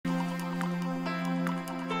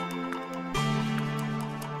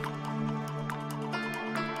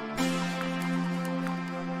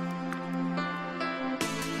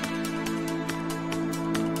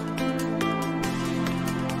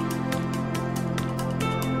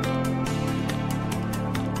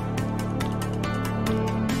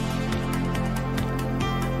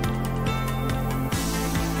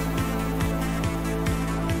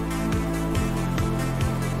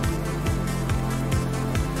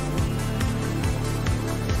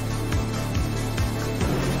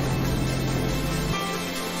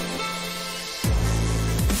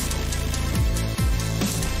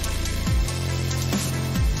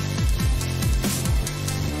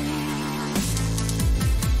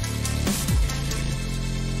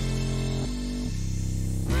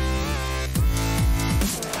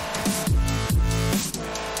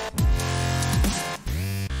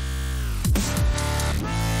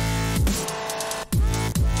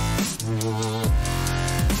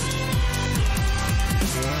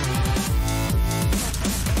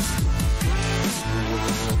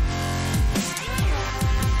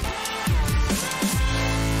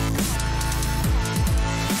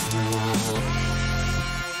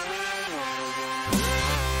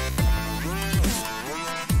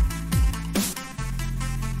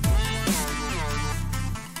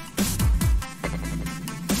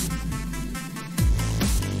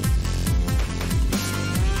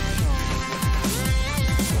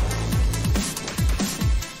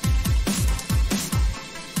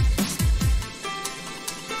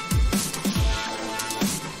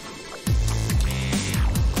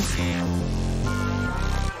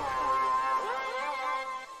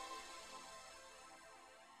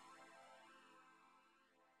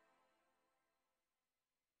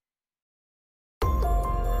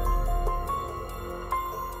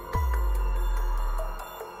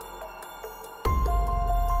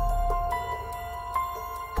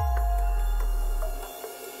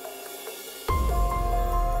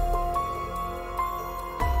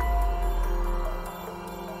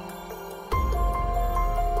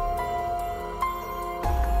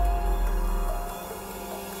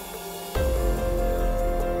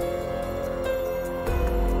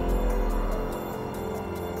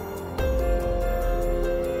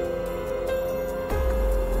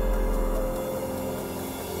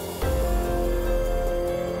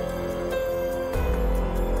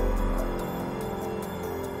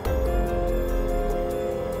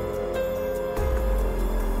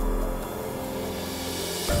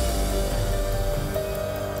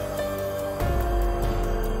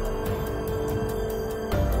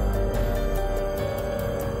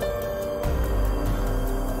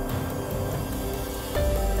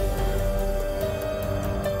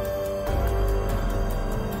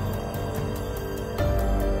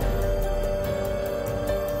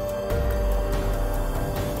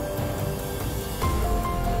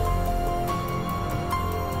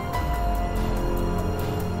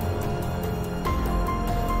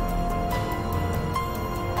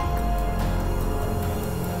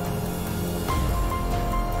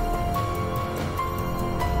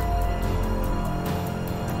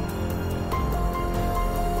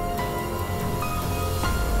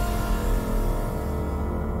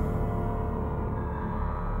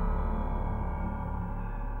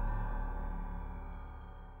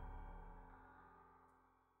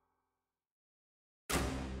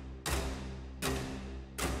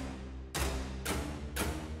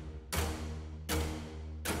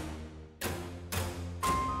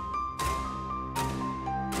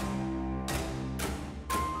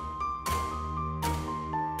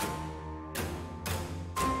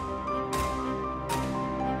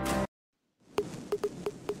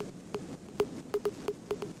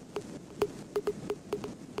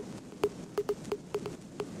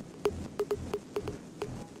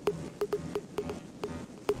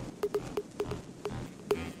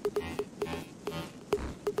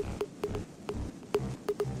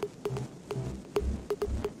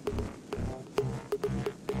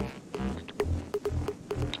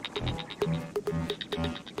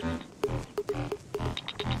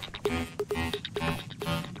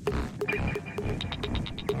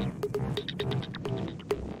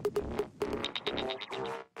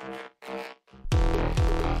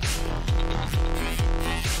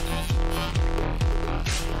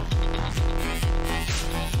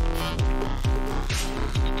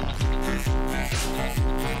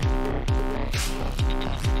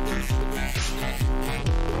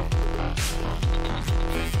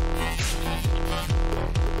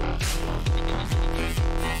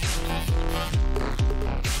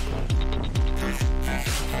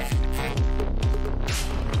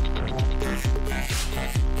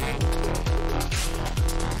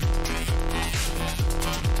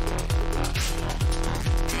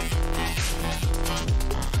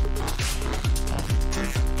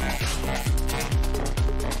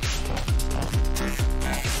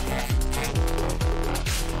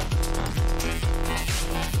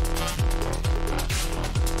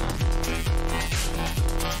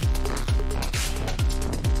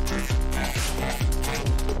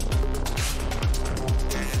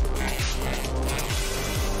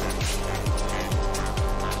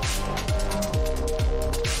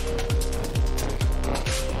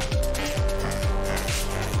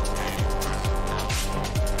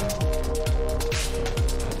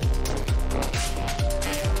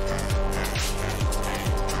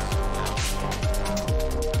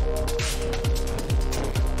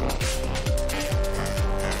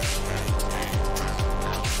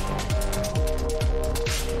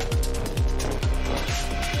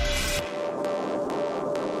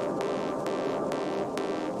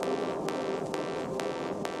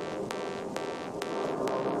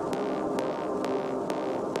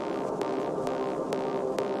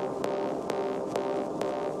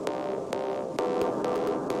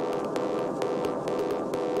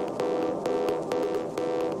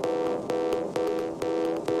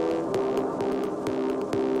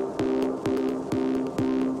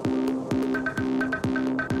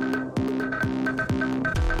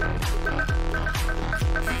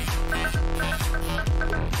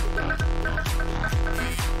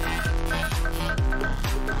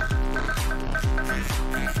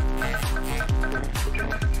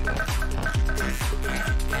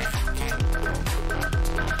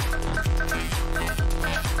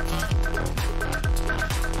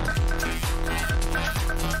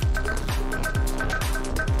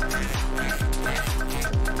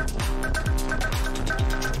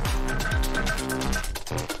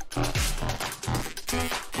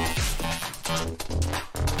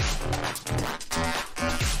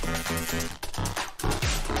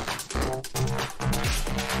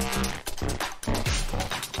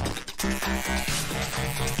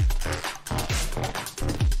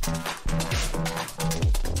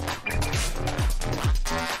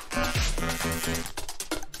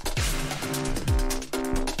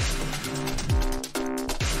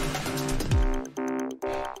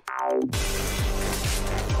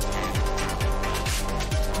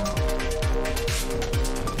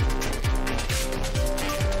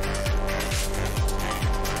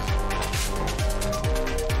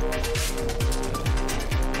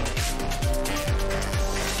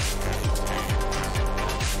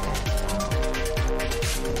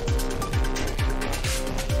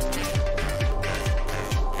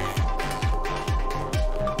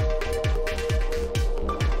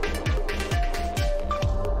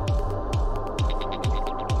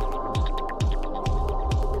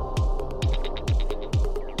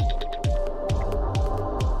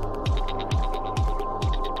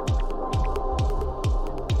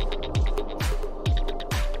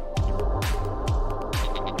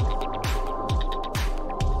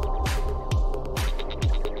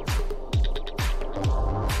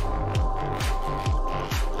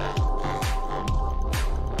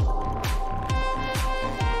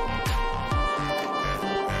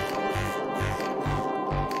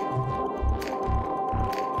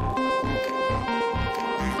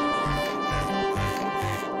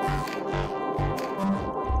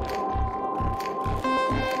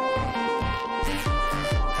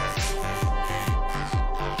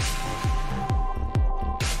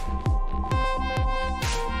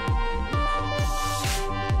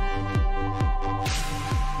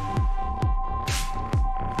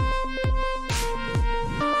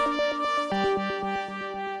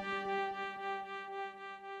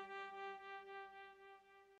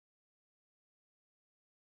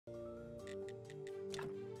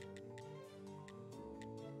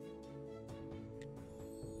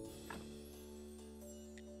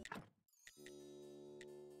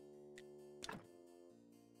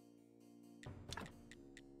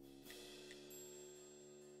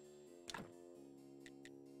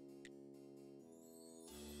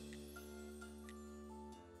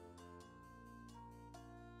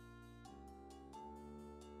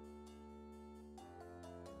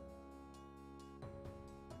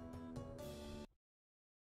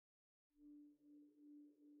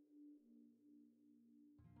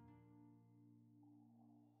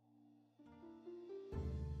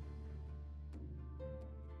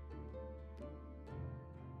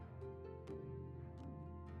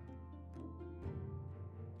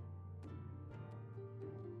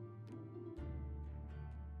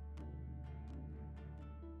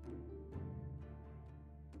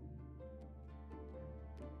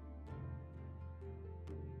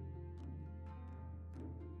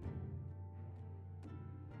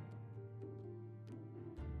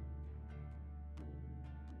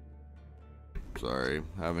Sorry,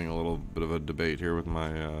 having a little bit of a debate here with my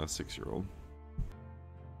 6-year-old.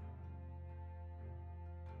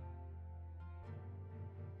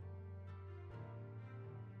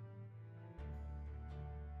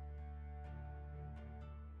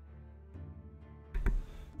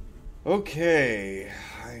 Okay,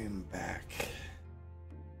 I am back.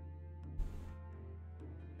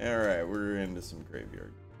 Alright, we're into some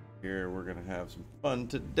graveyard. Here, we're gonna have some fun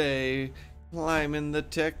today. Climbing the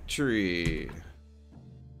tech tree.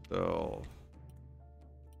 So,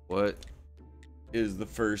 what is the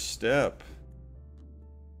first step?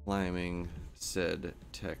 Climbing said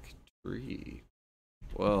tech tree.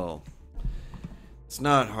 Well, it's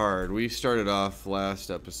not hard. We started off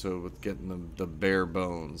last episode with getting the bare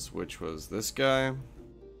bones, which was this guy,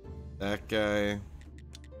 that guy,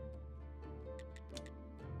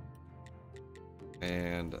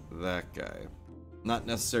 and that guy. Not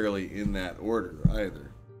necessarily in that order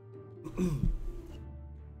either.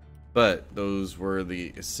 But those were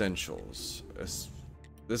the essentials.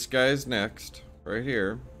 This guy's next, right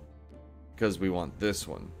here, because we want this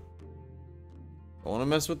one. Don't want to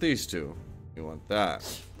mess with these two. We want that.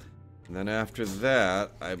 And then after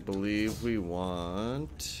that, I believe we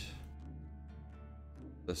want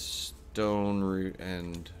the stone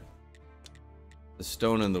and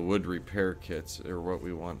the wood repair kits are what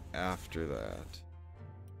we want after that.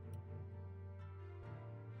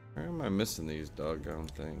 Where am I missing these doggone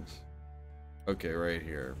things? Okay, right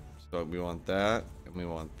here. So we want that, and we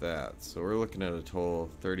want that. So we're looking at a total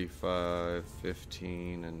of 35,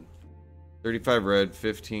 15, and 35 red,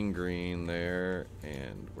 15 green there.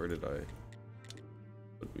 And where did what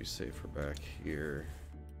did we say for back here?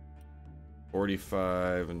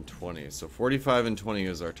 45 and 20. So 45 and 20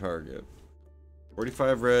 is our target.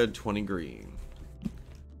 45 red, 20 green.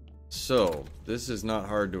 So, this is not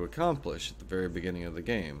hard to accomplish at the very beginning of the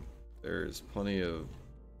game. There's plenty of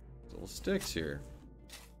little sticks here.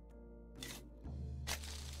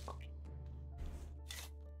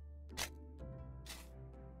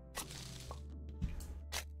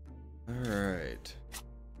 Alright.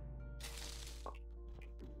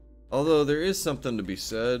 Although there is something to be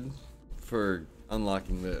said for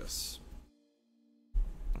unlocking this.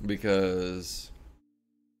 Because...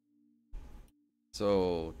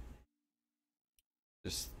 So...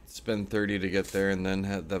 Just spend 30 to get there and then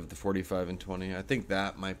have the 45 and 20. I think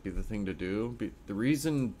that might be the thing to do. The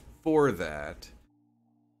reason for that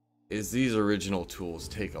is these original tools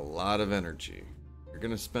take a lot of energy. You're going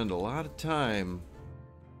to spend a lot of time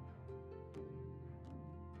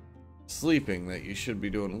sleeping that you should be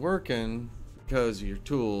doing working because your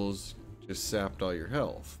tools just sapped all your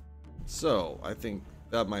health. So I think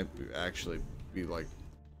that might actually be like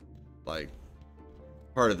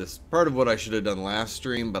part of what I should have done last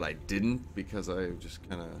stream, but I didn't because I just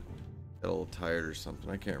kind of got a little tired or something.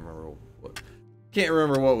 I can't remember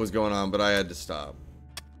what was going on, but I had to stop.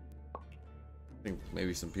 I think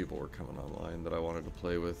maybe some people were coming online that I wanted to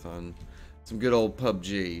play with on some good old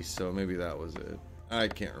PUBG, so maybe that was it. I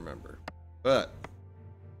can't remember, but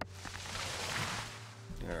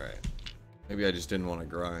all right. Maybe I just didn't want to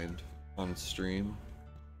grind on stream,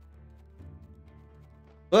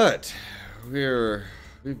 but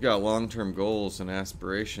we've got long-term goals and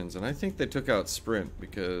aspirations, and I think they took out sprint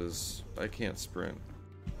because I can't sprint.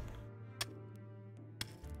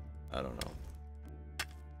 I don't know.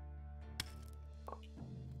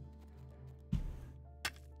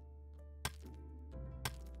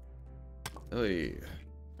 Hey,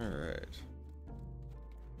 all right.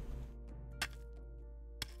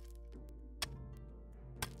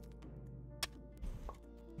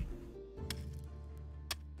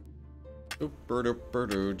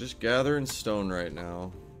 Just gathering stone right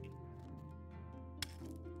now.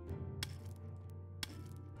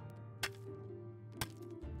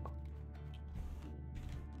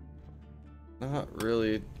 Not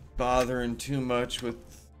really bothering too much with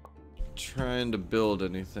trying to build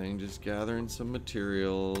anything. Just gathering some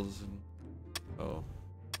materials. And, oh,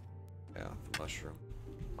 yeah, the mushroom.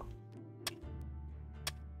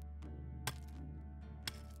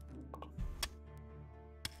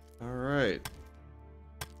 Alright.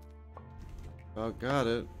 About got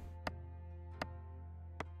it.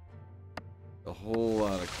 A whole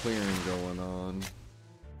lot of clearing going on.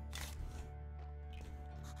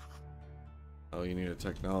 Oh, you need a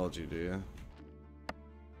technology, do you?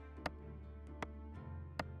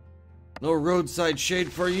 No roadside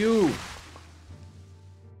shade for you!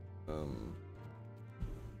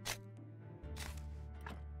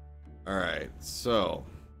 Alright, so...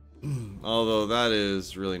 Although that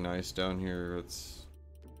is really nice down here,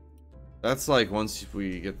 that's like once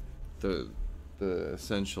we get the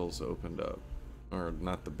essentials opened up. Or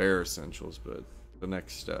not the bare essentials, but the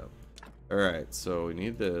next step. Alright, so we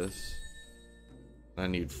need this. I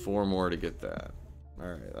need 4 more to get that.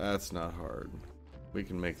 Alright, that's not hard. We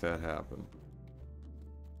can make that happen.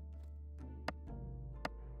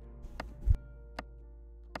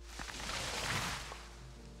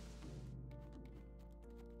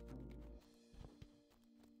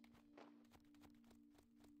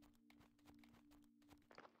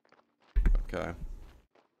 Okay.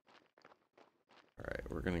 Alright,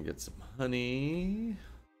 we're gonna get some honey.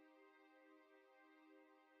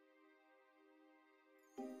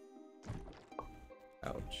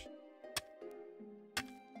 Ouch.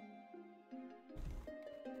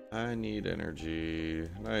 I need energy.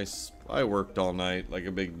 Nice. I worked all night like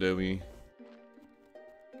a big dummy.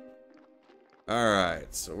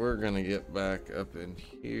 Alright, so we're gonna get back up in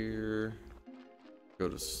here. Go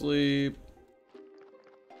to sleep.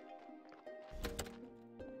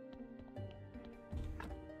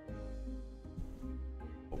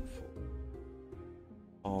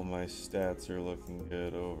 All my stats are looking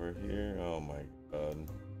good over here. Oh my god.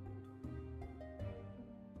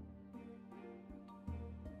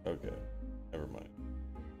 Okay, never mind.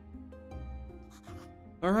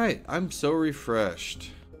 Alright, I'm so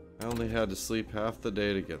refreshed. I only had to sleep half the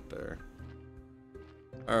day to get there.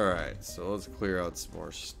 Alright, so let's clear out some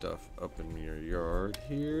more stuff up in your yard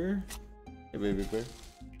here. Hey baby bear,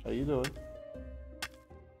 how you doing?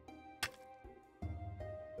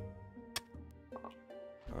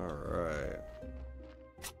 Alright.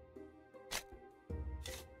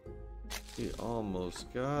 We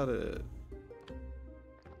almost got it.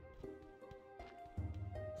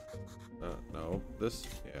 No, this,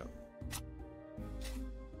 yeah.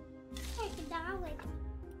 Technology.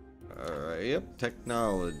 Alright, yep,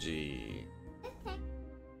 technology.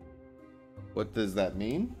 What does that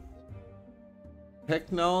mean?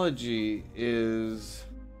 Technology is...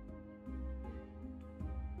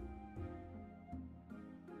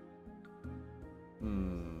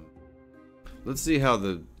 Let's see how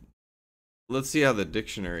the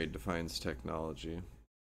dictionary defines technology.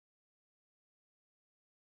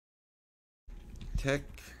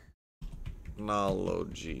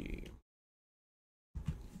 Technology.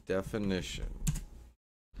 Definition.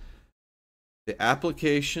 The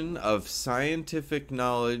application of scientific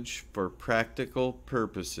knowledge for practical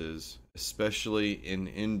purposes, especially in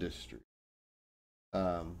industry.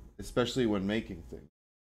 Especially when making things.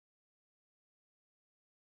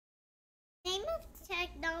 Name of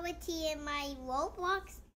technology in my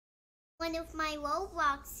Roblox. One of my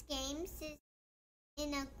Roblox games is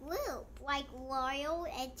in a group like Royal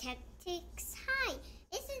and Tactics High.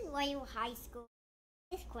 It's in Royal High School.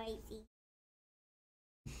 It's crazy.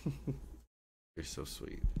 You're so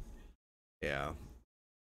sweet. Yeah.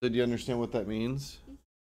 Did you understand what that means?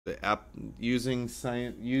 The app using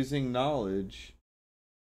science, using knowledge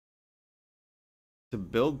to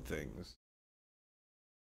build things.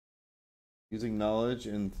 Using knowledge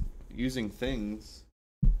and using things.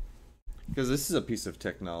 Because this is a piece of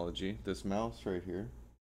technology. This mouse right here.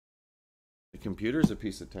 The computer is a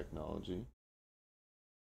piece of technology.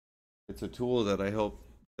 It's a tool that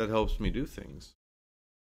that helps me do things.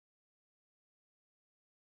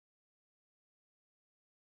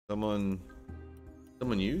 Someone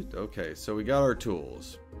used? Okay, so we got our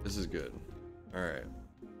tools. This is good. Alright.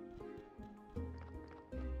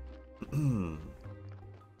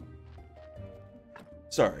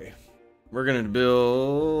 Sorry. We're gonna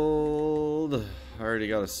build... I already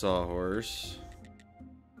got a sawhorse.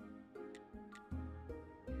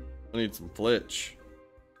 I need some flitch.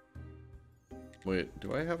 Wait,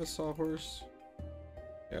 do I have a sawhorse?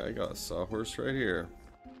 Yeah, I got a sawhorse right here.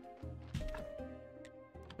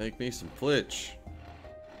 Make me some flitch.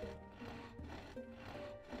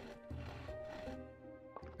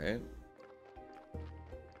 Okay.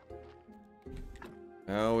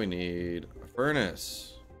 Now we need a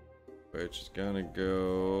furnace, which is gonna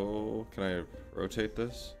go... Can I rotate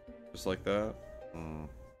this? Just like that?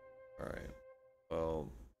 Alright. Well,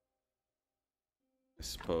 I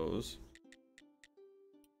suppose.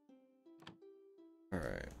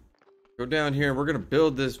 Alright. Go down here and we're gonna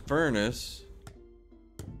build this furnace.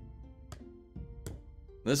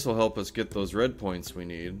 This will help us get those red points we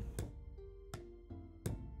need.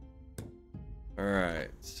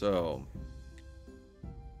 Alright, so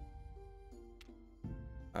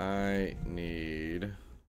I need...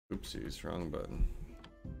 Oopsies, wrong button.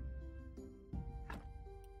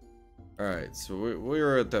 Alright, so we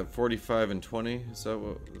were at that 45 and 20. Is that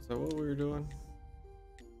what we were doing?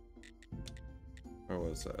 Or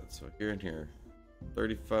was that? So here and here.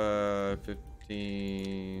 35,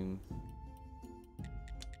 15...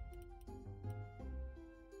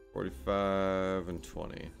 45 and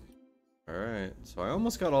 20. Alright, so I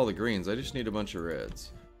almost got all the greens. I just need a bunch of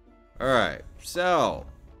reds. Alright, so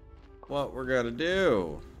what we're gonna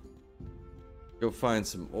do, go find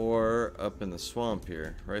some ore up in the swamp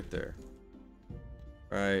here. Right there.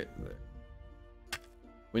 Right there.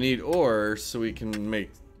 We need ore so we can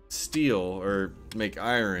make steel or make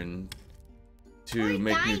iron to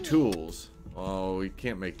make new tools. Oh, we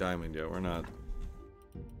can't make diamond yet. We're not.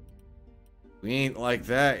 We ain't like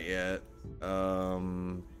that yet.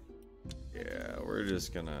 Yeah, we're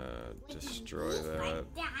just gonna destroy that.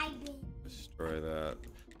 Destroy that.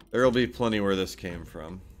 There'll be plenty where this came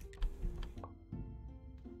from.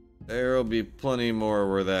 There'll be plenty more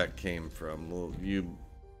where that came from. Well, you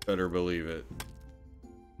better believe it.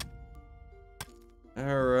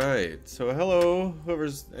 Alright, so hello,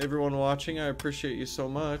 everyone watching, I appreciate you so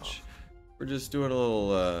much. We're just doing a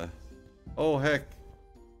little, oh heck.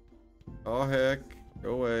 Oh heck,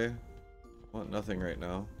 go away. I want nothing right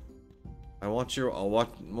now. I'll want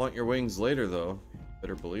your wings later though.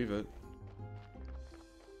 Better believe it.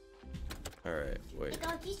 Alright, wait.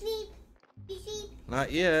 You sleep? You sleep?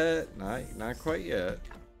 Not yet, not quite yet.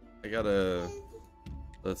 I gotta,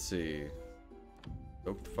 let's see.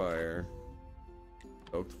 Stoked fire.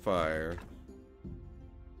 Stoked fire.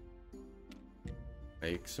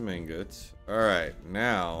 Make some ingots. Alright,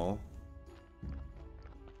 now.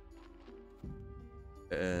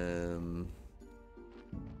 Let's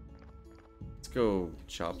go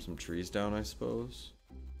chop some trees down, I suppose.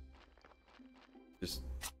 Just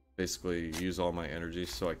basically use all my energy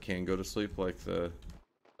so I can go to sleep like the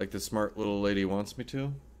smart little lady wants me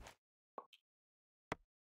to.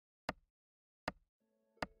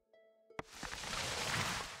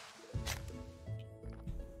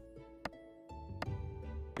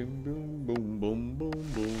 Boom, boom, boom, boom, boom,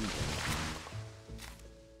 boom.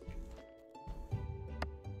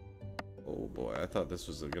 Oh boy, I thought this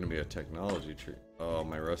was gonna be a technology tree. Oh,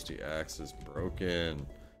 my rusty axe is broken.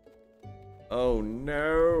 Oh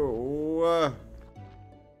no!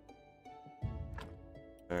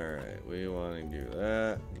 Alright, we want to do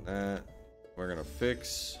that and that. We're gonna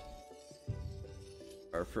fix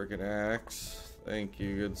our frickin' axe. Thank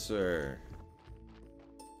you, good sir.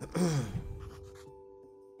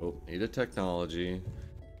 Oh, need a technology.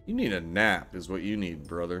 You need a nap is what you need,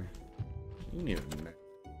 brother. You need a nap.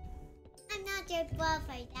 I'm not your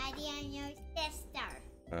brother, Daddy. I'm your sister.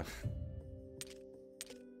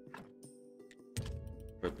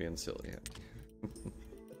 Quit being silly.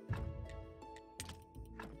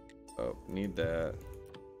 Oh, need that.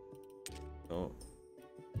 Oh.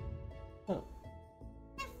 Oh.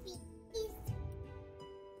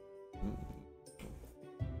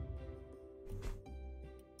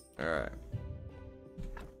 Alright.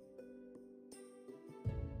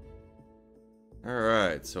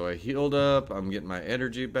 Alright, so I healed up. I'm getting my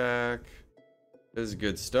energy back. This is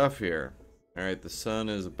good stuff here. Alright, the sun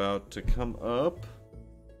is about to come up.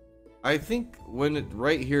 I think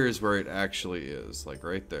right here is where it actually is. Like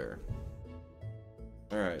right there.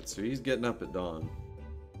 Alright, so he's getting up at dawn.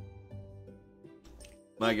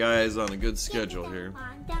 My guy is on a good schedule here.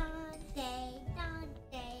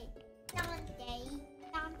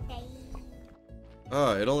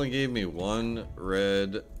 Oh, it only gave me one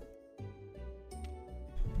red.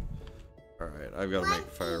 Alright, I've got to make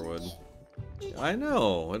firewood. I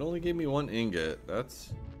know, it only gave me one ingot.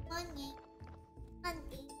 That's...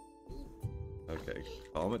 Okay,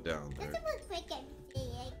 calm it down there.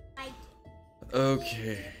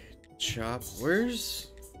 Okay, chop. Where's...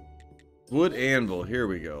 Wood anvil, here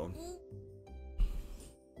we go.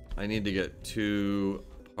 I need to get 2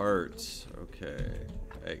 parts. Okay.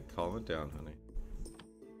 Hey, calm it down, honey.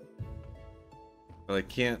 But I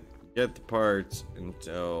can't get the parts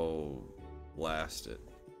until blast it.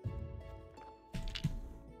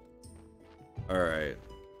 Alright.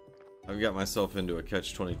 I've got myself into a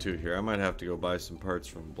catch-22 here. I might have to go buy some parts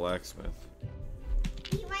from blacksmith.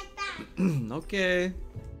 Be right back. Okay.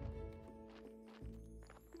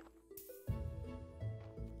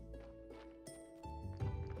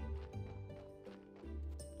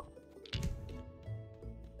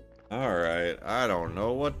 Alright, I don't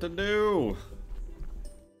know what to do.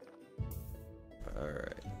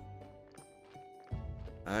 Alright.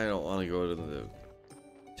 I don't want to go to the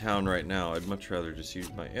town right now. I'd much rather just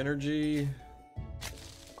use my energy.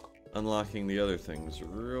 Unlocking the other things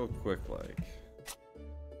real quick like.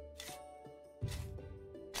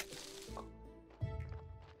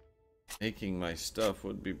 Making my stuff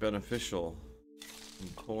would be beneficial. Some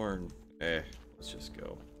corn. Let's just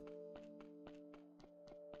go.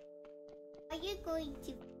 Are you going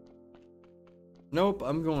to? Nope,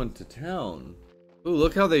 I'm going to town. Ooh,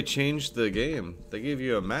 look how they changed the game. They gave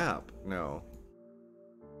you a map now.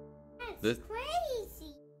 That's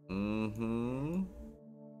crazy. Mm-hmm.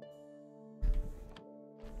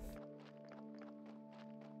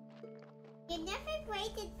 You never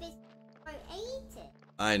graded this or ate it.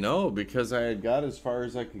 I know, because I had got as far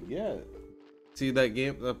as I could get. See, that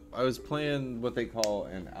game, I was playing what they call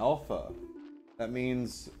an alpha. That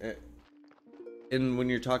means, when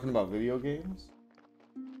you're talking about video games,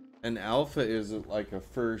 an alpha is like a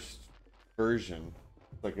first version,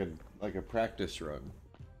 like a practice run.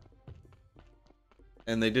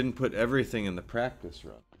 And they didn't put everything in the practice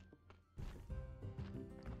run.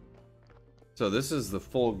 So this is the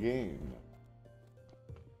full game.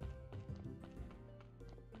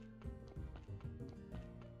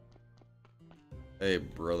 Hey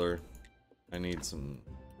brother, I need some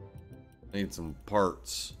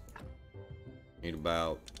parts. Need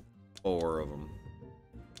about 4 of them.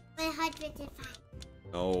 105.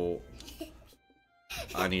 No,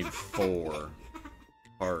 I need 4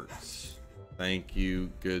 parts. Thank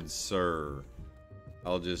you, good sir.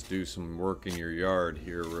 I'll just do some work in your yard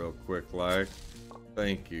here real quick, like.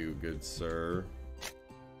 Thank you, good sir.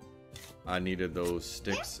 I needed those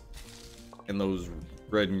sticks and those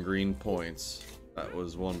red and green points. That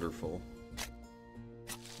was wonderful.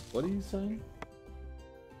 What are you saying?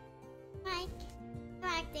 Like,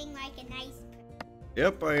 you're acting like a nice person.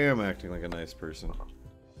 Yep, I am acting like a nice person.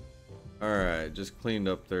 Alright, just cleaned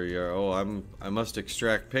up their yard. Oh, I must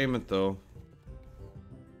extract payment though.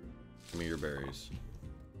 Give me your berries.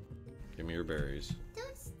 Give me your berries.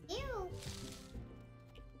 Don't steal.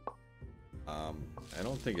 I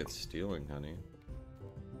don't think it's stealing, honey.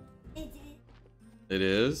 It It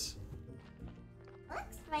is?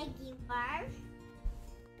 looks like you are.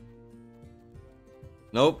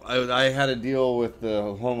 Nope, I had a deal with the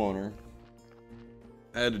homeowner.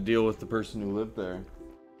 I had to deal with the person who lived there.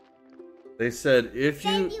 They said if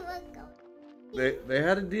Then you you will go. they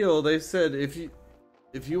had a deal. They said if you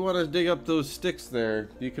want to dig up those sticks there,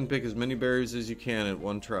 you can pick as many berries as you can at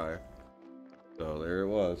one try. So there it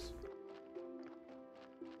was.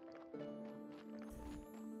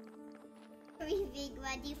 Are we being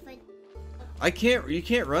ready for? You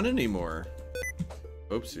can't run anymore.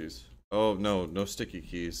 Oopsies. Oh no, no sticky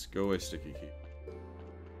keys. Go away, sticky key.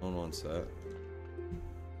 No one wants that.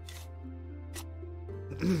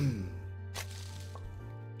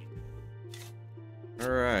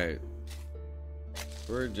 Alright.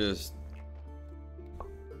 We're just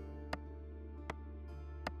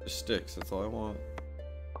sticks, that's all I want.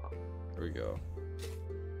 There we go.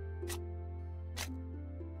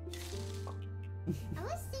 I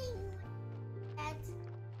was saying that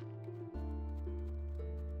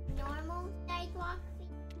normal sidewalk.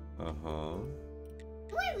 Uh-huh.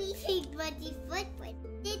 You were reading Muddy Footprint.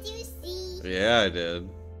 Did you see? Yeah, I did.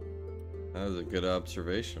 That was a good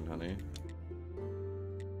observation, honey.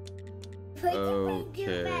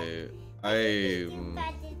 Okay.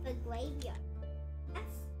 The graveyard.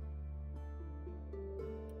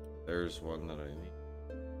 There's one that I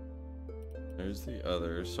need. There's the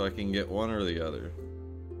other, so I can get one or the other.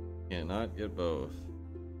 Cannot get both.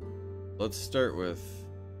 Let's start with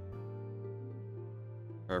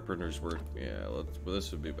Carpenter's work. Yeah,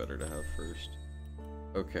 this would be better to have first.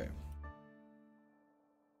 Okay.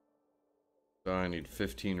 So I need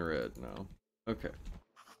 15 red now. Okay.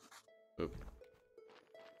 Oop.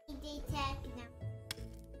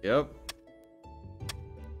 Yep.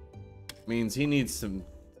 Means he needs some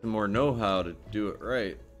more know-how to do it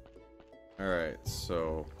right. Alright,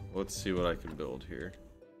 so let's see what I can build here.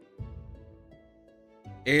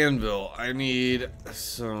 Anvil, I need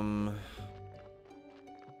some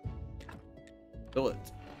billet.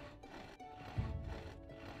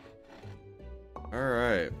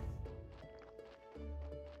 Alright.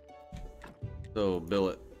 So,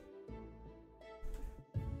 billet.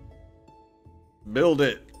 Build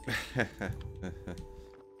it!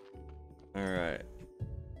 Alright.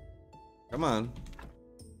 Come on.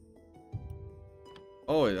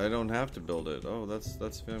 Oh, I don't have to build it. Oh,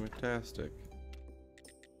 that's fantastic.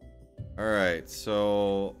 Alright,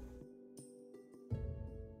 so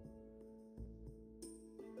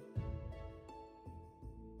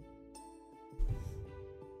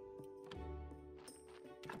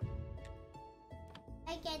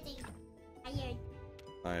I'm getting tired.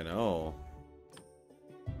 I know.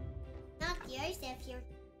 Not yours if you're.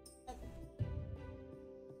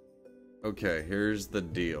 Okay, here's the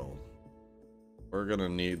deal. We're gonna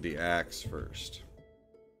need the axe first.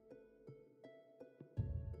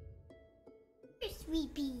 You're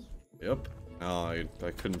sleepy. Yep. No,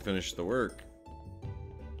 I couldn't finish the work.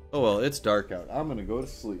 Oh well, it's dark out. I'm gonna go to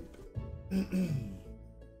sleep. You're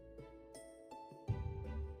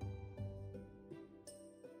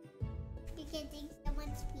getting so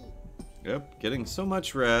much sleep. Yep, getting so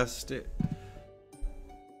much rest.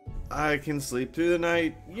 I can sleep through the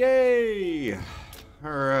night. Yay!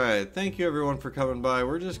 Alright, thank you everyone for coming by.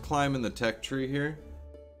 We're just climbing the tech tree here.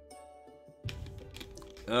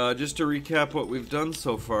 Just to recap what we've done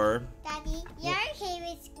so far. Daddy, your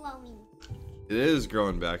hair is glowing. It is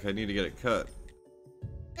growing back. I need to get it cut.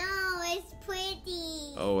 No, it's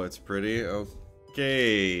pretty. Oh, it's pretty?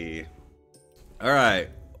 Okay. Alright.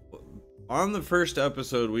 On the first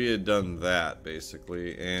episode, we had done that,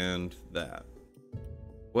 basically, and that.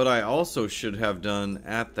 What I also should have done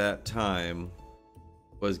at that time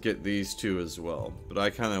was get these two as well. But I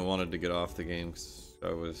kind of wanted to get off the game because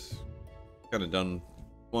I was kind of done.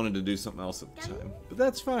 Wanted to do something else at the time. But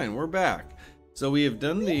that's fine. We're back. So we have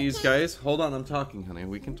done these, guys. Hold on, I'm talking, honey.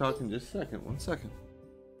 We can talk in just a second. 1 second.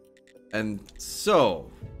 And so,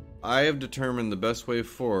 I have determined the best way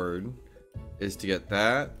forward is to get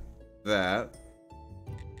that,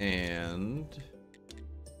 and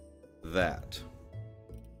that.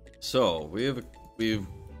 So we've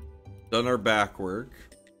done our back work.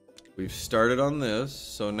 We've started on this.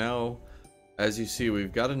 So now, as you see,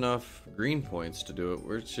 we've got enough green points to do it.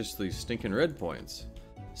 Where it's just these stinking red points.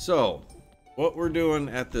 So what we're doing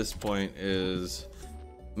at this point is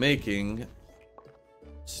making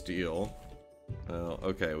steel.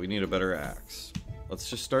 Okay, we need a better axe. Let's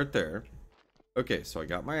just start there. Okay, so I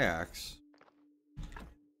got my axe.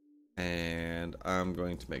 And I'm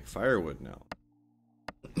going to make firewood now.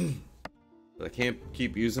 But I can't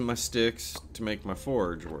keep using my sticks to make my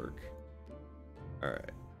forge work.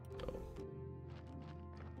 Alright.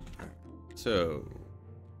 So.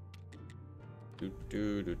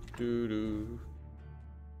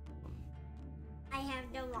 I have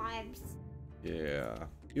no arms. Yeah.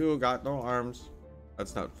 You got no arms.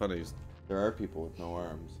 That's not funny. There are people with no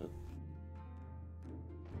arms.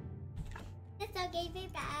 It's okay, be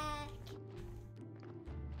back.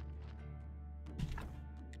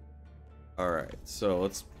 Alright, so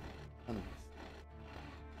let's...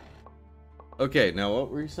 Okay, now what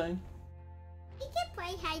were you saying? We can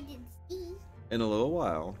play hide and seek. In a little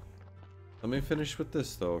while. Let me finish with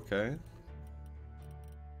this though, okay?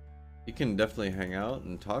 You can definitely hang out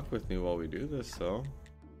and talk with me while we do this though.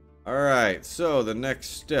 Alright, so the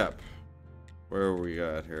next step. Where we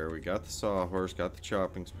got here? We got the sawhorse, got the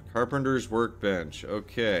chopping, carpenter's workbench.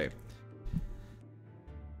 Okay.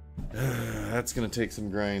 That's gonna take some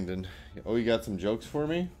grinding. Oh, you got some jokes for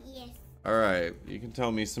me? Yes. Alright, you can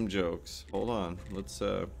tell me some jokes. Hold on, let's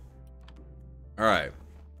Alright.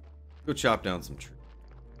 Go chop down some trees.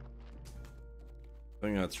 I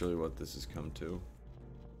think that's really what this has come to.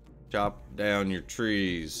 Chop down your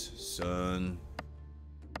trees, son.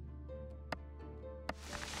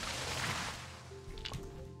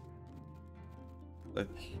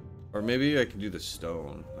 Or maybe I can do the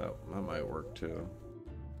stone. That might work too.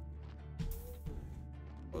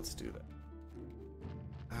 Let's do that.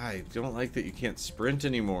 I don't like that you can't sprint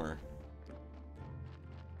anymore.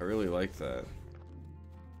 I really like that.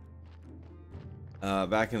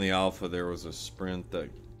 Back in the alpha, there was a sprint that,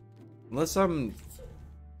 unless I'm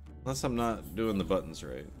not doing the buttons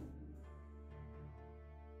right.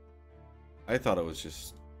 I thought it was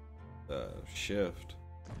just shift.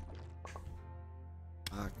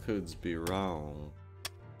 I could be wrong.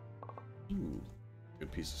 Ooh,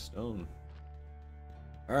 good piece of stone.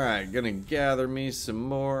 Alright, gonna gather me some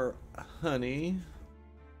more honey.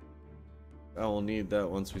 I will need that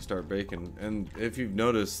once we start baking. And if you've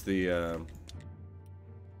noticed the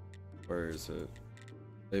where is it?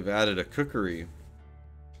 They've added a cookery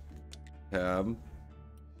tab.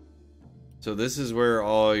 So this is where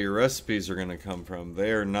all your recipes are gonna come from.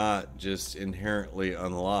 They are not just inherently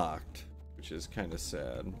unlocked, which is kind of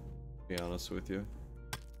sad, to be honest with you.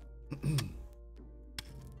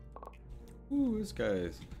 Ooh, this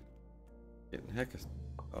guy's getting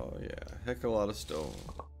oh yeah, heck a lot of stone.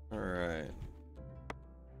 Alright.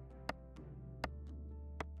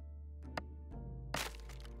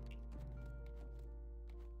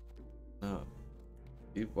 No.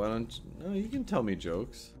 Why don't you, no, you can tell me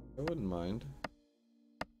jokes. I wouldn't mind.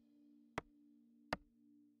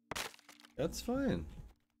 That's fine.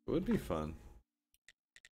 It would be fun.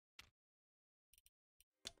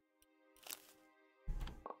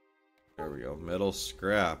 There we go. Metal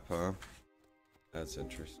scrap, huh? That's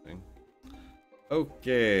interesting.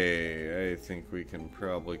 Okay, I think we can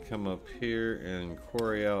probably come up here and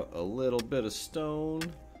quarry out a little bit of stone.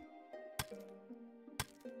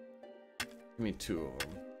 Give me 2 of them.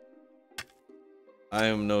 I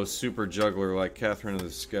am no super juggler like Catherine of the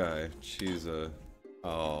Sky. She's a...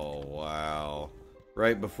 Oh, wow.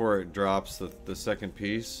 Right before it drops the second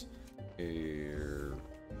piece. Here.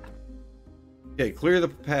 Okay, clear the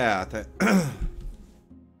path.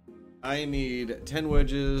 I need 10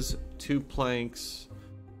 wedges, 2 planks,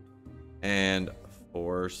 and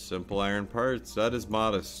 4 simple iron parts. That is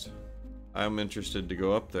modest. I'm interested to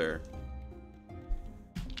go up there.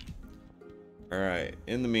 Alright,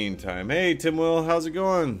 in the meantime, hey Tim Will, how's it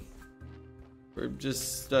going? We're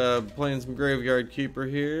just playing some Graveyard Keeper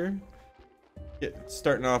here.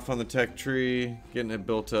 Starting off on the tech tree, getting it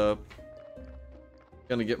built up.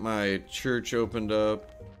 Gonna get my church opened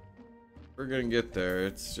up. We're gonna get there.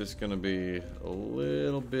 It's just gonna be a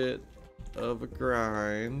little bit of a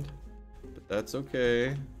grind, but that's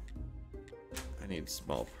okay. I need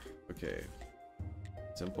small, okay.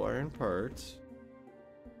 Simple iron parts.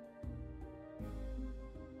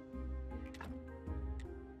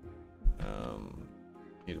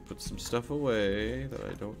 Need to put some stuff away that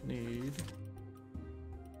I don't need.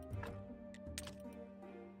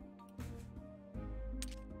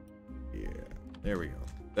 Yeah, there we go.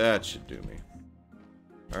 That should do me.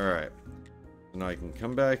 Alright. So now I can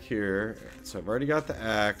come back here. So I've already got the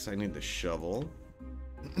axe. I need the shovel.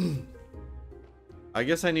 I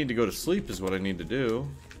guess I need to go to sleep is what I need to do.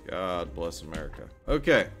 God bless America.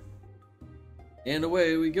 Okay. And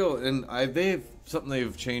away we go. And something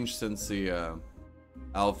they've changed since the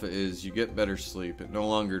alpha is you get better sleep. It no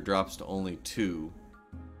longer drops to only 2.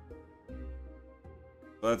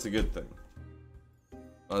 So that's a good thing.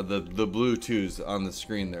 The blue 2's on the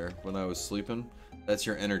screen there when I was sleeping. That's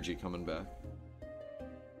your energy coming back.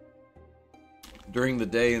 During the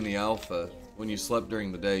day in the alpha, when you slept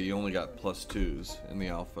during the day, you only got +2's in the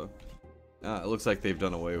alpha. It looks like they've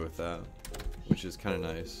done away with that, which is kind of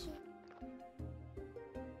nice.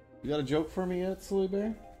 You got a joke for me yet, Silly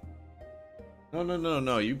Bear?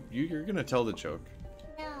 No. You're gonna tell the joke.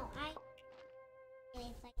 No,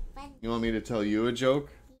 it's like fun. You want me to tell you a joke?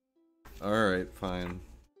 Alright, fine.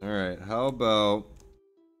 Alright, how about...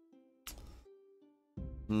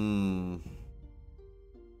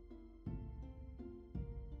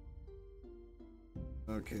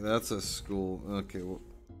 Okay, that's a school. Okay, well...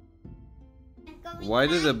 Why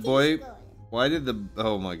did the boy...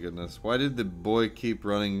 Oh my goodness. Why did the boy keep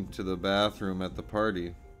running to the bathroom at the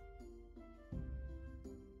party?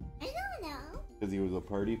 I don't know. Because he was a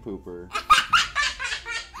party pooper.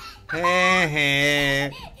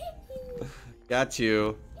 Got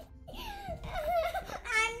you.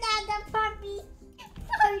 I'm not a party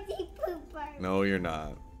pooper. No, you're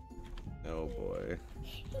not. Oh boy.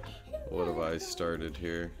 What have I started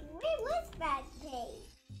here? Where was that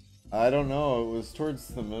page? I don't know. It was towards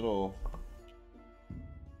the middle.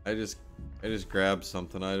 I just grabbed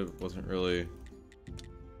something. I wasn't really...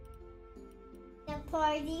 The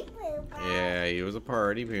party pooper. Yeah, he was a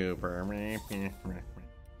party pooper.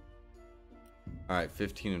 Alright,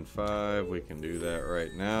 15 and 5. We can do that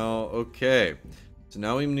right now. Okay. So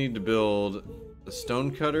now we need to build the stone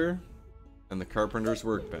cutter and the carpenter's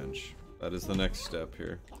workbench. That is the next step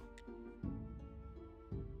here.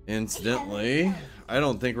 Incidentally, I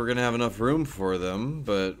don't think we're gonna have enough room for them,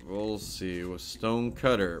 but we'll see. With stone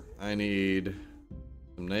cutter, I need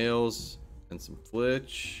some nails and some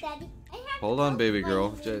flitch. Daddy, Hold on, baby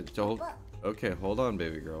girl. Okay, hold on,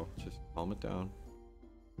 baby girl. Just calm it down.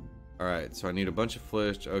 Alright, so I need a bunch of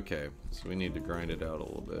flitch. Okay, so we need to grind it out a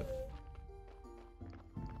little bit.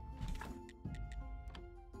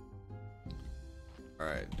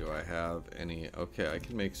 Alright, do I have any... Okay, I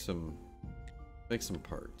can make some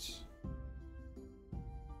parts.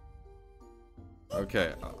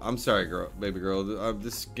 Okay, I'm sorry, baby girl.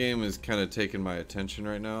 This game is kind of taking my attention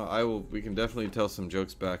right now. We can definitely tell some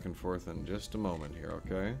jokes back and forth in just a moment here,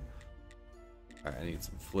 okay? Alright, I need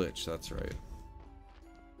some flitch, that's right.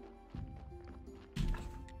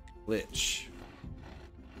 Flitch.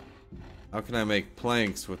 How can I make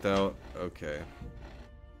planks without... Okay.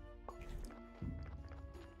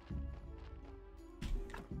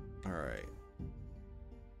 Alright.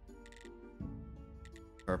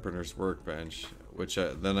 Carpenter's workbench, which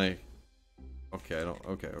then I... Okay, I don't...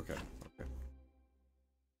 Okay.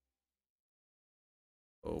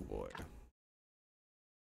 Oh boy.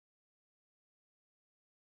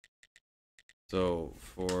 So,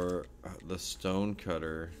 for the stone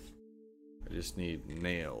cutter, I just need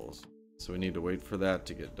nails. So we need to wait for that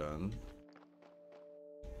to get done.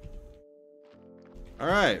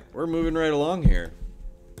 Alright, we're moving right along here.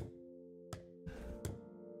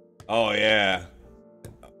 Oh, yeah.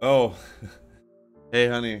 Oh. Hey,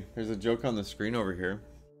 honey, there's a joke on the screen over here.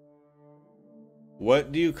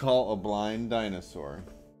 What do you call a blind dinosaur?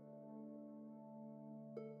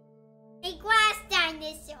 A glass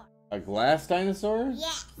dinosaur. A glass dinosaur?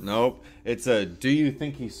 Yes. Nope. It's a do you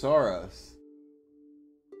think he saw us?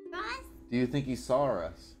 Glass? Do you think he saw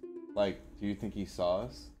us? Like, do you think he saw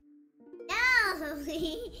us? No.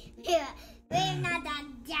 We're not a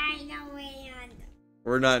dino land.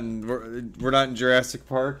 We're not in Jurassic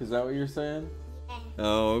Park, is that what you're saying? Yeah.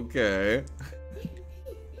 Oh, okay.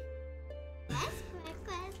 That's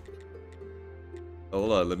glass.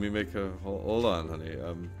 Hold on, let me make a hold on, honey.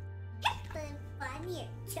 The funnier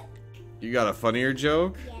joke. You got a funnier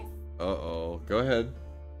joke? Yes. Uh-oh. Go ahead.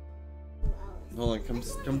 Hold on,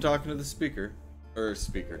 come talking to the speaker.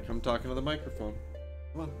 Come talking to the microphone.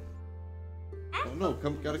 Come on. Oh no,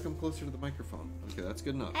 gotta come closer to the microphone. Okay, that's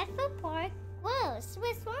good enough. Apple Park close.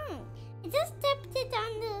 What's wrong? I just stepped it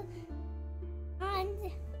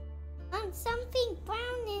on something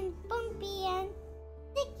brown and bumpy and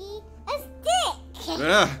sticky. A stick.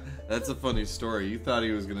 Ah, that's a funny story. You thought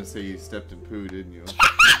he was gonna say you stepped in poo, didn't you?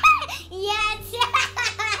 Yes.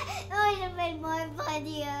 It would have been more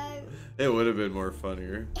funnier. It would have been more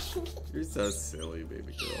funnier. You're so silly,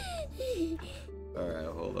 baby girl. Alright,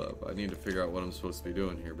 hold up. I need to figure out what I'm supposed to be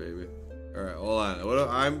doing here, baby. Alright, hold on.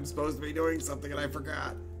 I'm supposed to be doing something and I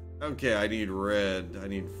forgot. Okay, I need red. I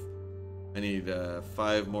need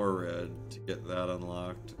 5 more red to get that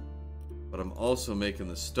unlocked. But I'm also making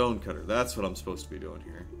the stone cutter. That's what I'm supposed to be doing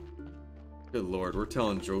here. Good lord, we're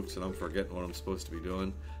telling jokes and I'm forgetting what I'm supposed to be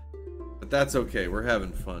doing. But that's okay. We're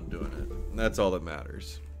having fun doing it. And that's all that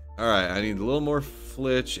matters. Alright, I need a little more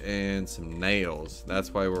flitch and some nails.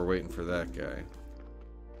 That's why we're waiting for that guy.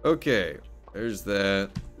 Okay, there's that.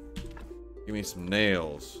 Give me some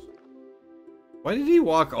nails. Why did he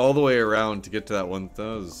walk all the way around to get to that one? I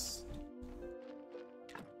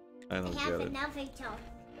don't get it. Another joke.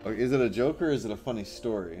 Okay, is it a joke or is it a funny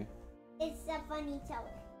story? It's a funny joke.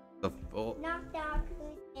 Oh. Knock knock.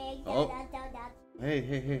 Who's there? Oh. Da, da, da, da.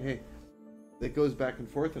 Hey. It goes back and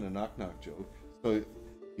forth in a knock knock joke. So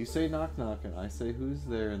you say knock knock and I say who's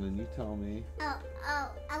there and then you tell me. Oh,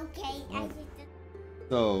 okay. Oh. I think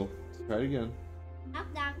So, let's try it again. knock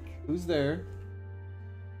knock. Who's there?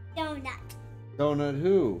 Donut. Donut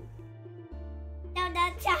who?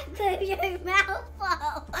 Donut chocolate your mouth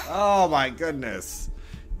full. Oh my goodness.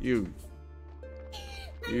 You.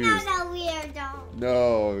 I'm not a weirdo.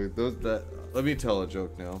 No, let me tell a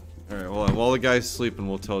joke now. Alright, hold on. While the guy's sleeping,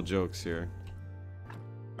 we'll tell jokes here.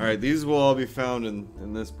 Alright, these will all be found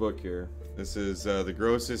in this book here. This is The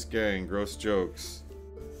Grossest Gang, Gross Jokes.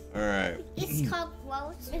 Alright. It's called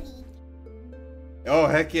grocery. Oh,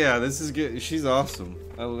 heck yeah. This is good. She's awesome.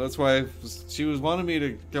 That's why she was wanting me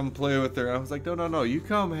to come play with her. I was like, no. You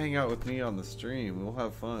come hang out with me on the stream. We'll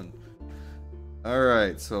have fun.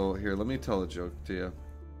 Alright, so here, let me tell a joke to you.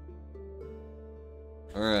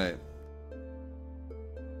 Alright.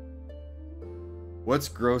 What's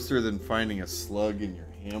grosser than finding a slug in your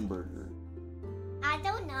hamburger? I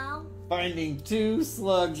don't know. Finding 2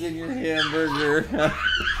 slugs in your hamburger.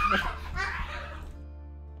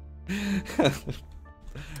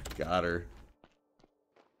 Got her.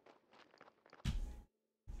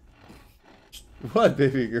 What,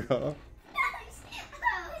 baby girl? I was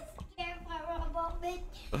scared for a moment.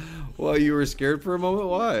 Well, you were scared for a moment?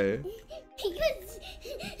 Why? Because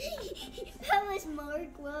that was more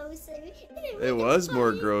grosser. It was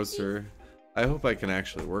more grosser. I hope I can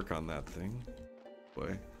actually work on that thing.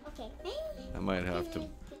 Boy, Okay. I might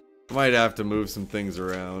have to move some things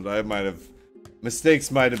around. Mistakes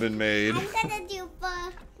might have been made. I'm gonna do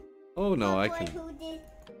for Oh no, I boy can. who did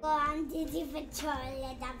go on to different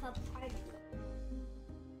toilet of a party.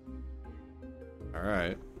 All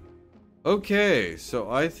right. Okay, so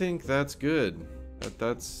I think that's good.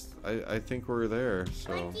 I think we're there.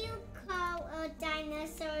 So What do you call a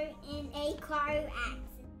dinosaur in a car accident?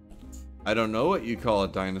 I don't know what you call a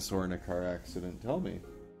dinosaur in a car accident. Tell me.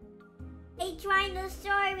 A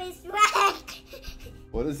Tyrannosaurus Rex.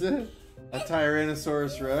 What is it? A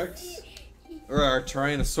Tyrannosaurus Rex? Or our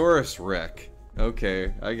Tyrannosaurus Rex?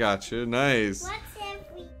 Okay, I got you. Nice. What's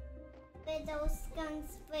every little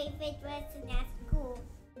skunk's favorite lesson at school?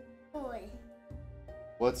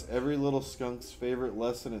 What's every little skunk's favorite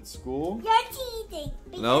lesson at school? You're cheating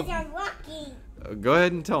because Nope. you're walking. Go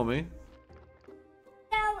ahead and tell me.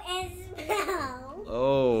 Show and smell.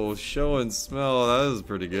 Oh, show and smell. That was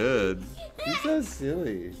pretty good. You're so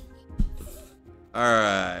silly.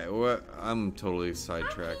 Alright, what? I'm totally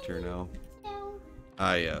sidetracked here now. So,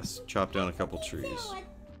 Ah, yes. Chop down a couple so trees. what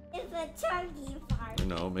if a turkey farts?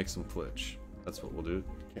 No, make some flitch. That's what we'll do.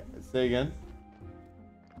 Okay, say again.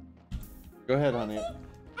 Go ahead, honey.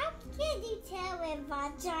 How can you tell if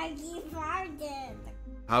a turkey farted?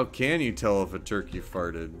 How can you tell if a turkey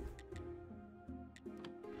farted?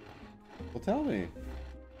 Well, tell me.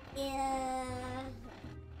 Yeah.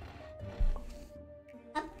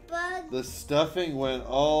 A bug. The stuffing went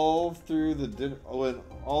all through the went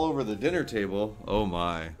all over the dinner table. Oh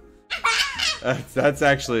my. That's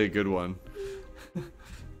actually a good one.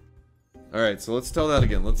 All right, so let's tell that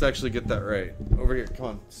again. Let's actually get that right. Over here, come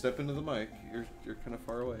on, step into the mic. You're kind of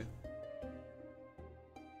far away.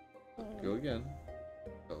 Go again.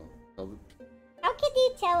 Tell the... How can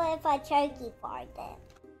you tell if a turkey farted?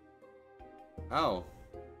 How?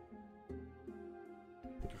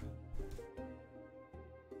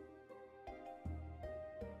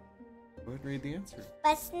 Go ahead and read the answer.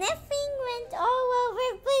 But sniffing went all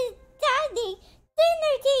over the tiny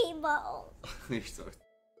dinner table. You're so...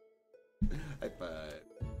 High five.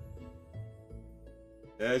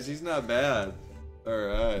 Yeah, she's not bad.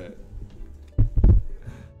 Alright.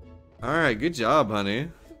 Alright, good job,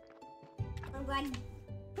 honey. I'm going to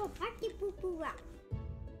go party poo poo rock.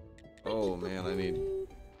 Oh man, I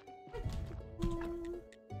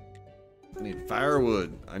need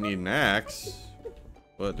firewood. I need an axe.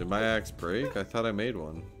 What, did my axe break? I thought I made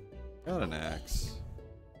one. Got an axe.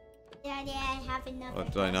 Daddy, I have enough.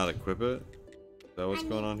 What, did I not equip it? Is that what's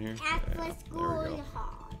going on here? Ask Yeah, for there school we go.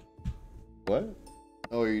 hall. What?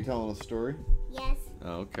 Oh, are you telling a story? Yes.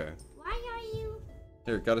 Oh, okay. Why are you?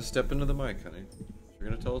 Here, gotta step into the mic, honey. If you're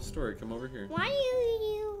gonna tell a story, come over here. Why are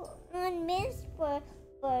you on miss for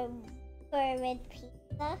red pizza?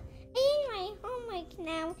 I eat my homework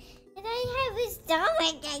now, and I have a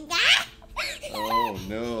stomach like that. Oh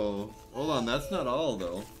no. Hold on, that's not all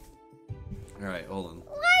though. Alright, hold on.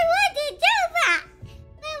 Why would they do that?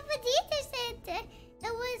 The teacher said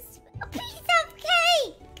it was a piece of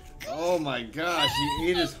cake. Oh my gosh, he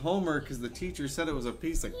ate his homework because the teacher said it was a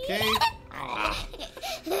piece of cake? Ah,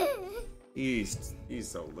 he's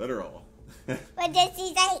so literal. But does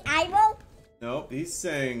he say I will? Nope, he's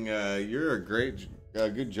saying you're a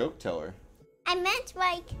good joke teller. I meant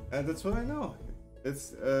like. That's what I know.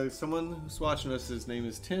 It's someone who's watching us, his name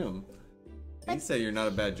is Tim. He'd say you're not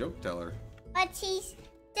a bad joke teller. But he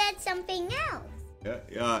said something else.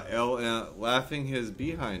 Yeah, laughing his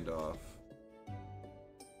behind off.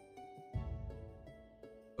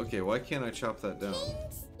 Okay, why can't I chop that down?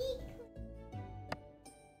 You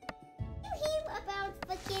hear about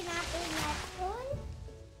the kidnapping at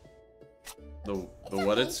school? The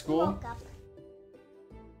what at school?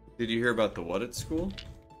 Did you hear about the what at school?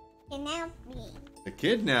 Kidnapping. The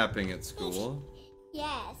kidnapping at school?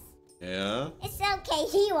 Yes. Yeah? It's okay,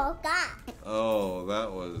 he woke up. Oh,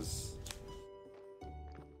 that was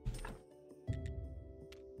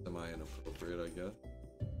semi-inappropriate, I guess.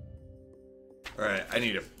 Alright, I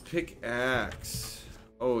need a pickaxe.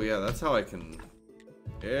 Oh yeah, that's how I can...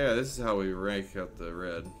 Yeah, this is how we rank out the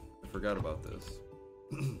red. I forgot about this.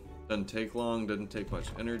 Doesn't take long, doesn't take much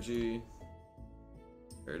energy.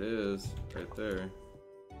 There it is, right there.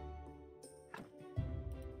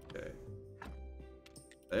 Okay.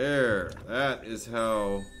 There, that is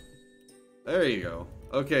how... There you go.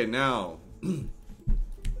 Okay, now...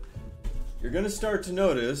 You're going to start to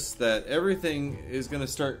notice that everything is going to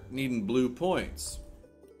start needing blue points.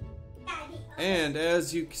 And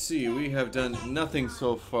as you can see, we have done nothing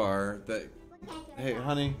so far that... Hey,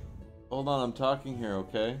 honey, hold on, I'm talking here,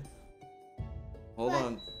 okay? Hold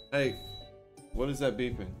on. Hey, what is that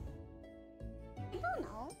beeping? I don't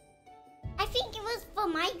know. I think it was for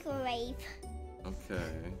microwave.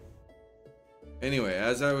 Okay. Anyway,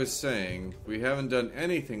 as I was saying, we haven't done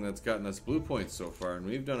anything that's gotten us blue points so far, and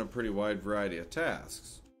we've done a pretty wide variety of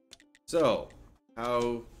tasks. So,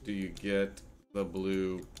 how do you get the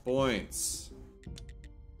blue points?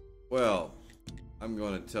 Well, I'm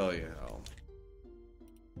going to tell you how.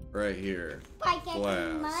 Right here. By getting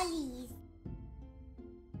Glass. money.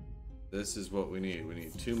 This is what we need. We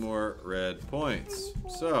need 2 more red points.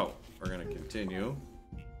 So, we're going to continue.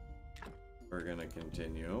 We're going to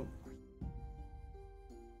continue.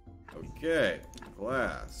 Okay,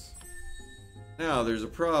 glass. Now, there's a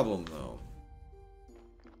problem, though.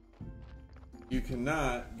 You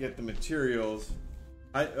cannot get the materials...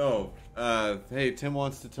 hey, Tim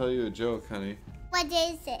wants to tell you a joke, honey. What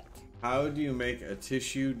is it? How do you make a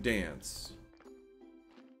tissue dance?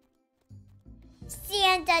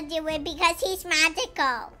 Santa do it because he's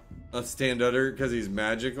magical. Stand under because he's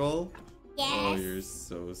magical? Yes. Oh, you're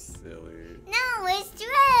so silly. No, it's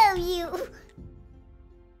true. You.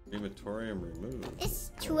 Crematorium removed.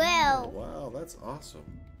 It's true. Oh, wow, that's awesome.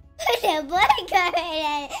 Put a burger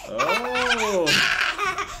in it. Oh!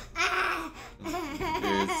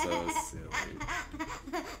 You're so silly.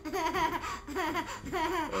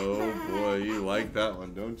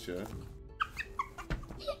 don't you?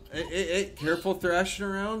 Hey, careful thrashing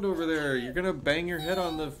around over there. You're gonna bang your head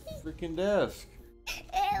on the freaking desk.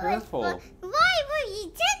 Careful. Why were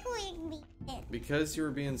you tickling me? Because you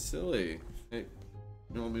were being silly. Hey,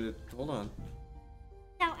 you want me to hold on?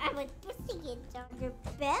 No, I was pushing it on your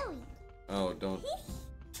belly. Oh, don't.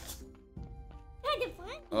 Kind of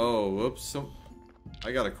fun. Oh, whoops.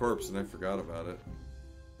 I got a corpse and I forgot about it.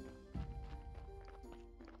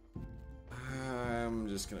 I'm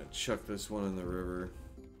just gonna chuck this one in the river.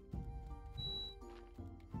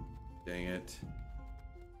 Dang it.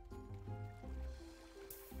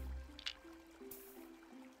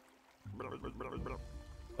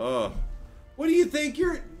 Oh, what do you think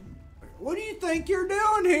you're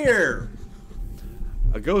doing here?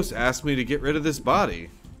 A ghost asked me to get rid of this body.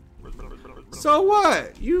 So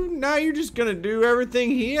what? Now you're just gonna do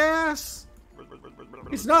everything he asks?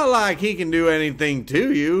 It's not like he can do anything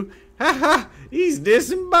to you. Haha, he's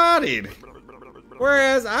disembodied.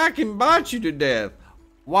 Whereas I can bite you to death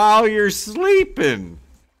while you're sleeping.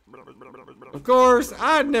 Of course,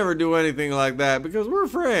 I'd never do anything like that because we're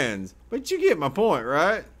friends. But you get my point,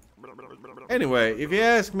 right? Anyway, if you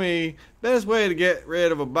ask me, best way to get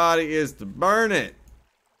rid of a body is to burn it.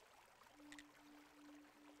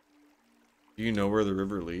 Do you know where the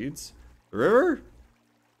river leads? The river?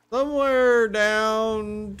 Somewhere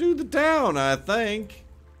down to the town, I think.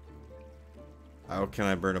 How can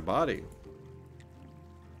I burn a body?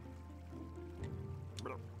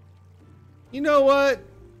 You know what?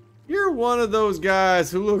 You're one of those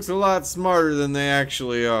guys who looks a lot smarter than they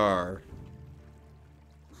actually are.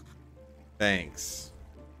 Thanks.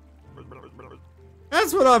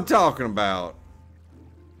 That's what I'm talking about.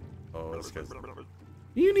 Oh, this guy's...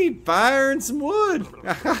 You need fire and some wood.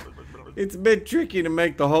 It's a bit tricky to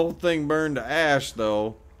make the whole thing burn to ash,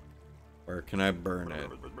 though. Where can I burn it?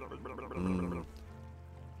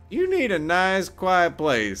 You need a nice, quiet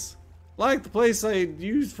place. Like the place I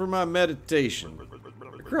used for my meditation.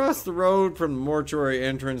 Across the road from the mortuary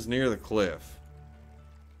entrance near the cliff.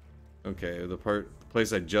 Okay, the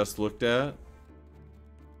place I just looked at.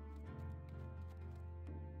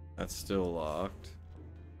 That's still locked.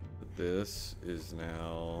 But this is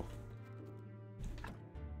now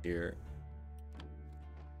here.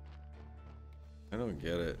 I don't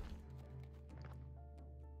get it.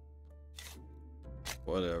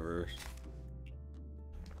 Whatever.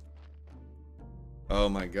 Oh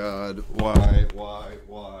my god. Why?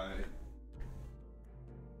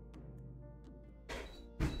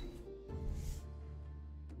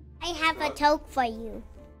 I have a toke for you.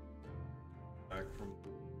 Back from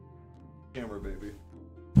camera, baby.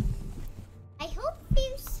 I hope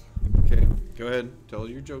you... Okay, go ahead. Tell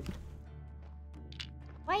your joke.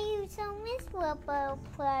 Why are you so miserable,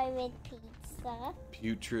 private pizza?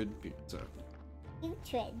 Putrid pizza.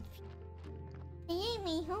 Putrid. I ate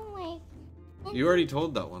my homework. You already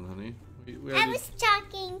told that one, honey. I was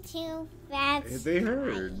talking to Babs. They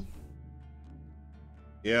heard.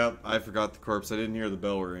 Yep, I forgot the corpse. I didn't hear the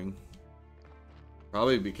bell ring.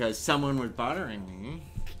 Probably because someone was bothering me.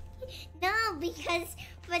 No, because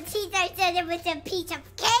Batista said it was a piece of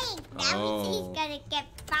cake. That means he's Oh. gonna get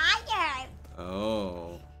fired.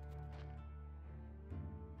 Oh.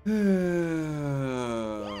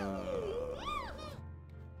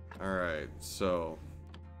 Alright, so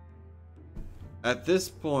at this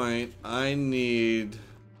point I need...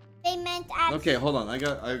 They meant Okay, hold on. I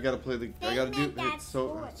gotta play the... I gotta do... meant that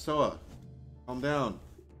sport. Soa, calm down.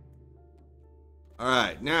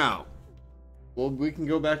 Alright, now. Well, we can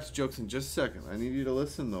go back to jokes in just a second. I need you to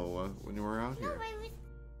listen, though, when you were out No, here. I was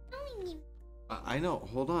telling you. I know.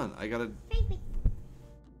 Hold on. I gotta... Baby.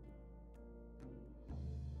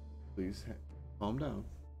 Please, calm down.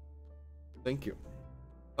 Thank you.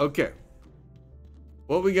 Okay.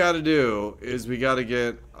 What we gotta do is we gotta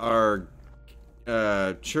get our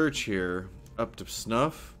church here up to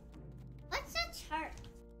snuff. What's a church?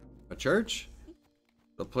 A church?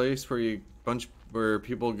 The place where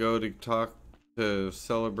people go to talk, to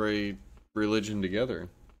celebrate religion together.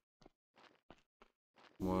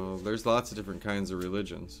 Well, there's lots of different kinds of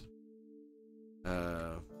religions.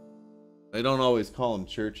 They don't always call them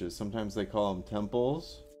churches. Sometimes they call them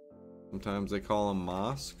temples. Sometimes they call them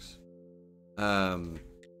mosques.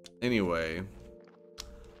 Anyway,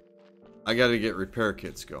 I gotta get repair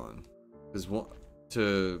kits going. Because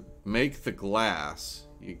to make the glass,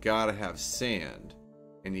 you gotta have sand.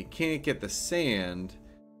 And you can't get the sand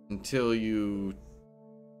until you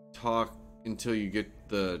get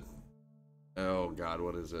the... Oh god,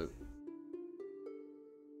 what is it?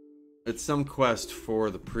 It's some quest for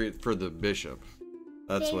the bishop.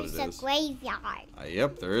 That's what it is. There's a graveyard.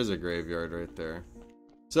 Yep, there is a graveyard right there.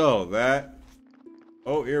 So that.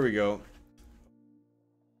 Oh, here we go.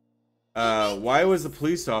 Why was the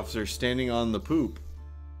police officer standing on the poop?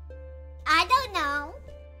 I don't know.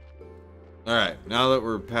 All right, now that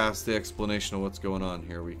we're past the explanation of what's going on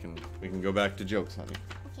here, we can go back to jokes, honey.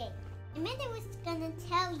 Okay. Amanda was gonna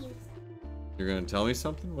tell you something. You're gonna tell me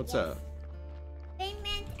something? What's Yes. that? They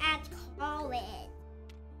meant at college.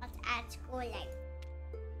 Not at school, like.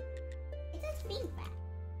 I just think that.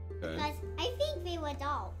 Okay. Because I think they were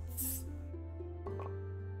adults.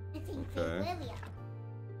 I think they Okay. really are.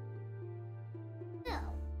 So,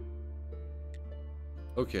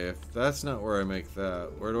 Okay, if that's not where I make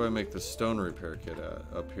that, where do I make the stone repair kit at?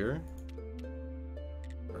 Up here?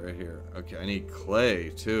 Right here. Okay, I need clay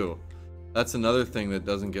too. That's another thing that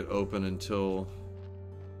doesn't get open until...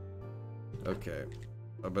 Okay,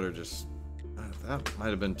 I better just... That might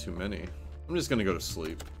have been too many. I'm just gonna go to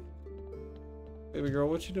sleep. Baby girl,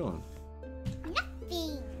 what you doing?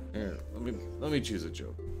 nothing. Here, let me choose a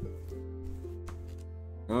joke.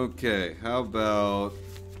 Okay, how about...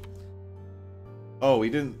 Oh,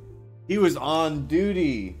 he was on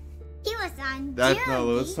duty. He was on No, duty.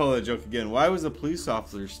 let's tell that joke again. Why was a police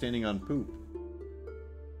officer standing on poop?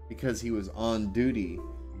 Because he was on duty.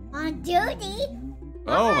 On duty?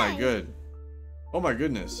 Oh Why? my good. Oh my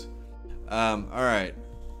goodness. Alright.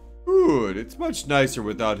 Good. It's much nicer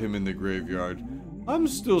without him in the graveyard. I'm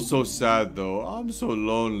still so sad though. I'm so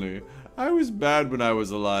lonely. I was bad when I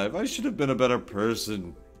was alive. I should have been a better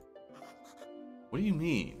person. What do you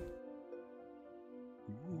mean?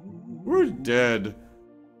 We're dead.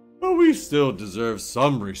 But we still deserve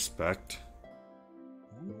some respect.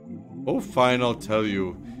 Oh fine, I'll tell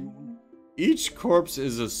you. Each corpse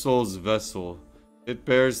is a soul's vessel. It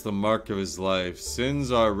bears the mark of his life.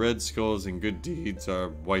 Sins are red skulls and good deeds are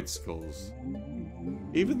white skulls.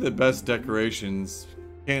 Even the best decorations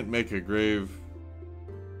can't make a grave...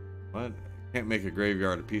 What? Can't make a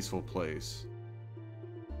graveyard a peaceful place.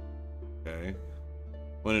 Okay.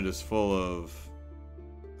 When it is full of...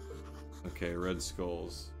 Okay, red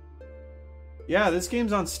skulls. Yeah, this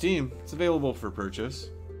game's on Steam. It's available for purchase.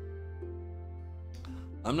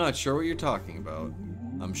 I'm not sure what you're talking about.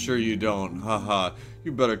 I'm sure you don't. Haha.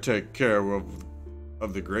 You better take care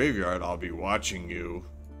of the graveyard. I'll be watching you.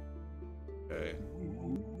 Okay.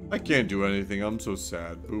 I can't do anything. I'm so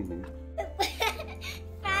sad. Boo-hoo.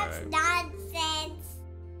 That's Alright. nonsense.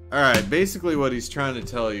 Alright, basically what he's trying to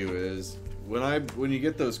tell you is when you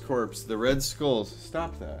get those corpses, the red skulls,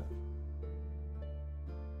 stop that.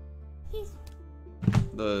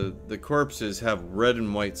 The corpses have red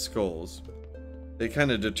and white skulls. They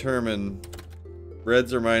kind of determine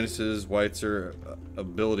reds are minuses, whites are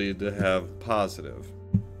ability to have positive.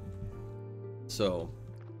 So,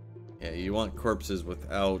 yeah, you want corpses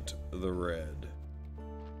without the red.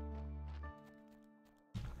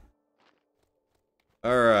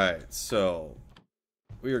 Alright, so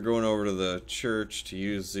we are going over to the church to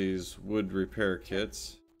use these wood repair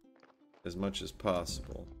kits as much as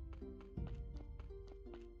possible.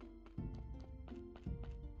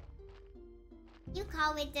 You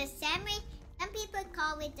call it the cemetery. Some people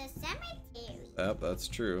call it the cemetery. Yep, that's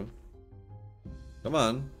true. Come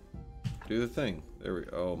on. Do the thing. There we go.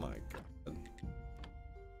 Oh my god.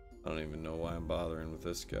 I don't even know why I'm bothering with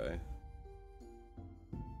this guy.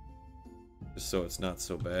 Just so it's not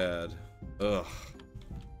so bad. Ugh.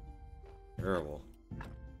 Terrible.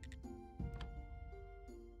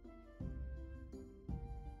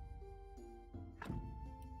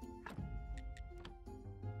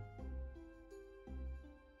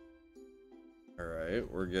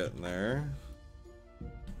 Alright, we're getting there.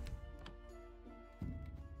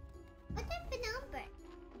 What type of number?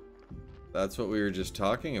 That's what we were just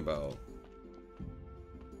talking about.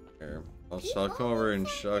 Here, I'll come over and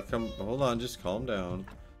hold on, just calm down.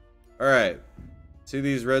 Alright. See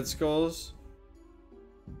these red skulls?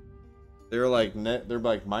 They're like they're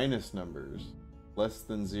like minus numbers. Less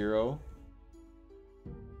than 0.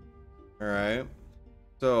 Alright.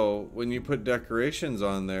 So when you put decorations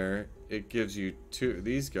on there, it gives you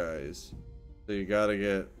these guys. So you gotta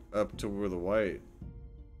get up to where the white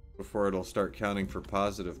before it'll start counting for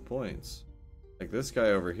positive points. Like this guy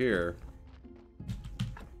over here.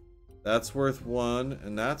 That's worth 1,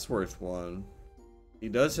 and that's worth 1. He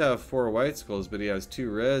does have 4 white skulls, but he has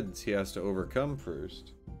 2 reds he has to overcome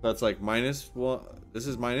first. That's like -1. This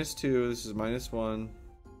is -2, this is -1.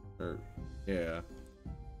 Or, yeah.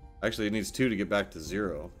 Actually, it needs 2 to get back to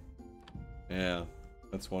 0. Yeah,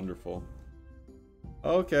 that's wonderful.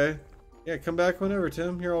 Okay. Yeah, come back whenever,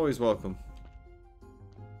 Tim. You're always welcome.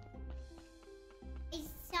 It's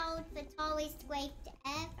so the tallest wave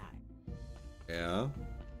ever. Yeah.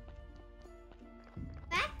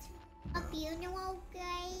 Back funeral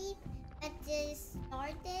grave that just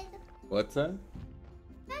started? What's that?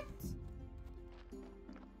 That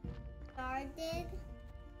started?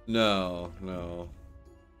 No, no.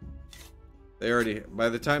 They already, by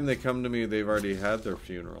the time they come to me, they've already had their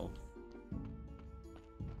funeral.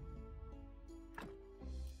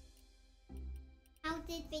 How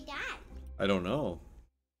did they die? I don't know.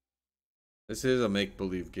 This is a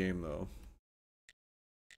make-believe game, though.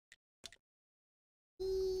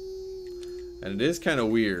 And it is kind of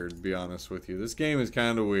weird, to be honest with you. This game is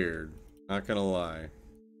kind of weird. Not gonna lie.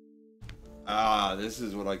 Ah, this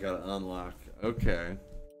is what I gotta unlock. Okay.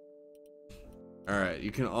 Alright,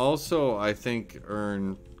 you can also, I think,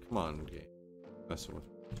 earn... Come on, game. Messing with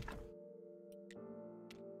me.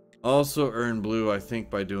 Also earn blue, I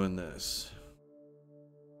think, by doing this.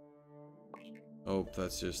 Oh,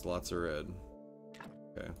 that's just lots of red.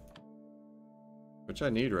 Okay. Which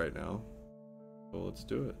I need right now. So let's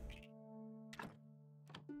do it.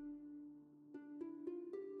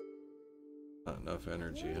 Not enough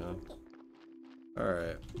energy, huh?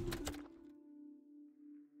 Alright.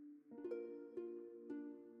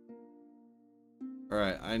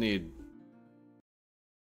 Alright, I need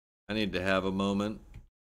to have a moment.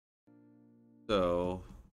 So,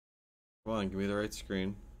 come on, give me the right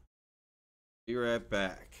screen. Be right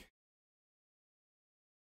back.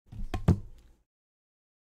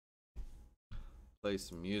 Play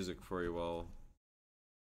some music for you all.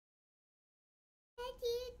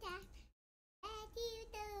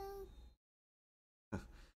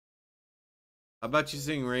 How about you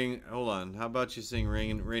sing ring? Hold on. How about you sing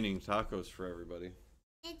raining tacos for everybody?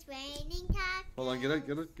 It's raining tacos. Hold on. Get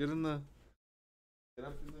in the. Get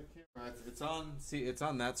up in the camera. It's on. See, it's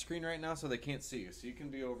on that screen right now, so they can't see you. So you can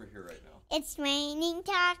be over here right now. It's raining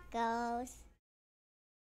tacos.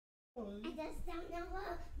 I just don't know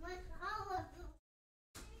what color.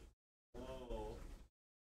 Oh.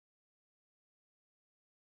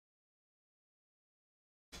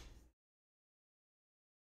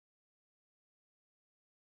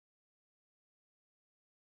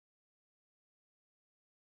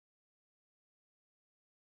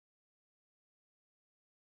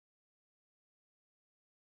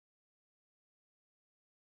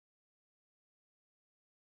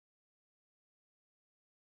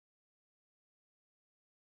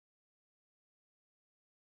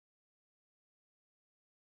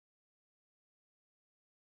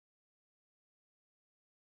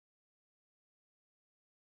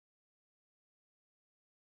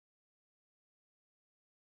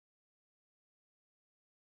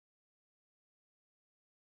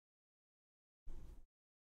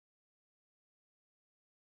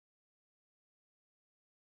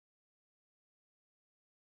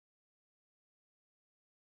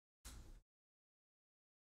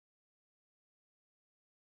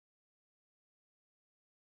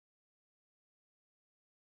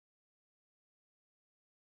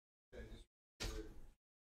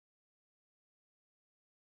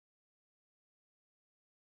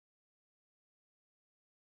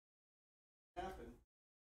 Happen.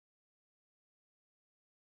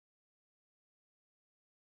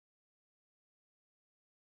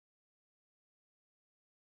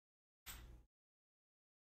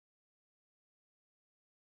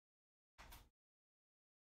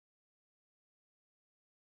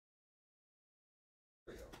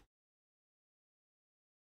 There we go.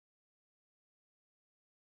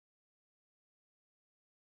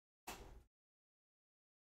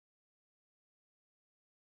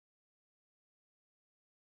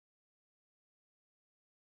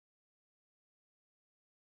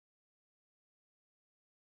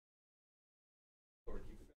 Or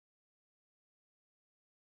keep it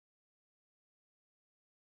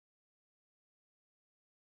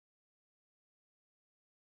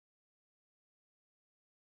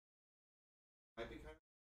might be kind of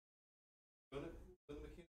when the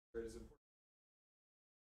mechanic is important.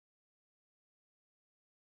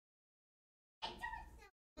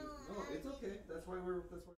 No, it's okay. That's why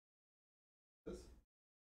this.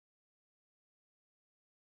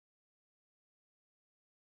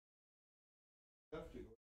 Have to.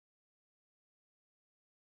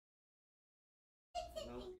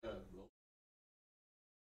 No, yeah, no.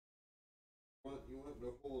 You want to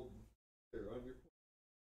hold there on your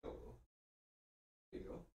elbow. There you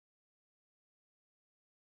go.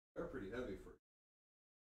 They're pretty heavy for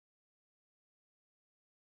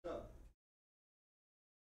job.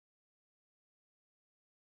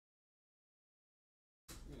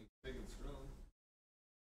 Big and strong.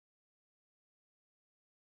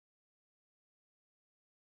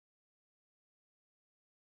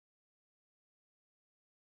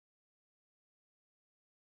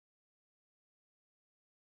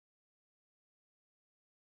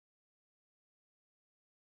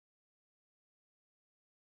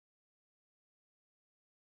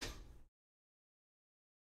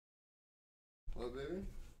 What, baby?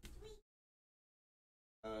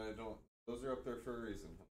 I don't. Those are up there for a reason.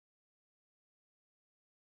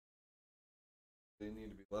 They need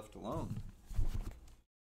to be left alone.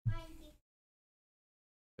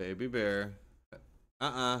 Baby bear.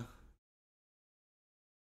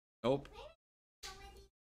 Nope.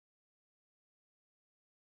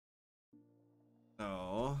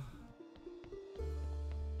 No.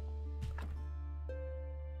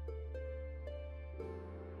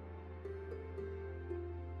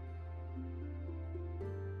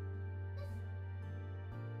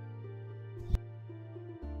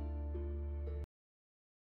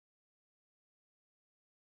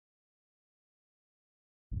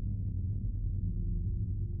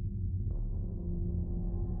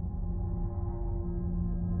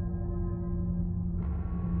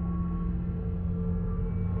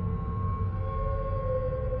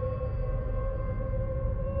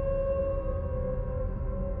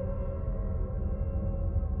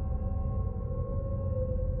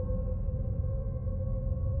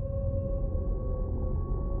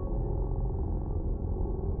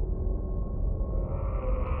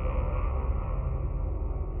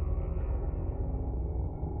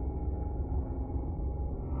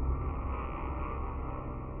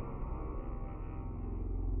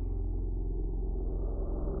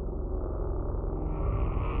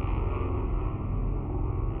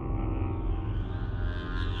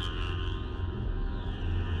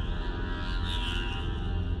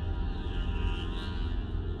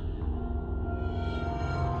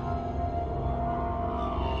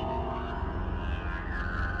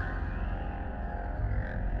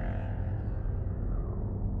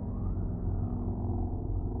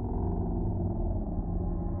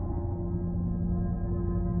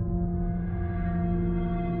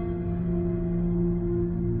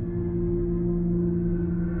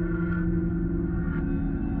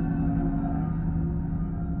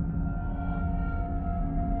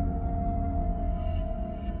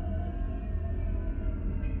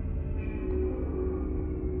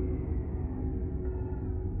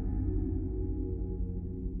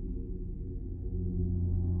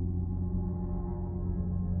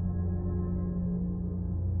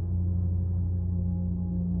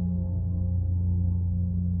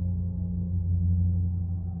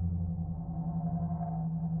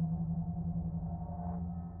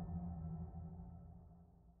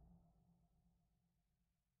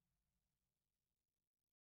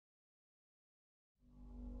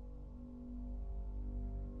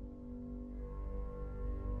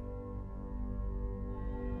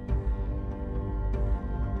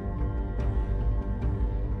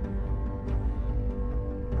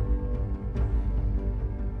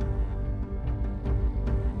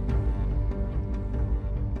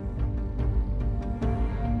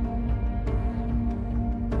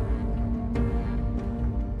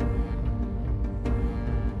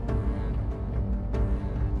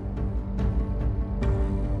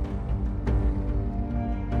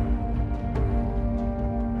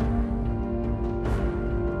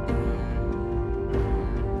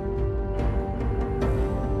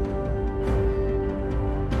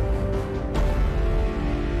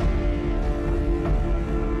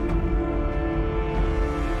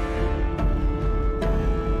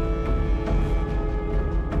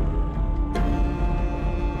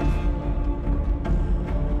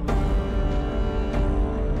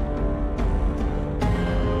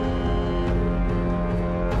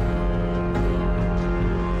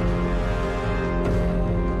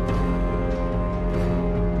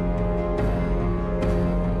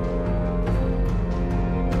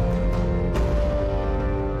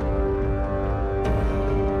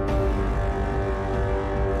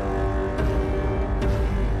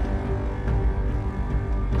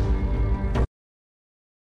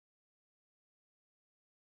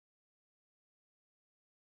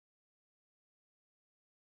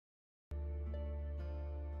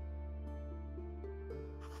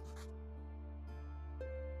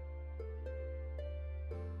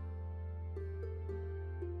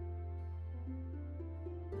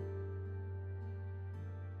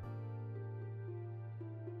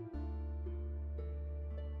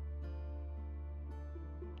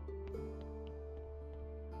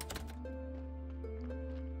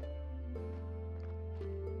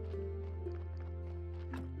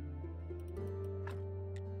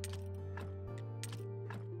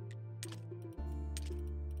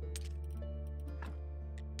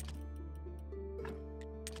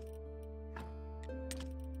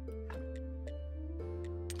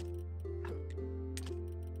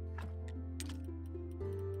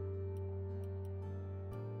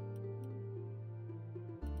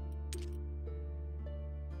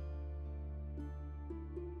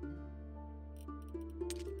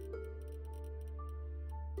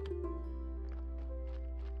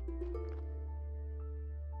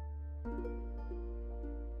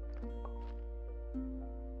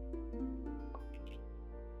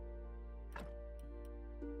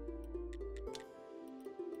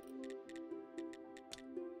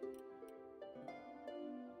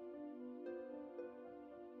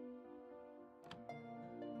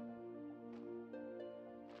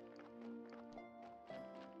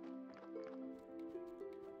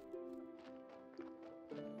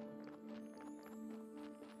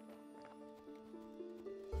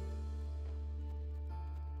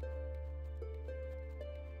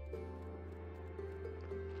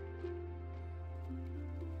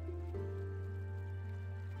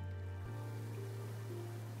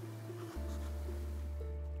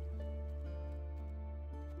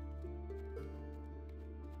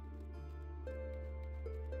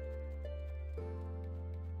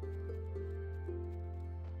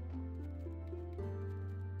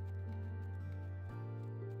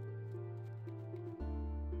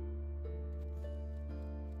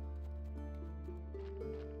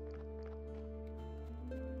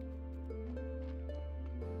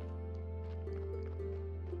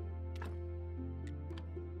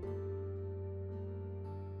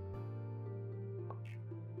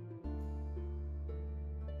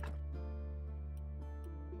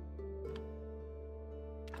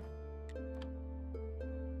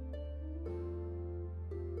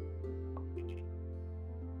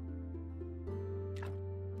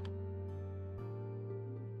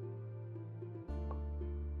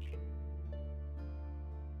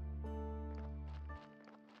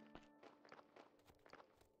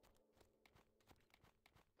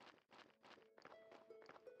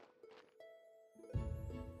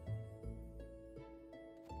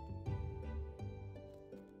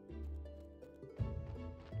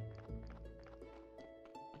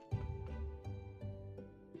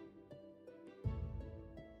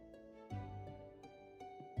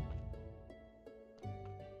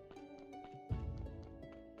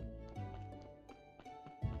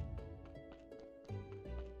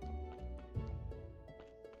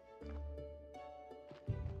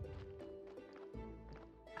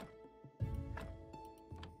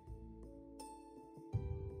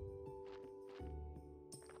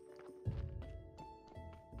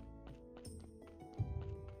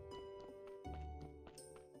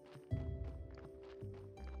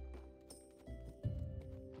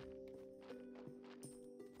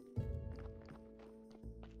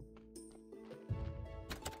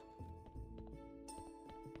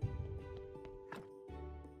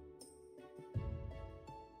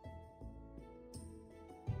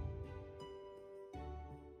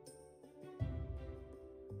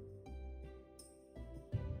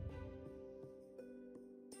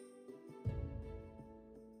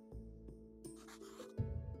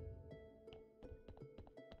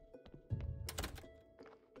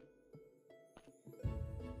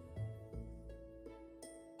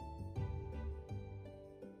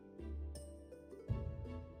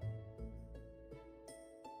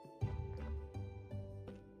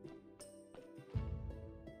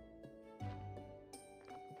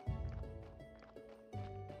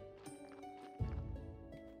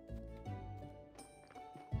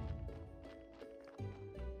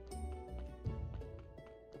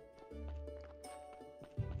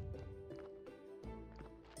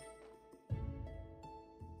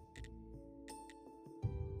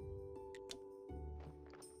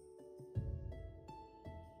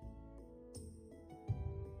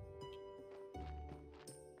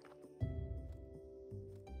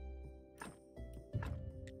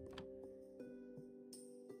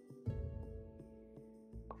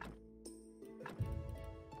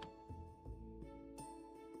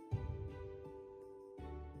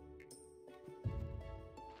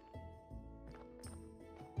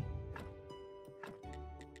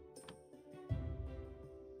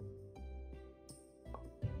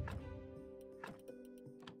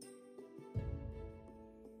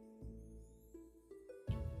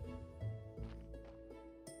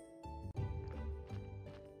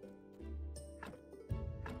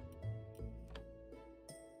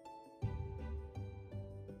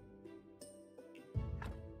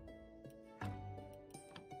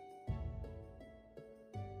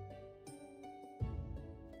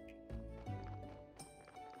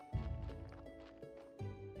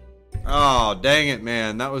 Oh, dang it,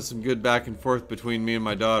 man. That was some good back and forth between me and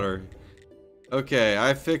my daughter. Okay,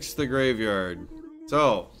 I fixed the graveyard.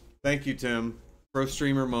 So, thank you, Tim. Pro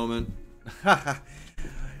streamer moment.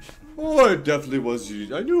 Oh, it definitely was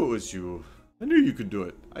you. I knew it was you. I knew you could do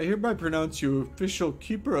it. I hereby pronounce you official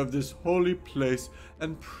keeper of this holy place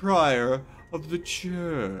and prior of the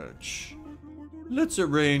church. Let's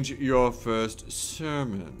arrange your first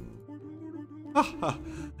sermon. Haha,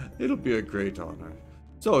 it'll be a great honor.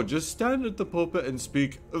 So, just stand at the pulpit and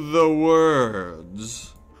speak the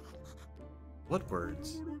words. What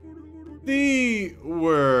words? The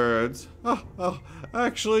words.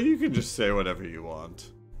 Actually, you can just say whatever you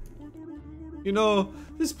want. You know,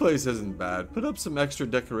 this place isn't bad. Put up some extra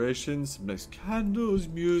decorations, some nice candles,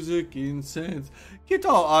 music, incense. Get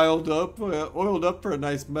all oiled up for a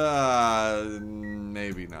nice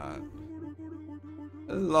maybe not.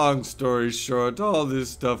 Long story short, all this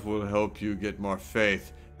stuff will help you get more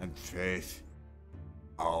faith, and faith,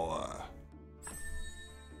 power.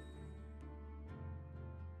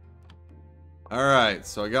 Alright,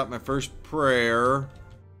 so I got my first prayer.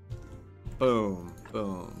 Boom,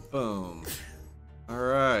 boom, boom.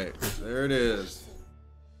 Alright, there it is.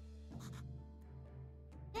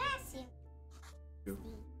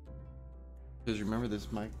 Because remember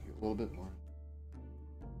this mic a little bit more.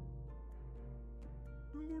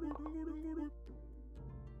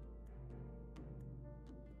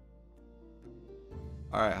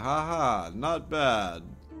 Alright, haha, not bad.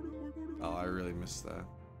 Oh, I really missed that.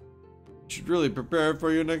 You should really prepare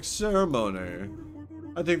for your next ceremony.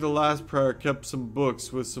 I think the last prayer kept some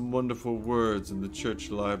books with some wonderful words in the church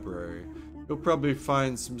library. You'll probably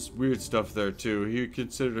find some weird stuff there too. He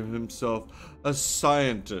considered himself a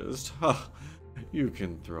scientist. Ha! You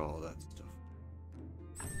can throw all that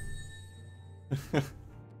stuff.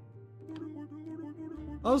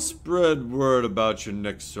 I'll spread word about your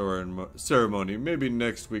next ceremony. Maybe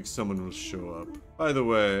next week someone will show up. By the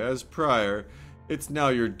way, as prior, it's now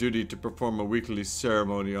your duty to perform a weekly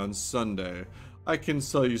ceremony on Sunday. I can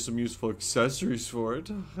sell you some useful accessories for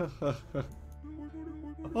it.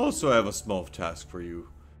 Also, I have a small task for you.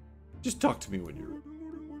 Just talk to me when you're ready.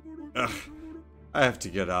 Ugh, I have to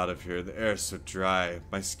get out of here. The air's so dry.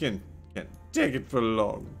 My skin can't take it for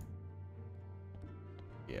long.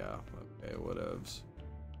 Yeah, okay, whatevs.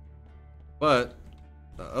 But,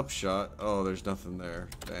 the upshot... Oh, there's nothing there.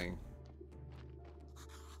 Dang.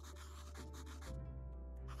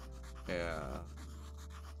 Yeah.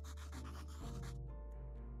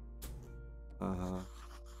 Uh-huh.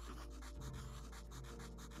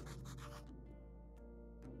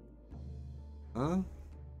 Huh?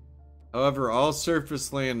 However, all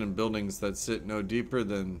surface land and buildings that sit no deeper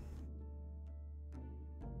than...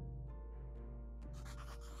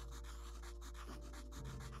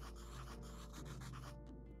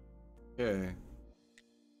 Okay.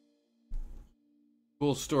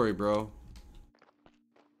 Cool story, bro.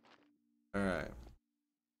 Alright.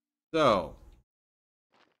 So.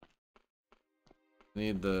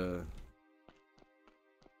 Need the...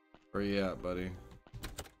 Where you at, buddy?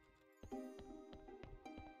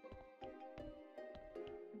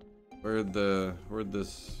 Where'd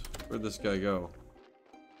this guy go?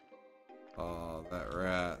 Oh, that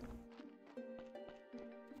rat.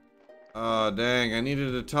 Oh, dang, I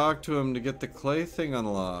needed to talk to him to get the clay thing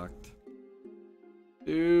unlocked.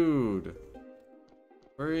 Dude.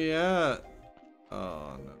 Where are you at?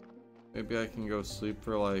 Oh, no. Maybe I can go sleep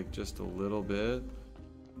for like just a little bit.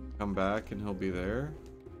 Come back and he'll be there.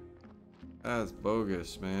 That's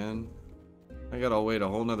bogus, man. I gotta wait a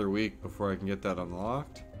whole nother week before I can get that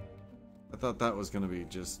unlocked. I thought that was gonna be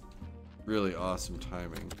just really awesome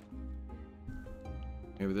timing.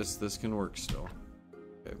 Maybe this can work still.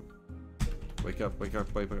 Okay. Wake up, wake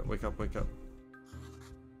up, wake up, wake up, wake up.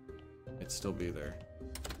 It'd still be there.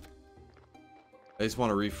 I just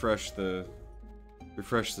want to refresh the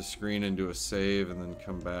screen and do a save and then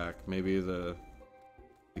come back. Maybe the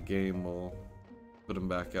game will put him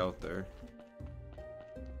back out there.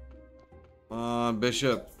 Come on,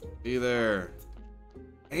 Bishop, be there.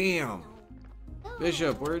 Damn.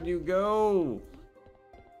 Bishop, where'd you go?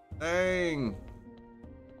 Dang.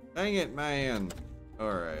 Dang it, man.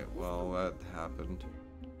 Alright, well, that happened.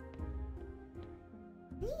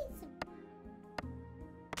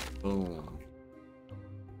 Boom.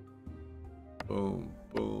 Boom,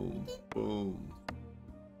 boom, boom.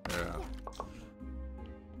 Yeah.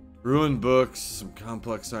 Ruined books, some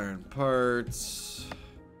complex iron parts.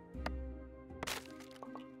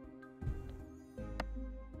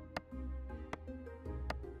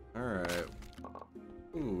 Alright.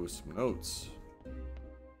 Ooh, some notes.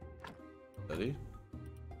 Steady.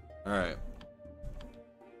 Alright.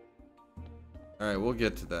 Alright, we'll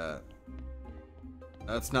get to that.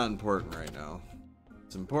 That's not important right now.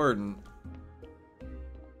 It's important.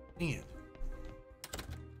 Dang it.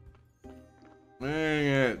 Dang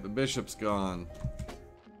it. The bishop's gone.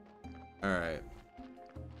 Alright.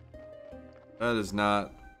 That is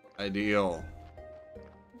not ideal.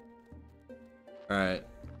 Alright.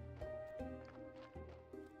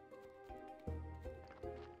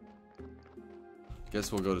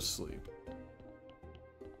 Guess we'll go to sleep.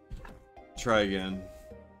 Try again.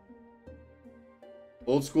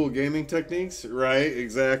 Old school gaming techniques? Right,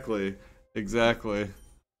 exactly. Exactly.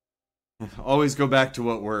 Always go back to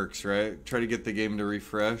what works, right? Try to get the game to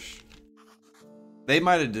refresh. They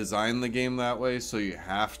might have designed the game that way, so you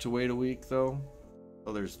have to wait a week, though.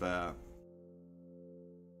 So there's that.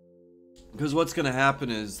 Because what's going to happen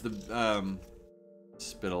is the...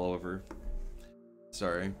 spit all over.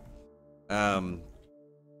 Sorry.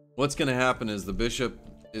 What's going to happen is the bishop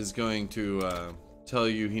is going to tell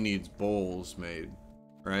you he needs bowls made,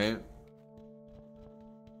 right?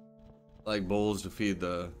 Like bowls to feed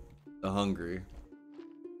the hungry.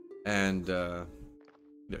 And need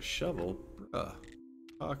a shovel? Bruh.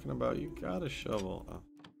 Talking about you got a shovel. Oh,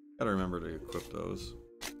 gotta remember to equip those.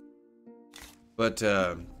 But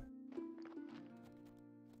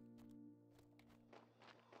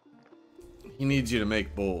he needs you to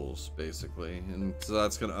make bowls, basically, and so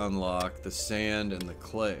that's gonna unlock the sand and the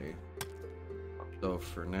clay. So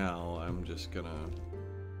for now, I'm just gonna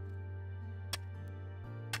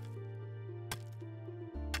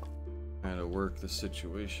kind of work the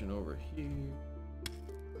situation over here.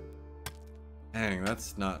 Dang,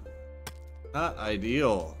 that's not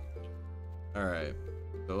ideal. All right,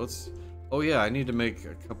 so let's. Oh yeah, I need to make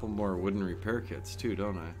a couple more wooden repair kits too,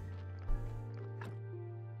 don't I?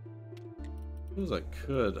 Those I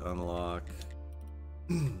could unlock.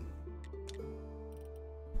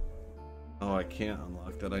 Oh, I can't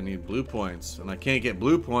unlock that. I need blue points, and I can't get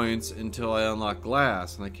blue points until I unlock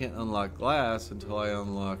glass, and I can't unlock glass until I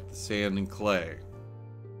unlock the sand and clay.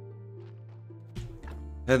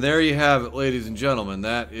 And there you have it, ladies and gentlemen.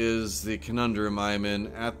 That is the conundrum I'm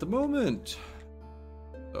in at the moment.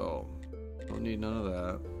 So, don't need none of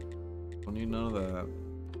that. Don't need none of that.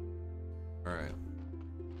 Alright.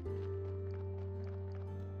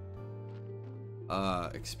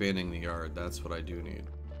 Expanding the yard. That's what I do need.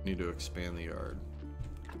 I need to expand the yard.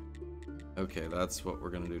 Okay, that's what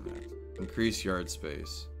we're gonna do next. Increase yard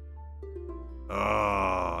space.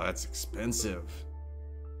 Oh, that's expensive.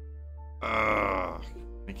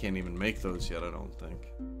 I can't even make those yet, I don't think.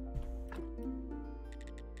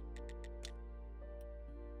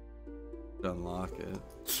 Unlock it.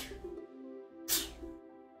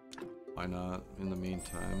 Why not, in the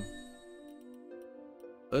meantime?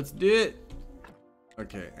 Let's do it!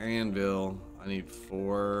 Okay, anvil. I need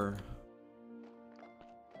 4.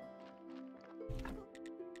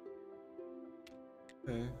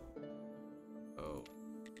 Okay. Oh.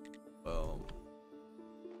 Well.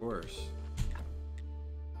 Of course.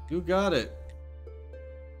 You got it!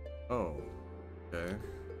 Oh. Okay.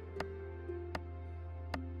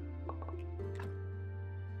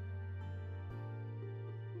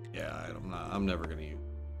 Yeah, I'm never gonna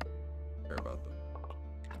care about them.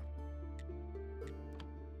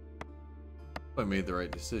 I made the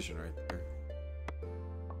right decision right there.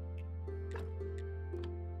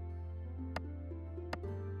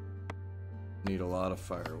 Need a lot of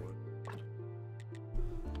firewood.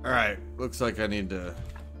 Alright, looks like I need to...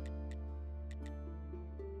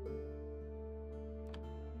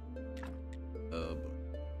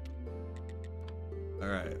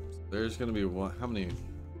 Alright, so there's gonna be one... How many?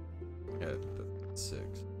 Yeah, 6.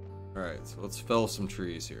 Alright, so let's fell some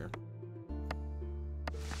trees here.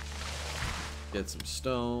 Get some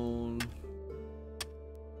stone.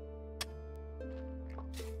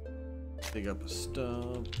 Dig up a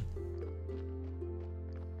stump.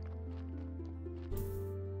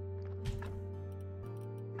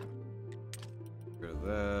 Get rid of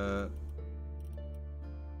that.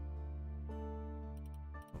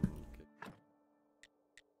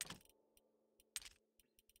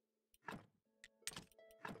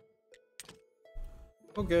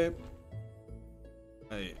 Okay.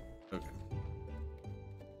 Hey, okay.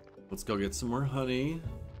 Let's go get some more honey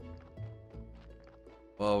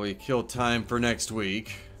while we kill time for next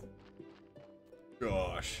week.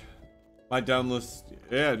 Gosh. My down list.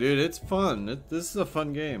 Yeah, dude, it's fun. This is a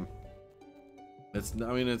fun game. I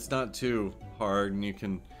mean, it's not too hard, and you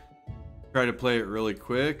can try to play it really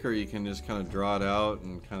quick, or you can just kind of draw it out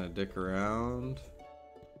and kind of dick around.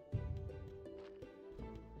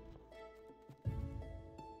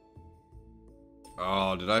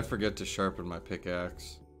 Oh, did I forget to sharpen my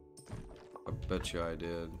pickaxe? I bet you I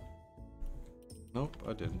did. Nope,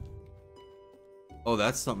 I didn't. Oh,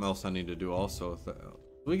 that's something else I need to do also.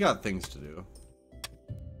 We got things to do.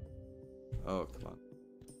 Oh, come on.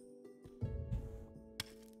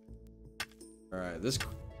 Alright, this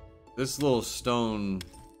little stone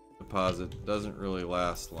deposit doesn't really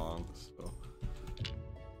last long, so.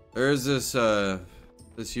 There's this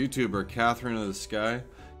this YouTuber, Catherine of the Sky.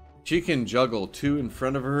 She can juggle 2 in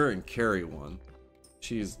front of her and carry 1.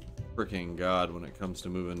 She's freaking god when it comes to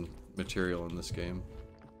moving material in this game.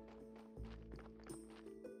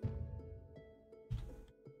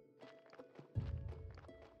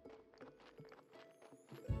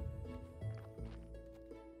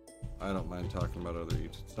 I don't mind talking about other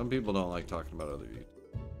YouTubers. Some people don't like talking about other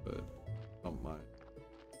YouTubers, but I don't mind.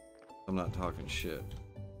 I'm not talking shit.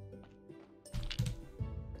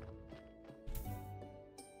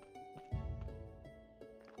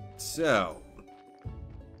 So,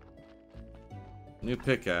 new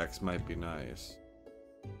pickaxe might be nice.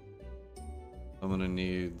 I'm gonna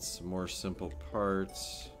need some more simple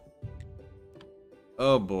parts.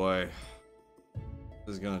 Oh boy.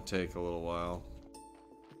 This is gonna take a little while.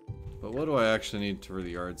 But what do I actually need for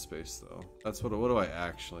the yard space though? That's what do I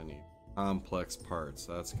actually need? Complex parts.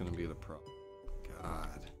 That's gonna be the problem.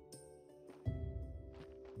 God.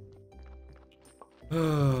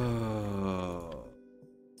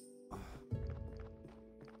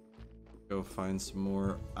 Go find some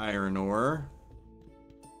more iron ore.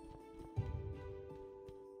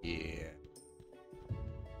 Yeah.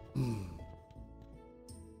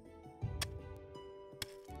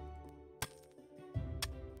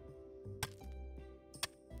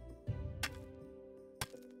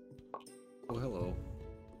 Oh, hello.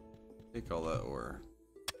 Take all that ore.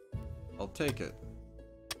 I'll take it.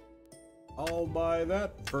 I'll buy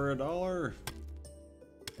that for $1.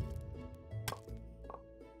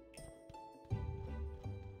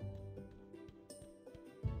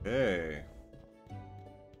 Okay.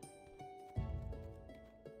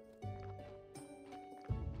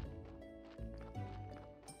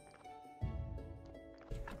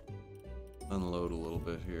 Unload a little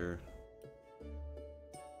bit here.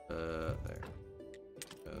 There.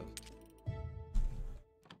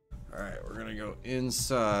 Alright, we're gonna go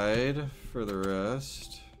inside for the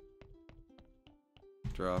rest.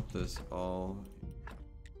 Drop this all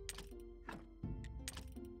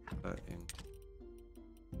in.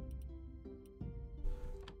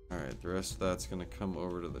 Alright, the rest of that's gonna come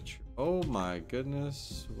over to the oh my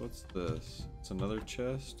goodness, what's this? It's another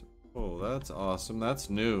chest? Oh, that's awesome. That's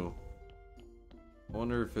new. I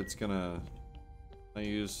wonder if it's gonna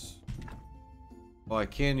use. Well, I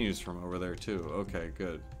can use from over there too. Okay,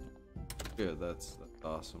 good. Good, that's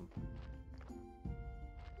awesome.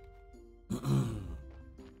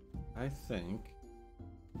 I think.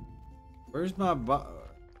 Where's my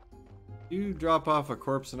you drop off a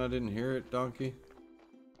corpse and I didn't hear it, donkey?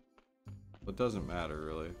 It doesn't matter,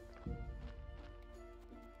 really.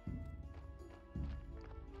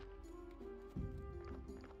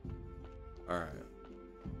 Alright.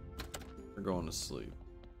 We're going to sleep.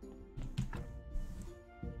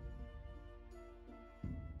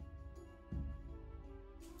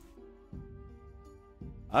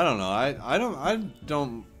 I don't know. I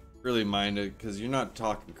don't really mind it because you're not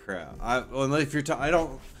talking crap. Well, if you're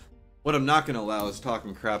what I'm not going to allow is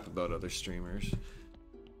talking crap about other streamers.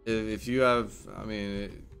 If you have, I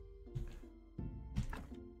mean,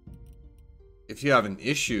 if you have an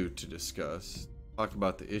issue to discuss, talk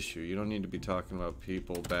about the issue. You don't need to be talking about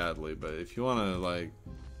people badly, but if you want to, like,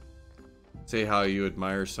 say how you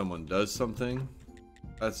admire someone does something,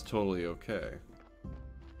 that's totally okay.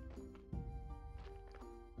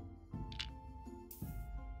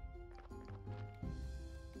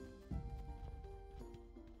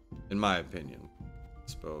 In my opinion, I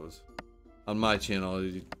suppose. On my channel,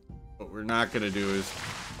 what we're not gonna do is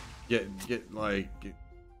get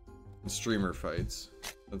streamer fights.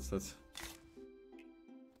 That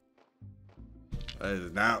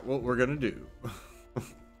is not what we're gonna do.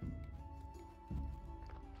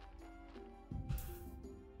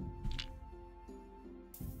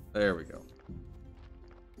 There we go.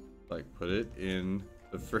 Like, put it in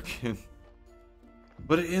the frickin'.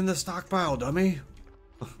 Put it in the stockpile, dummy.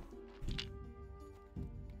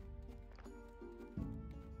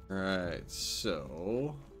 Alright,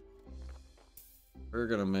 so we're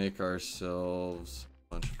gonna make ourselves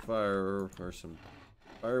a bunch of some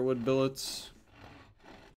firewood billets.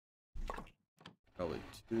 Probably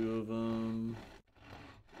 2 of them.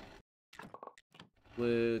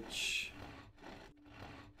 Flitch.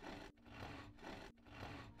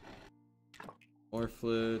 More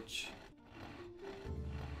flitch.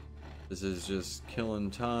 This is just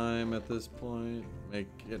killing time at this point.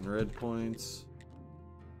 Getting red points.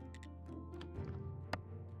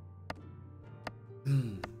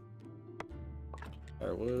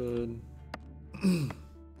 Firewood.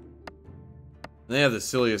 They have the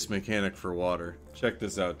silliest mechanic for water. Check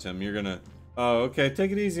this out, Tim. You're gonna... Oh, okay.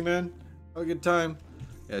 Take it easy, man. Have a good time.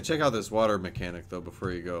 Yeah, check out this water mechanic, though,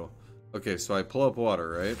 before you go. Okay, so I pull up water,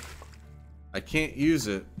 right? I can't use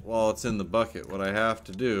it while it's in the bucket. What I have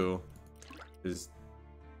to do is...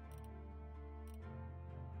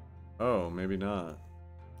 Oh, maybe not.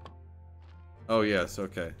 Oh, yes,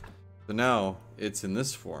 okay. So now, it's in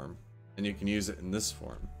this form, and you can use it in this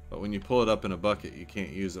form. But when you pull it up in a bucket, you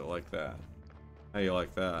can't use it like that. How you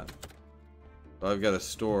like that? So I've got to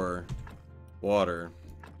store water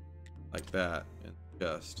like that in the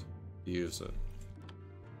chest to use it.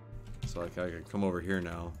 So like I can come over here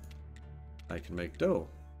now. I can make dough.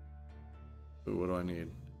 Ooh, what do I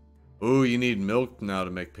need? Ooh, you need milk now to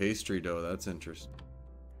make pastry dough. That's interesting.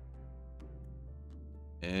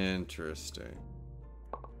 Interesting.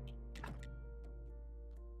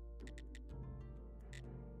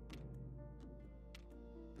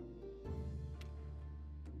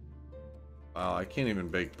 Wow, I can't even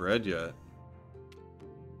bake bread yet.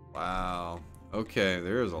 Wow. Okay,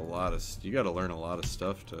 there's a lot of... You gotta learn a lot of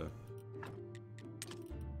stuff to...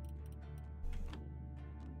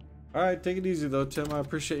 Alright, take it easy though, Tim. I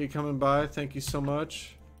appreciate you coming by. Thank you so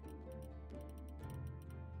much.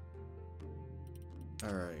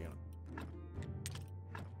 Alright.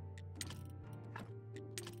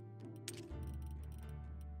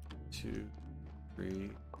 2, 3...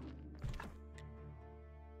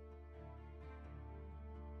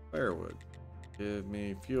 Firewood. Give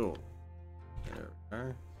me fuel. There we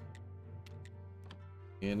are.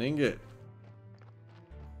 An ingot.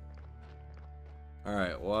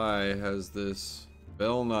 Alright, why has this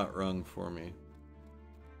bell not rung for me?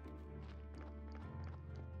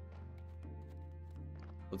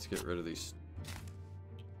 Let's get rid of these.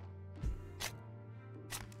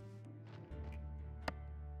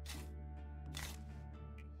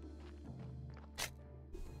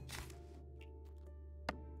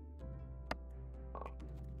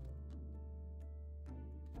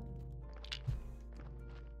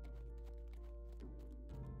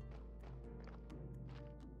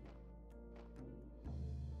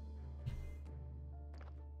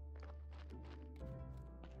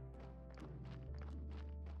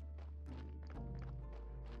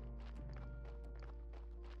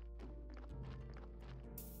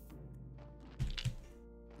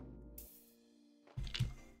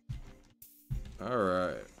 All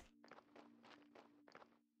right.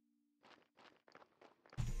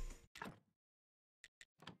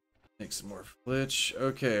 Make some more flitch.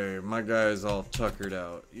 Okay, my guy's all tuckered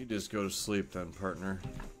out. You just go to sleep then, partner.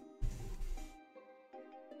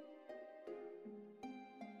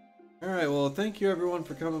 Alright, well, thank you everyone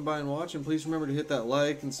for coming by and watching. Please remember to hit that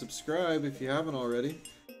like and subscribe if you haven't already.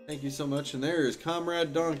 Thank you so much. And there's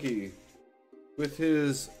Comrade Donkey with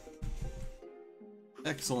his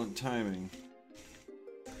excellent timing.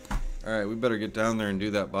 Alright, we better get down there and do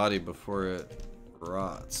that body before it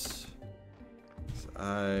rots.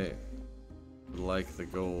 I like the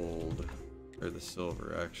gold, or the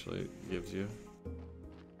silver actually, it gives you.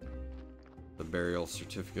 The burial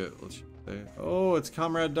certificate, let's say. Oh, it's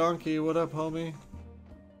Comrade Donkey. What up, homie?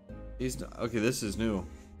 He's not, okay, this is new.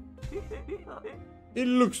 It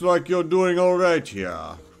looks like you're doing alright here.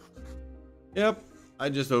 Yep, I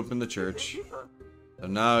just opened the church. So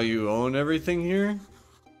now you own everything here?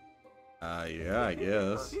 Yeah, I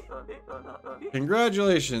guess.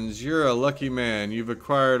 Congratulations, you're a lucky man. You've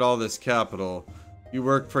acquired all this capital. You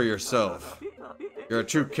work for yourself. You're a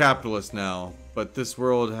true capitalist now, but this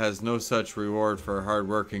world has no such reward for a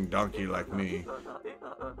hard-working donkey like me.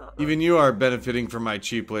 Even you are benefiting from my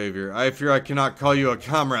cheap labor. I fear I cannot call you a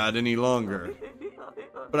comrade any longer.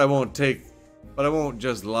 But I won't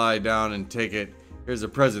just lie down and take it. Here's a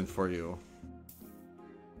present for you.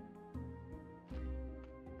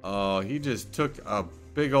 Oh, he just took a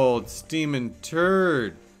big old steaming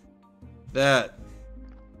turd. That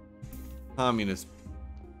communist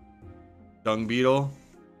dung beetle.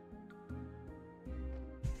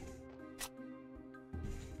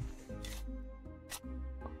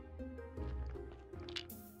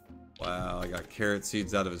 Wow, I got carrot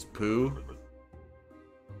seeds out of his poo.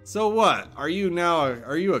 So what? Are you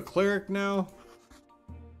a cleric now?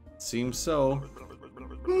 Seems so.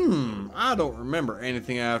 I don't remember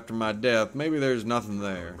anything after my death. Maybe there's nothing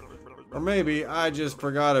there. Or maybe I just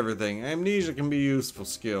forgot everything. Amnesia can be a useful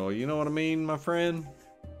skill. You know what I mean, my friend?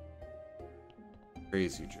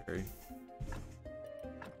 Crazy, Jerry.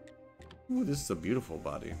 Ooh, this is a beautiful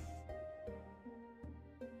body.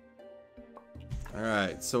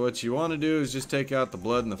 Alright, so what you want to do is just take out the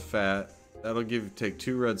blood and the fat. That'll take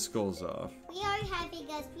 2 red skulls off. We are having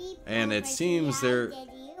a sleep. And it seems they're... That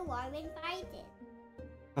you are invited.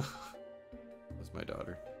 That's my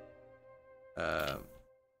daughter.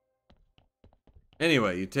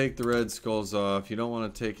 Anyway, you take the red skulls off. You don't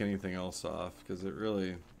want to take anything else off because it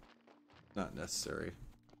really not necessary.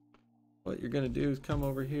 What you're gonna do is come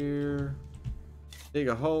over here, dig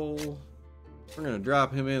a hole. We're gonna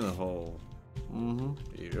drop him in the hole.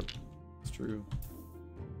 Yep, it's true.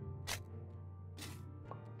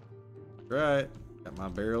 Right, got my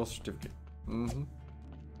burial certificate.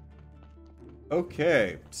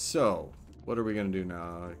 Okay, so what are we gonna do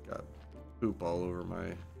now? I got poop all over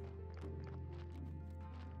my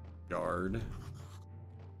yard.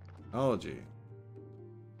 Technology.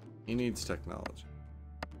 He needs technology.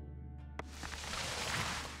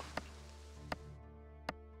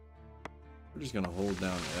 We're just gonna hold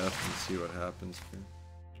down F and see what happens here.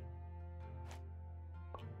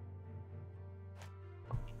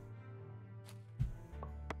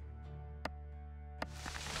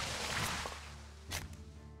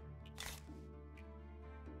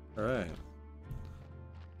 Alright.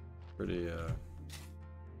 Pretty,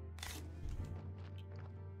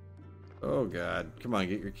 oh god. Come on,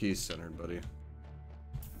 get your keys centered, buddy.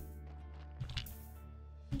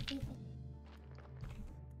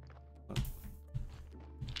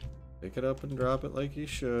 Pick it up and drop it like you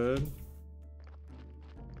should.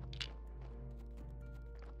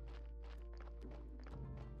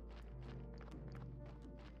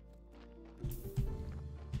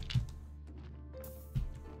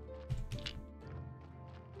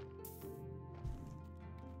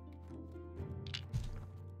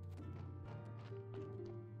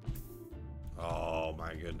 Oh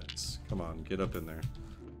my goodness. Come on, get up in there.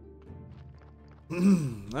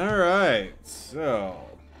 Alright, so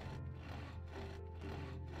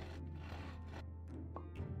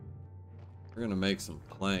we're gonna make some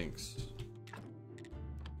planks.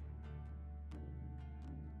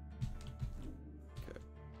 Okay,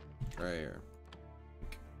 right here.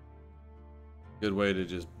 Good way to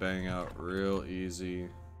just bang out real easy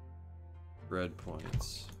red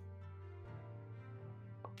points.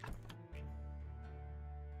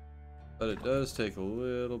 But it does take a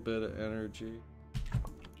little bit of energy.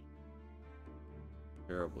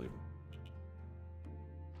 Terribly.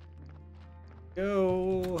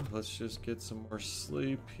 Go. Let's just get some more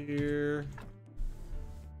sleep here.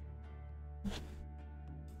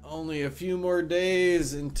 Only a few more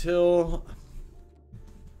days until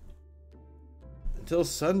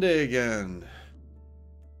Sunday again.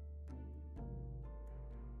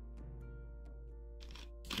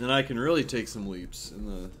 Then I can really take some leaps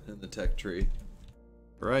in the tech tree.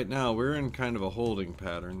 Right now we're in kind of a holding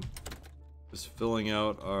pattern. Just filling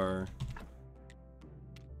out our...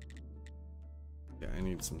 Yeah, I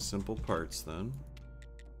need some simple parts then.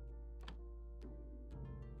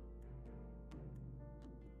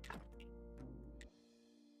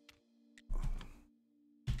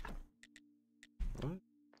 What?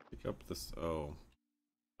 Pick up this... Oh.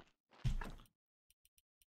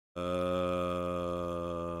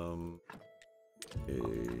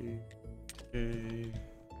 A,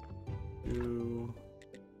 U,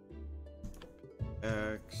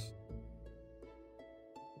 X.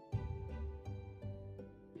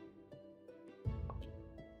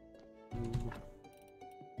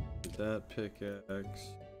 That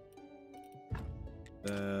pickaxe.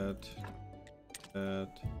 That,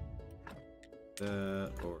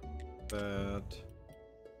 or that.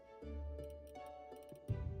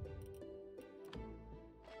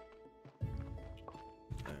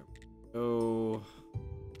 Oh.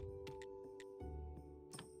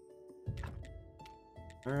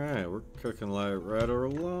 Alright, we're cooking like right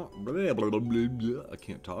along. I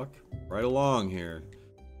can't talk. Right along here.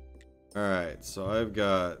 Alright, so I've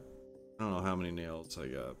got... I don't know how many nails I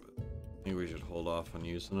got, but I think we should hold off on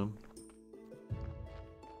using them.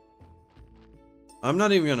 I'm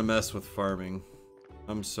not even gonna mess with farming.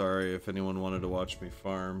 I'm sorry if anyone wanted to watch me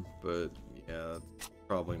farm, but yeah, it's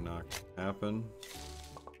probably not gonna happen.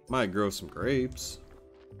 Might grow some grapes.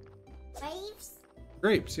 Grapes?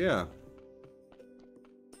 Grapes, yeah.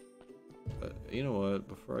 But you know what?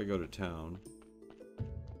 Before I go to town,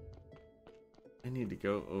 I need to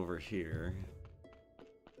go over here.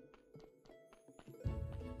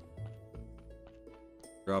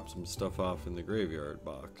 Drop some stuff off in the graveyard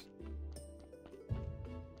box.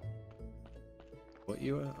 What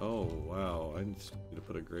you at? Oh, wow. I just need to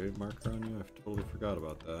put a grave marker on you. I totally forgot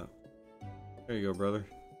about that. There you go, brother.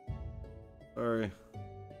 Sorry.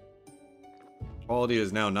 Quality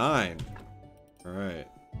is now 9. Alright.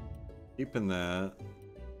 Keeping that.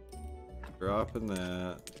 Dropping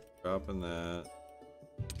that. Dropping that.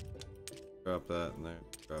 Drop that in there.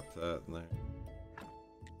 Drop that in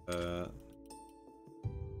there.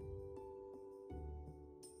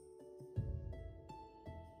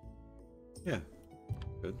 Yeah.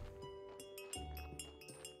 Good.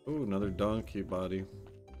 Ooh, another donkey body.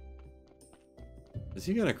 Is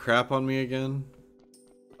he gonna crap on me again?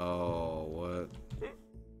 Oh, what?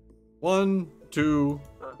 1, 2,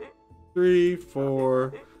 3,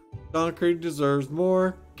 4. Donkey deserves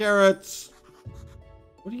more carrots.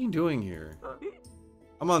 What are you doing here?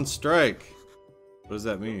 I'm on strike. What does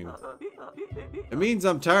that mean? It means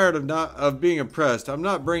I'm tired of being oppressed. I'm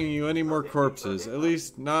not bringing you any more corpses, at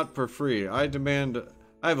least not for free. I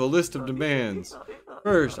have a list of demands.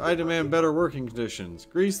 First, I demand better working conditions.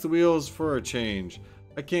 Grease the wheels for a change.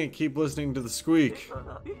 I can't keep listening to the squeak.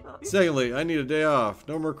 Secondly, I need a day off.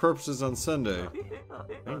 No more corpses on Sunday.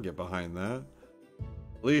 I can get behind that.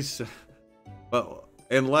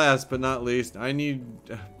 And last but not least, I need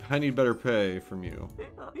better pay from you.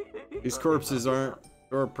 These corpses aren't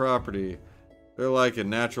your property. They're like a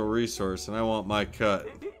natural resource, and I want my cut.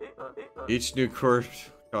 Each new corpse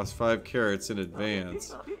costs 5 carrots in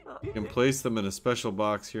advance. You can place them in a special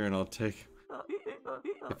box here, and I'll take.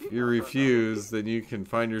 If you refuse, then you can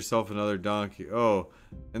find yourself another donkey. Oh,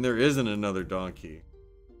 and there isn't another donkey.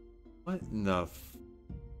 What in the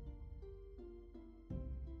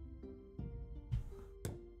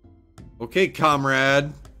Okay,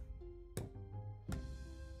 comrade.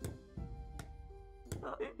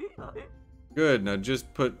 Good, now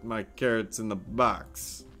just put my carrots in the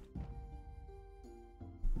box.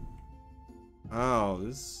 Oh,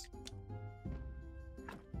 this...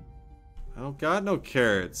 I don't got no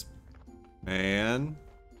carrots, man.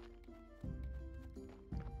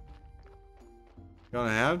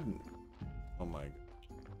 Gonna have... Oh my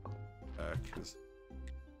god.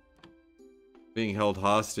 Being held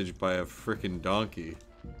hostage by a frickin' donkey.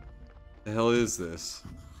 The hell is this?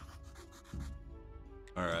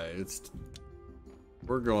 Alright,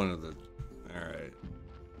 we're going to the... Alright.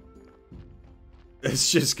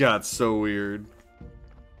 It's just got so weird.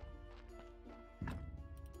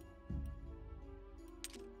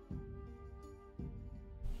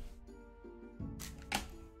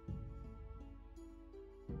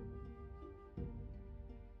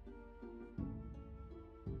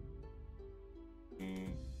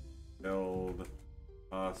 Held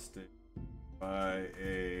hostage by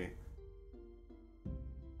a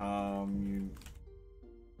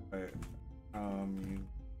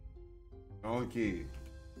donkey.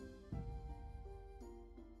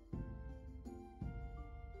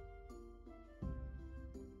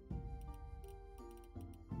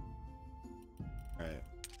 Alright.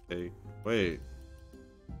 Hey, wait.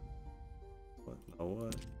 What? No,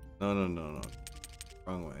 what? No.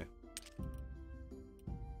 Wrong way.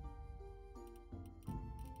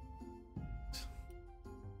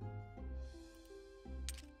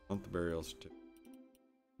 Want the burial certificate.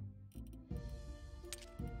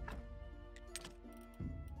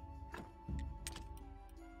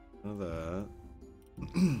 None of that.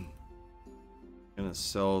 Gonna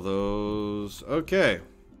sell those. Okay.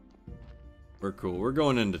 We're cool. We're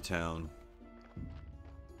going into town.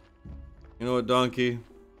 You know what, donkey?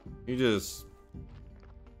 You just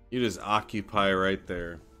occupy right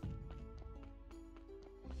there.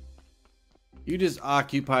 You just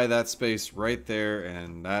occupy that space right there,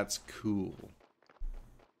 and that's cool.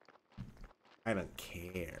 I don't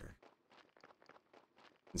care.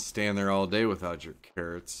 You can stand there all day without your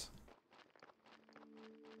carrots.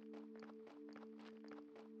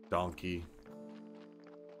 Donkey.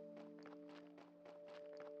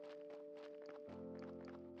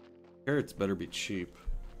 Carrots better be cheap.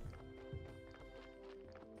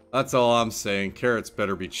 That's all I'm saying. Carrots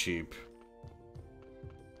better be cheap.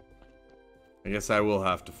 I guess I will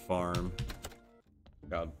have to farm.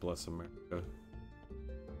 God bless America.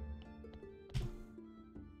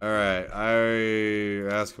 Alright,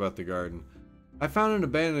 I ask about the garden. I found an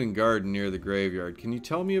abandoned garden near the graveyard. Can you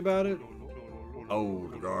tell me about it? Oh,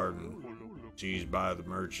 the garden. Seized by the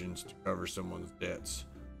merchants to cover someone's debts.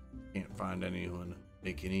 Can't find anyone to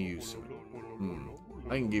make any use of it.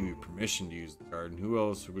 I can give you permission to use the garden. Who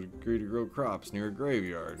else would agree to grow crops near a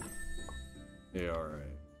graveyard? Yeah, alright.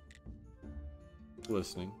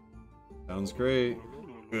 Listening. Sounds great.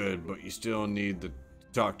 Good, but you still need to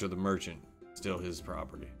talk to the merchant. Still his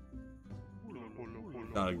property.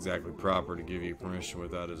 Not exactly proper to give you permission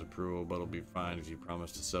without his approval, but it'll be fine if you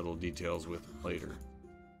promise to settle details with him later.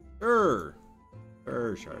 Sure.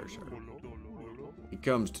 He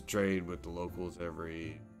comes to trade with the locals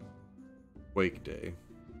every Quake Day.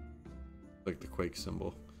 Like the Quake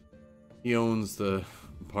symbol. He owns the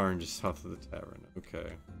barn just south of the tavern.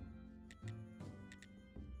 Okay.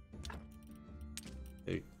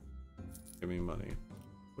 Hey, give me money.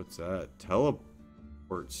 What's that?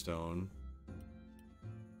 Teleport stone.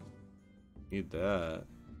 Need that.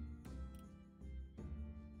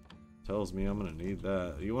 Tells me I'm gonna need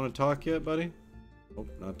that. You wanna talk yet, buddy? Oh,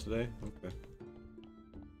 not today? Okay.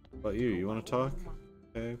 What about you? You wanna talk?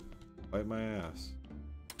 Okay. Bite my ass.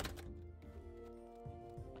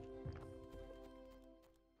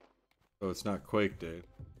 Oh, it's not Quake Day.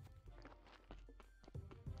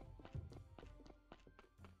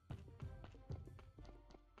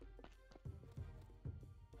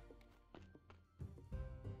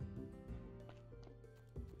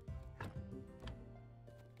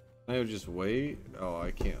 I would just wait? Oh,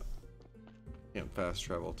 I can't. Can't fast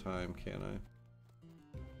travel time, can I?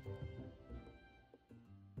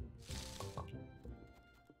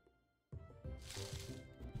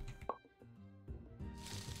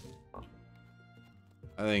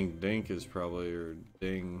 I think Dink is probably, or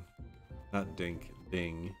Ding, not Dink,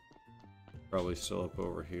 Ding, probably still up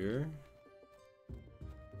over here.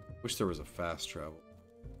 Wish there was a fast travel.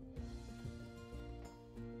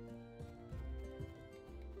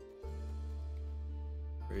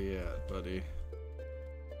 Where you at, buddy?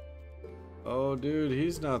 Oh, dude,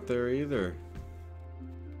 he's not there either.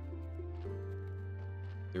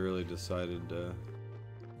 They really decided to...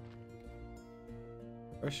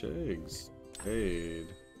 Fresh eggs. Paid.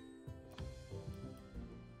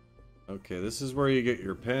 Okay, this is where you get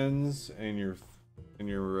your pens and your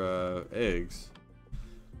eggs.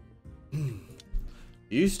 You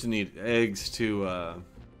used to need eggs to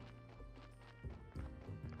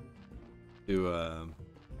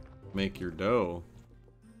make your dough.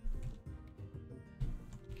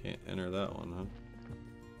 Can't enter that one, huh?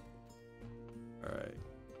 All right.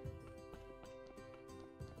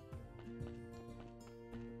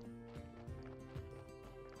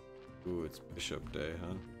 Ooh, it's Bishop Day,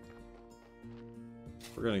 huh?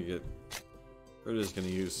 We're just gonna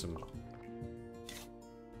use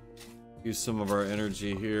some of our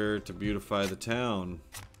energy here to beautify the town.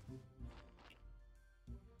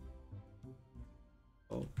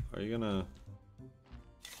 Oh, are you gonna...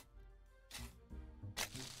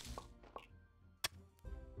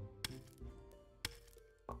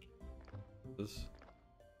 This?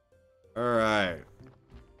 Alright.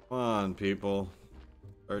 Come on, people.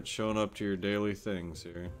 Start showing up to your daily things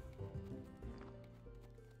here.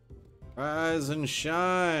 Rise and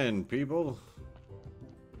shine, people.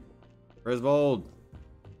 Griswold.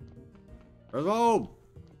 Griswold.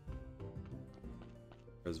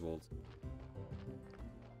 Griswold.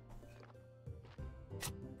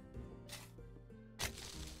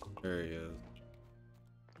 There he is.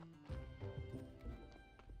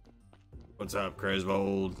 What's up,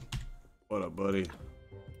 Griswold? What up, buddy?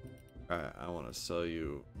 Alright, I want to sell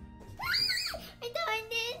you. I died.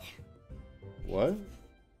 What?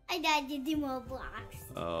 I died in the Roblox.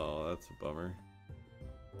 Oh, that's a bummer.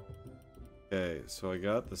 Okay, so I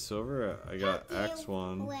got the silver. I got Axe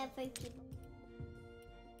 1.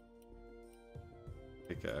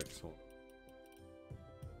 Pickaxe 1.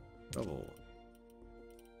 Double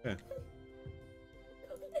 1. Okay.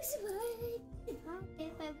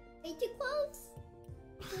 Way too close.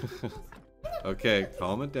 Okay,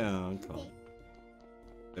 calm it down.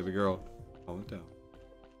 Baby girl, calm it down.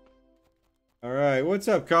 Alright, what's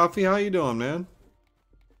up, Coffee? How you doing, man?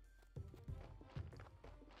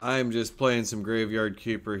 I'm just playing some Graveyard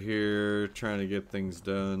Keeper here, trying to get things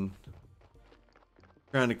done.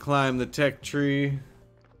 Trying to climb the tech tree.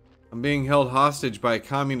 I'm being held hostage by a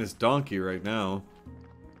communist donkey right now.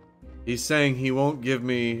 He's saying he won't give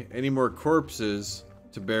me any more corpses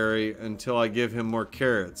to bury until I give him more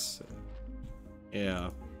carrots. Yeah.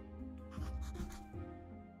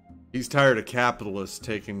 He's tired of capitalists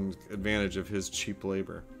taking advantage of his cheap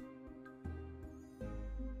labor.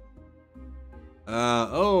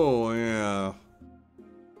 Oh, yeah.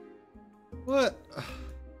 What?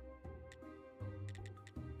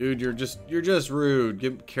 Dude, you're just rude.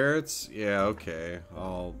 Give carrots? Yeah, okay.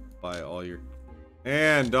 I'll buy all your...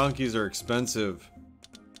 And donkeys are expensive.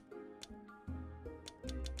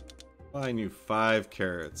 Buying you 5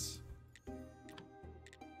 carrots.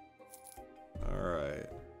 Alright.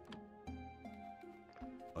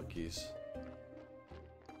 Donkeys.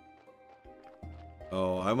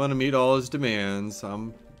 Oh, I want to meet all his demands.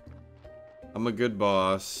 I'm a good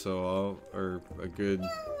boss, so I'm a good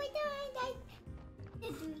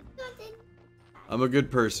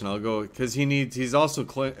person. I'll go because he's also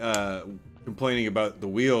complaining about the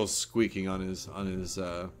wheels squeaking on his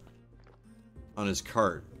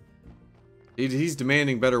cart. He's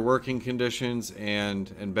demanding better working conditions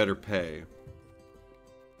and better pay.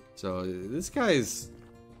 So this guy's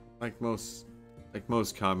like most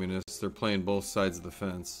communists. They're playing both sides of the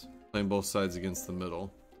fence, playing both sides against the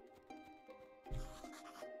middle.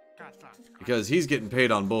 Because he's getting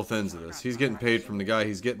paid on both ends of this. He's getting paid from the guy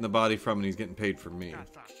he's getting the body from, and he's getting paid from me.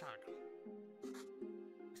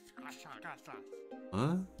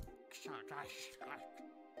 Huh?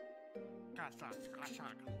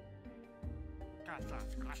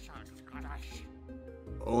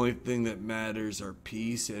 Only thing that matters are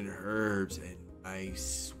peace and herbs and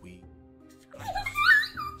nice sweet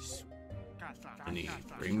honey.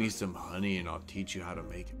 Bring me some honey and I'll teach you how to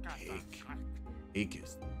make a cake. Cake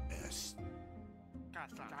is the best.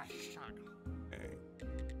 Hey.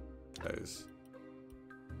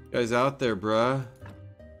 Guys out there, bruh.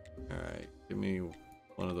 Alright, give me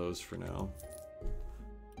one of those for now.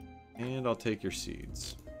 And I'll take your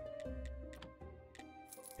seeds.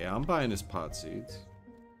 Yeah, I'm buying his pot seeds.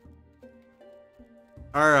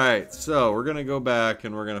 Alright, so we're gonna go back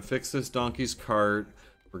and we're gonna fix this donkey's cart.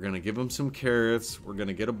 We're gonna give him some carrots. We're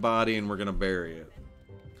gonna get a body and we're gonna bury it.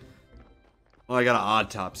 Well, I gotta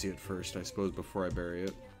autopsy it first, I suppose, before I bury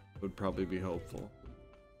it. Would probably be helpful.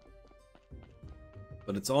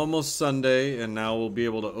 But it's almost Sunday, and now we'll be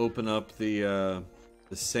able to open up the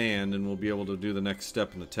sand, and we'll be able to do the next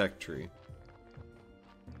step in the tech tree.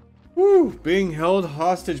 Woo! Being held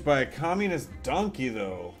hostage by a communist donkey,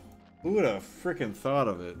 though. Who would have frickin' thought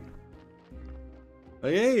of it?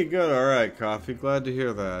 Yeah, you good. Alright, Coffee. Glad to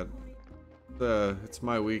hear that. It's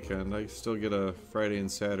my weekend. I still get a Friday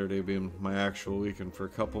and Saturday being my actual weekend for a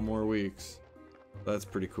couple more weeks. That's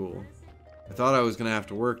pretty cool. I thought I was gonna have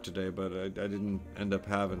to work today, but I didn't end up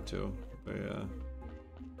having to.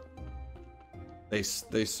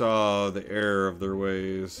 They saw the error of their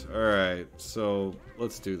ways. Alright, so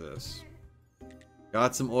let's do this.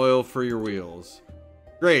 Got some oil for your wheels.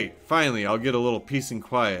 Great, finally I'll get a little peace and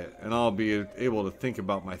quiet, and I'll be able to think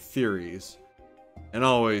about my theories. And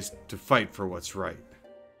always to fight for what's right.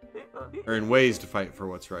 Or in ways to fight for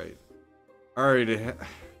what's right. I already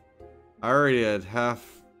had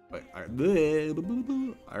half... Wait, I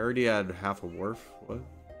already had half a wharf? What?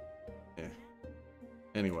 Yeah.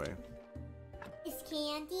 Anyway. It's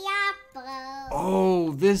Candy Apple.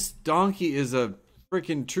 Oh, this donkey is a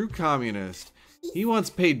freaking true communist. He wants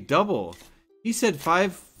paid double. He said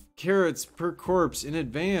 5 carrots per corpse in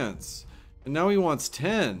advance. And now he wants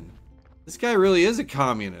 10. This guy really is a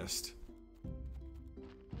communist.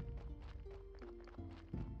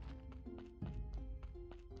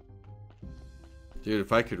 Dude,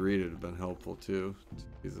 if I could read it, it'd have been helpful too.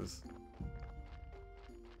 Jesus.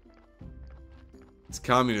 This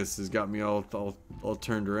communist has got me all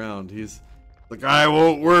turned around. He's like, I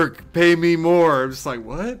won't work, pay me more. I'm just like,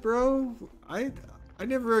 what, bro? I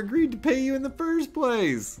never agreed to pay you in the first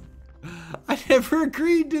place. I never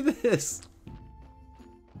agreed to this.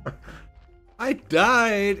 I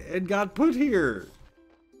died and got put here.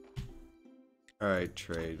 Alright,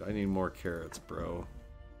 trade. I need more carrots, bro.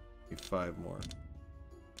 I need 5 more.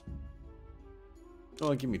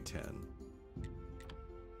 Oh, give me 10.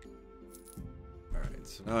 Alright,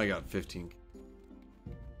 so now I got 15.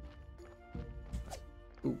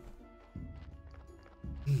 Ooh.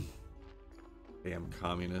 Damn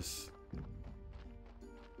communists.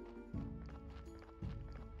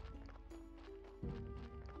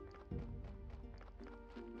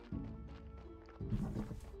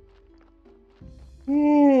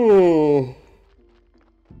 Oh,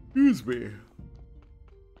 excuse me.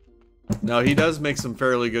 Now he does make some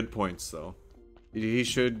fairly good points, though. He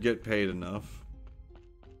should get paid enough,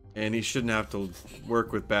 and he shouldn't have to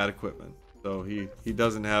work with bad equipment. So he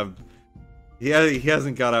doesn't have. He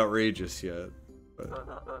hasn't got outrageous yet. But.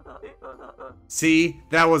 See,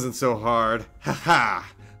 that wasn't so hard. Haha.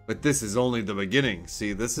 But this is only the beginning.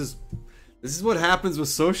 See, this is what happens with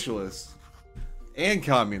socialists. And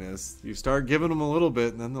communists. You start giving them a little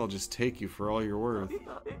bit, and then they'll just take you for all you're worth.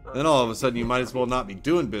 Then all of a sudden, you might as well not be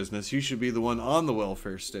doing business. You should be the one on the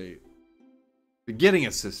welfare state. You're getting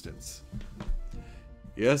assistance.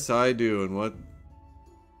 Yes, I do.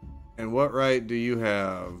 And what right do you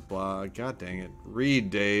have? Blah. God dang it. Read,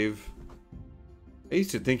 Dave. I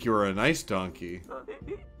used to think you were a nice donkey.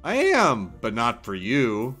 I am, but not for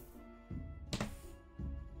you.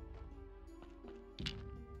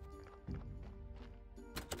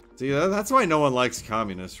 See, that's why no one likes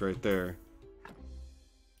communists right there.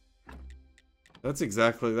 That's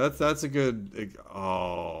exactly, that's a good,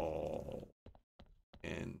 oh.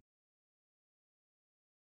 And.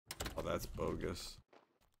 Oh, That's bogus.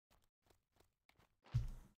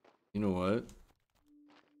 You know what?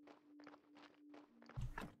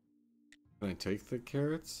 Can I take the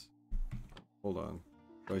carrots? Hold on.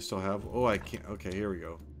 Do I still have? Oh, I can't. Okay, here we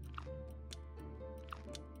go.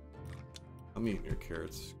 I'm eating your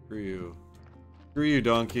carrots. Screw you. Screw you,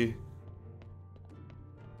 donkey.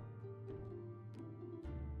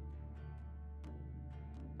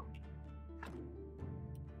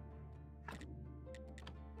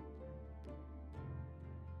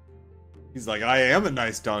 He's like, I am a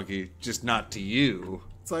nice donkey, just not to you.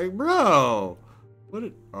 It's like, bro. What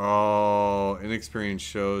did... Oh, inexperience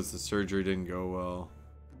shows the surgery didn't go well.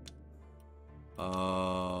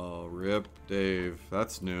 Oh, rip Dave.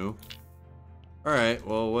 That's new. Alright,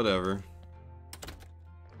 well, whatever.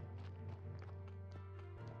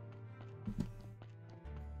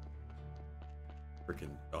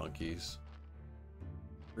 Freaking donkeys.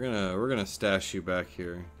 We're gonna stash you back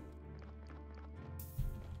here.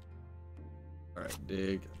 Alright,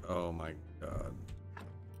 dig. Oh my god.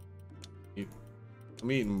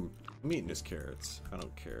 I'm eating his carrots. I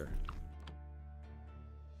don't care.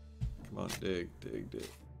 Come on, dig.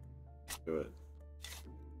 Do it.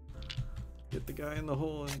 Get the guy in the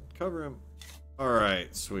hole and cover him.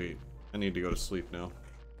 Alright, sweet. I need to go to sleep now.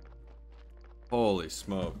 Holy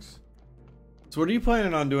smokes. So what are you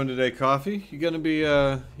planning on doing today, Coffee? You gonna be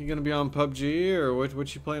on PUBG, or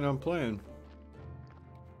what you planning on playing?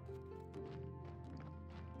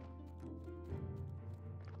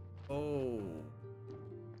 Oh.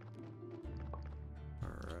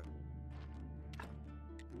 Alright.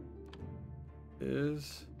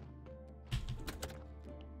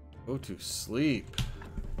 Go to sleep.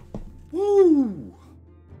 Woo!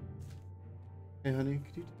 Hey honey,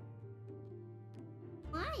 could you...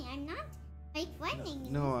 Why? I'm not threatening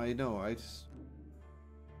you. No, I know, I just...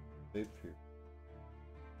 Wait for you.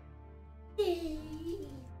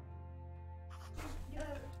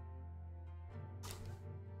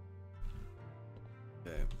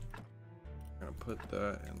 Okay. I'm gonna put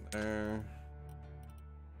that in there.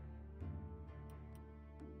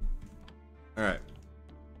 Alright.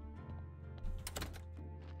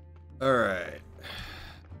 Alright.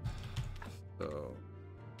 So,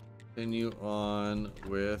 continue on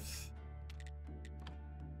with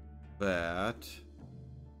that.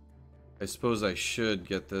 I suppose I should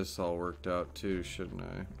get this all worked out too, shouldn't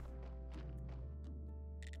I?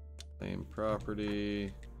 Claim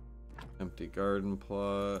property. Empty garden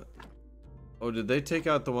plot. Oh, did they take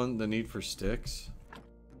out the need for sticks?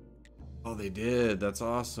 Oh, they did. That's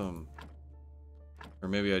awesome. Or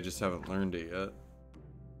maybe I just haven't learned it yet.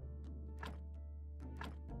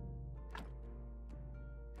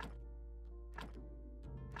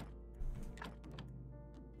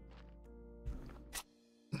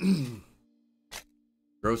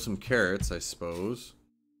 Grow some carrots, I suppose.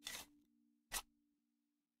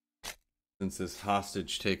 Since this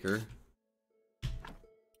hostage taker.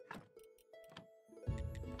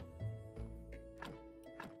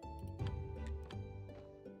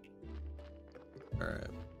 Alright.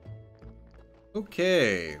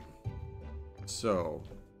 Okay. So.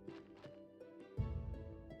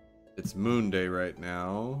 It's Moon Day right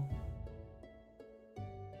now.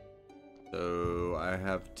 So I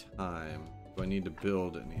have time. Do I need to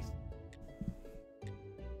build anything?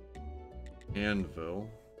 Anvil.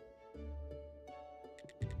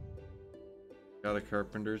 Got a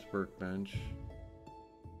carpenter's workbench.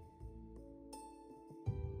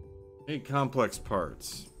 Need complex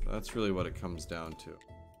parts. That's really what it comes down to.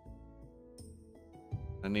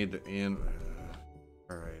 I need the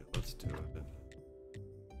Alright, let's do it.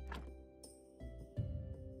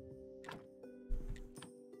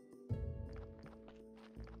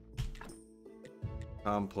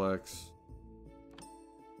 Complex.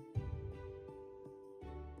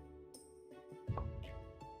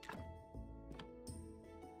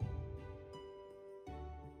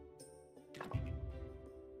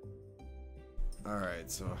 Alright,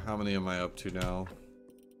 so how many am I up to now?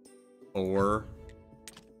 4.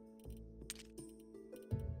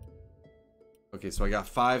 Okay, so I got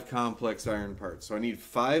 5 complex iron parts. So I need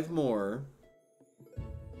 5 more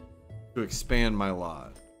to expand my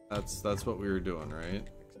lot. That's what we were doing, right?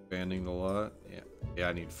 Expanding the lot. Yeah. Yeah,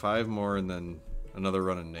 I need 5 more and then another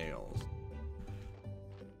run of nails.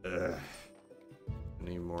 Ugh. I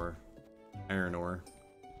need more iron ore.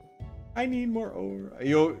 I need more ore.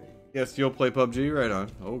 Yes, you'll play PUBG? Right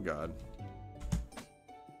on. Oh god.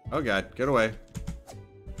 Oh god, get away.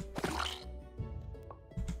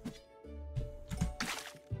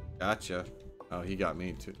 Gotcha. Oh, he got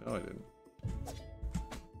me too. No, I didn't.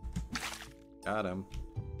 Got him.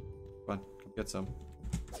 Come on, come get some.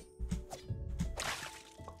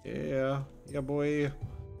 Yeah, yeah, boy.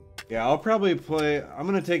 Yeah, I'll probably play. I'm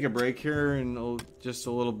gonna take a break here in just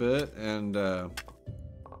a little bit, and I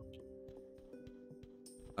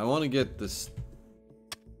want to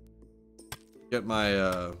get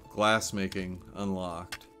my glass making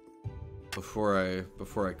unlocked before I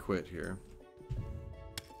quit here.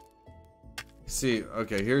 See,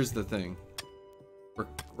 okay, here's the thing.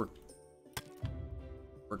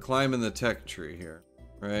 We're climbing the tech tree here,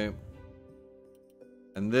 right?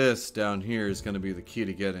 And this down here is going to be the key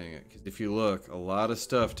to getting it. Because if you look, a lot of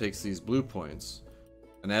stuff takes these blue points.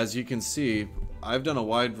 And as you can see, I've done a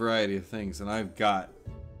wide variety of things, and I've got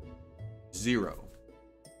 0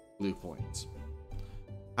 blue points.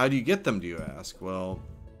 How do you get them, do you ask? Well,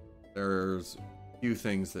 there's a few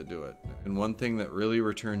things that do it. And one thing that really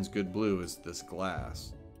returns good blue is this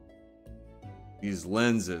glass. These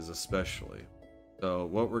lenses especially. So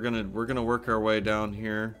what we're gonna work our way down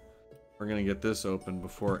here. We're gonna get this open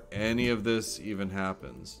before any of this even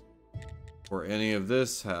happens. Before any of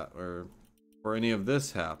this before any of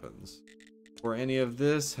this happens. Before any of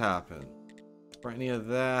this happens. Before any of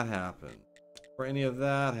that happens. Before any of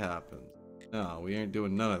that happens. No, we ain't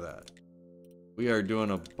doing none of that. We are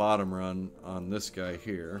doing a bottom run on this guy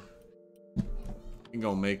here. He's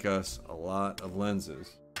gonna make us a lot of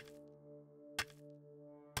lenses.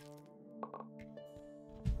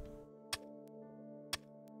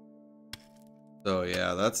 So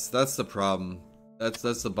yeah, that's the problem. That's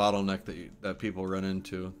the bottleneck that people run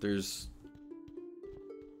into.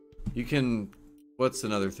 What's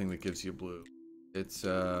another thing that gives you blue? It's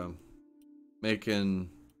making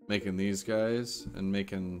these guys and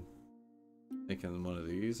making one of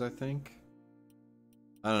these, I think.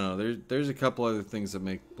 I don't know. There's a couple other things that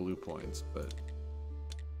make blue points, but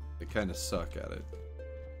they kind of suck at it.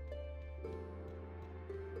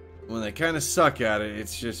 When they kind of suck at it,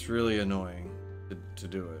 it's just really annoying to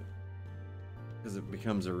do it, because it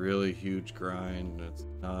becomes a really huge grind and it's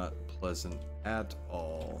not pleasant at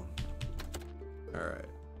all. Alright,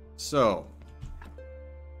 so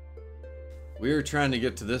we are trying to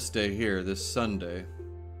get to this day here, this Sunday,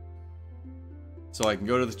 so I can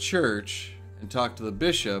go to the church and talk to the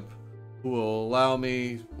bishop, who will allow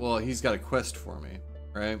me, well, he's got a quest for me,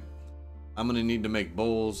 right? I'm gonna need to make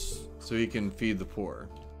bowls so he can feed the poor,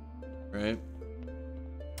 right?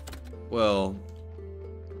 Well,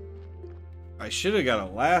 I should have got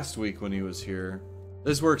it last week when he was here.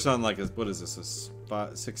 This works on like what is this, a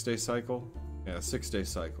 6-day cycle? Yeah, 6-day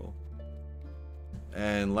cycle.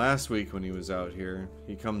 And last week when he was out here,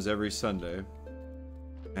 he comes every Sunday.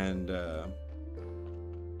 And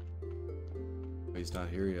he's not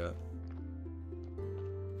here yet.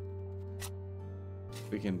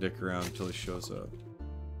 We can dick around until he shows up.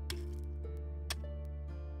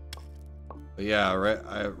 But yeah,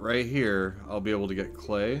 right here, I'll be able to get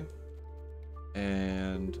clay.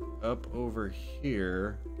 And up over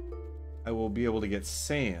here, I will be able to get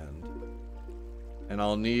sand. And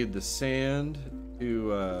I'll need the sand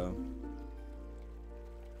to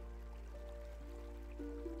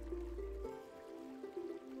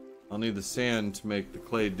I'll need the sand to make the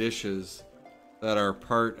clay dishes that are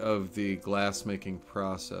part of the glass making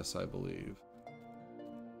process, I believe.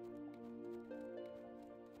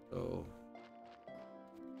 So,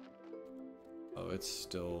 oh, it's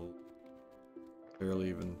still barely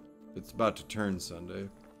even, it's about to turn Sunday.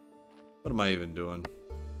 What am I even doing?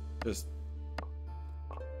 Just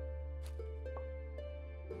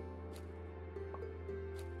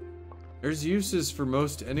there's uses for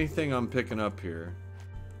most anything I'm picking up here.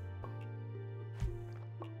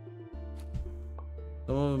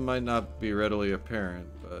 Some of them might not be readily apparent,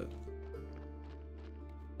 but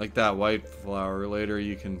like that white flour, later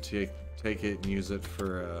you can take it and use it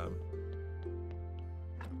for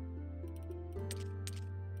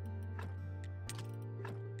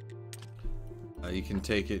you can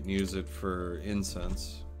take it and use it for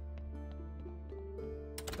incense.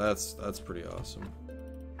 That's pretty awesome.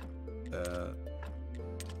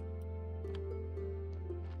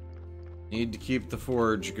 Need to keep the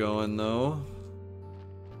forge going though.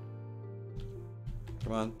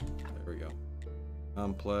 Come on, there we go.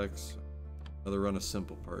 Complex. Another run of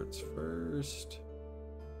simple parts first.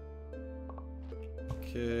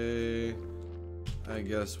 Okay, I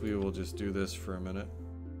guess we will just do this for a minute.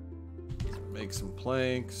 Make some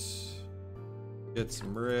planks. Get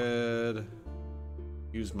some red.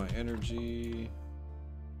 Use my energy.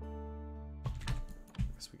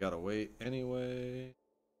 Guess we gotta wait anyway.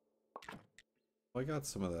 Oh, I got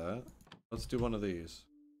some of that. Let's do one of these.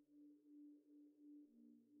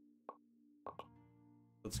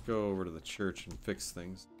 Let's go over to the church and fix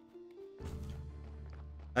things.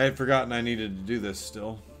 I had forgotten I needed to do this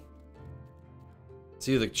still.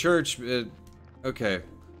 See, the church, okay.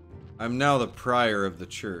 I'm now the prior of the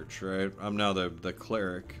church, right? I'm now the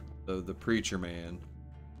cleric, the preacher man.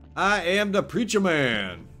 I am the preacher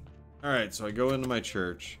man! Alright, so I go into my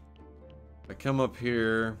church. I come up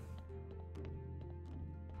here.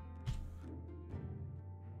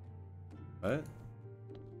 What?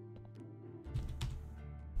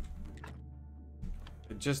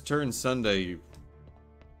 It just turned Sunday, you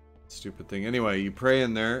stupid thing. Anyway, you pray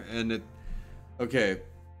in there, and it... Okay.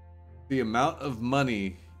 The amount of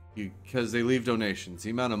money, because they leave donations, the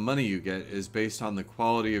amount of money you get is based on the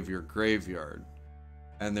quality of your graveyard.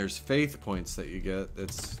 And there's faith points that you get.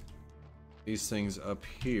 That's these things up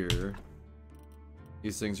here.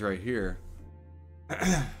 These things right here.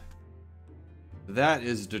 That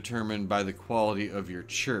is determined by the quality of your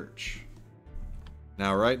church.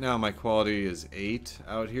 Now, right now, my quality is 8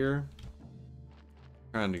 out here.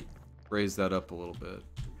 Trying to raise that up a little bit.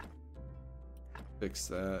 Fix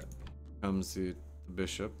that. Comes the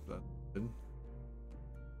bishop. That's good.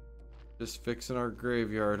 Just fixing our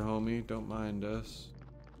graveyard, homie. Don't mind us.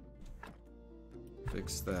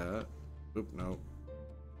 Fix that. Oop, no.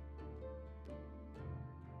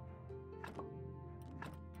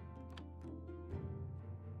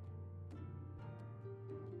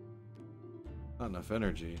 Not enough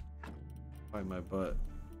energy. Find my butt.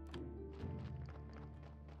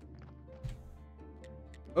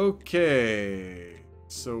 Okay.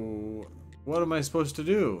 So, what am I supposed to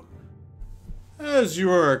do? As you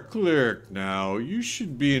are a cleric now, you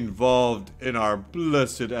should be involved in our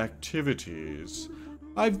blessed activities.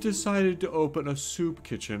 I've decided to open a soup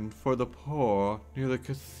kitchen for the poor near the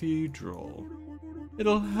cathedral.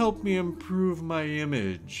 It'll help me improve my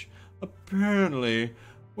image. Apparently,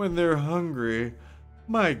 when they're hungry,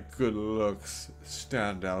 my good looks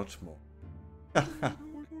stand out more.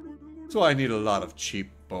 So I need a lot of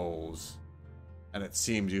cheap bowls. And it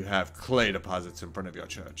seems you have clay deposits in front of your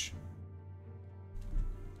church.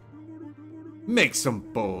 Make some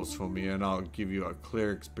bowls for me and I'll give you a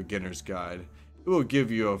cleric's beginner's guide. It will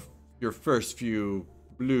give you your first few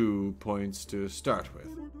blue points to start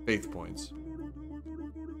with. Faith points.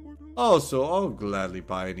 Also, I'll gladly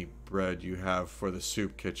buy any bread you have for the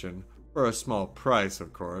soup kitchen. For a small price,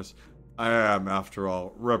 of course. I am, after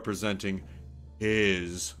all, representing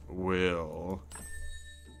his will.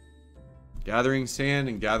 Gathering sand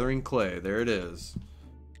and gathering clay. There it is.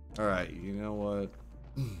 Alright, you know what?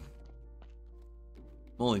 I'm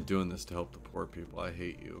only doing this to help the poor people. I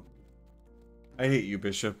hate you. I hate you,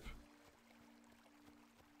 Bishop.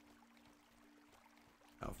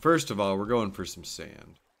 Now, first of all, we're going for some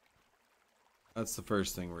sand. That's the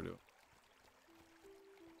first thing we're doing.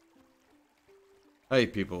 I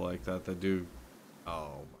hate people like that do...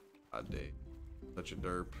 Oh my god, Dave. Such a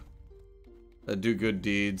derp. That do good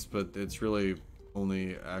deeds, but it's really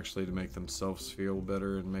only actually to make themselves feel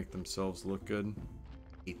better and make themselves look good.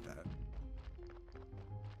 I hate that.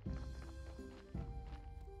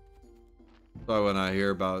 So when I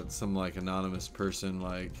hear about some like anonymous person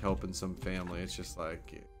like helping some family, it's just like,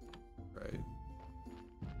 yeah, right?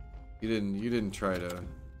 You didn't try to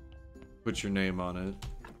put your name on it.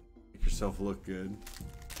 Make yourself look good.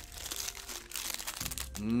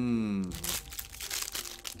 Mmm.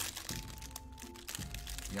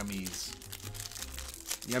 Yummies.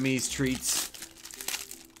 Yummies treats.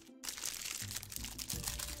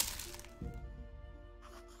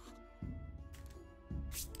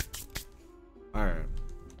 Alright.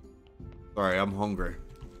 Sorry, I'm hungry.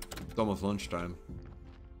 It's almost lunchtime.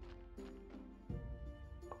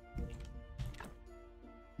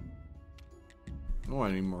 Oh,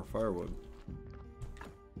 I need more firewood.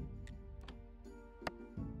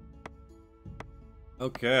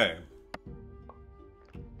 Okay.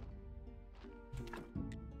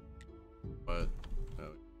 But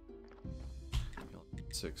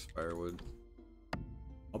 6 firewood.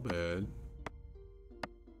 Not bad.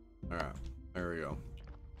 Alright, there we go.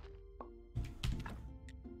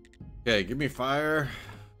 Okay, give me fire.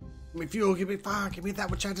 Give me fuel, give me fire, give me that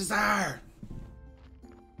which I desire.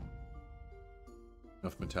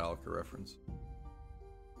 Enough Metallica reference.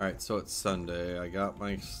 Alright, so it's Sunday. I got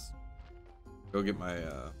my... Go get my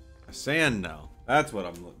sand now. That's what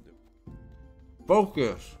I'm looking to.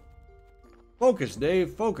 Focus. Focus,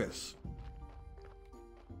 Dave. Focus.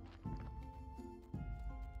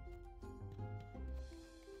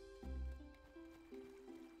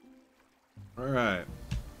 Alright.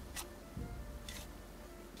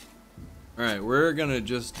 Alright, we're gonna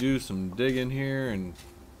just do some digging here and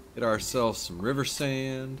get ourselves some river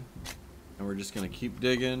sand. And we're just gonna keep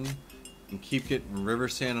digging and keep getting river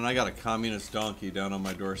sand. And I got a communist donkey down on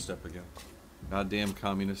my doorstep again. Goddamn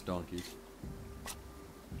communist donkeys.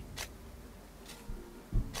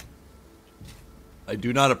 I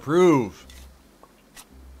do not approve.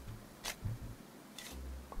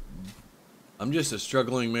 I'm just a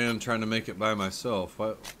struggling man trying to make it by myself.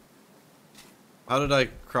 How did I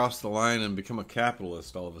cross the line and become a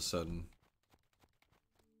capitalist all of a sudden?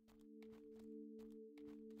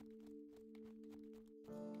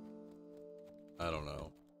 I don't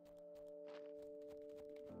know.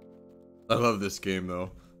 I love this game though.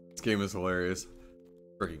 This game is hilarious.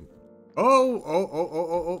 Freaking.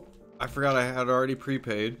 Oh. I forgot I had already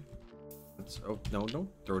prepaid. Oh, no, don't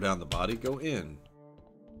throw down the body. Go in.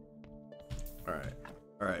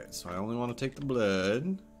 Alright, so I only want to take the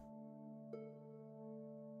blood.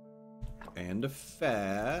 And the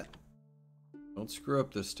fat. Don't screw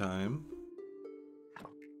up this time.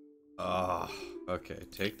 Okay,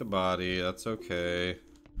 take the body. That's okay.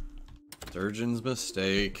 Surgeon's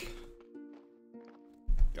mistake.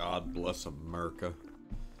 God bless America.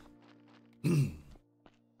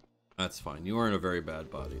 That's fine. You weren't a very bad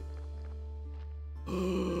body.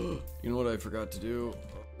 You know what I forgot to do?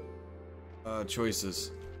 Choices.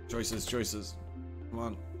 Choices. Come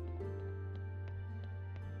on.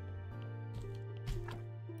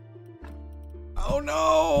 Oh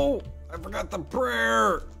no! I forgot the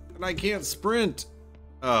prayer! And I can't sprint!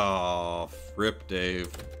 Oh, fripp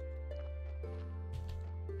Dave.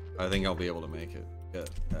 I think I'll be able to make it. Yeah,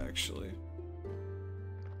 actually.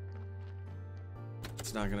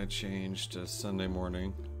 It's not gonna change to Sunday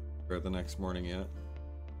morning. Or the next morning yet.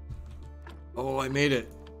 Oh, I made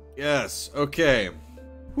it! Yes, okay.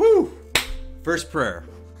 Woo! First prayer.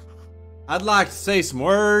 I'd like to say some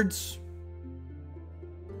words.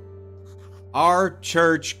 Our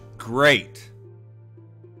church, great.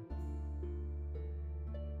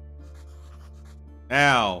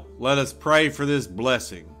 Now, let us pray for this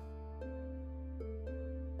blessing.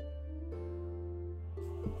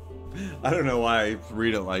 I don't know why I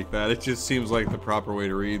read it like that. It just seems like the proper way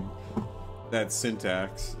to read that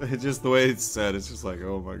syntax. It's just the way it's said. It's just like,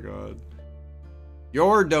 oh my god.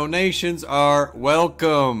 Your donations are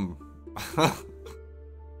welcome.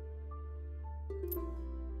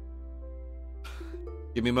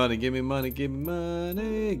 Give me money, give me money, give me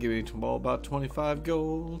money. Give me about 25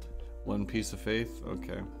 gold. One piece of faith.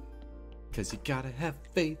 Okay. Because you gotta have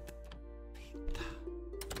faith.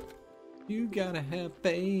 You gotta have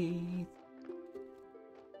faith.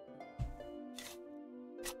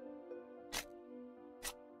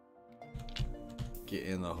 Get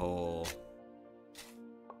in the hole.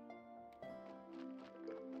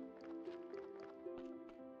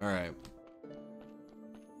 Alright.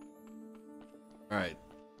 Alright.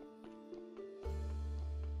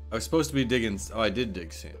 I was supposed to be digging... Oh, I did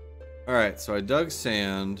dig sand. Alright, so I dug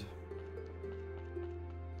sand.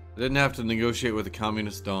 I didn't have to negotiate with a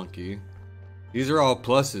communist donkey. These are all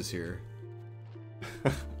pluses here.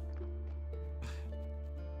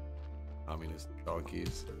 Communist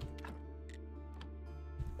donkeys.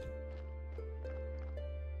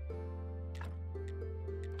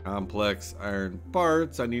 Complex iron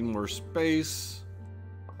parts. I need more space.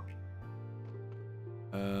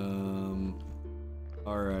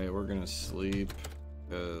 Alright, we're gonna sleep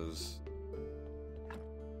because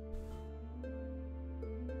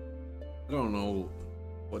I don't know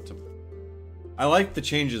what to. I like the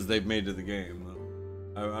changes they've made to the game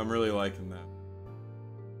though. I'm really liking that.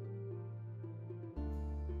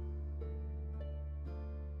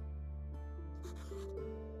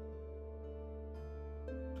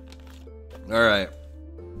 Alright.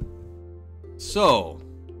 So,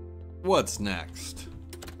 what's next?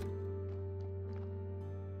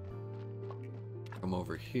 Come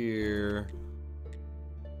over here.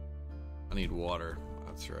 I need water.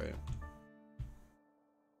 That's right.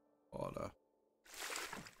 Water.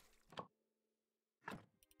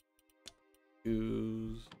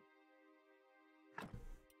 Use.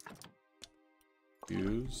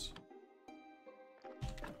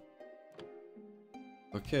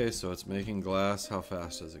 Okay, so it's making glass. How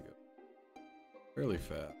fast does it go? Fairly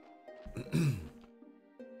fast.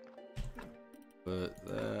 Put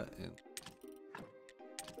that in.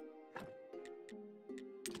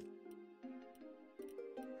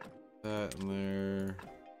 That in there.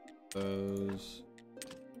 Those.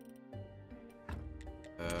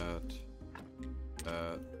 That.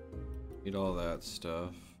 Need all that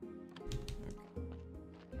stuff. Okay.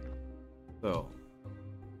 So.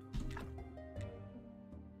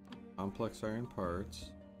 Complex iron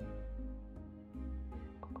parts.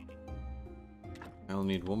 I'll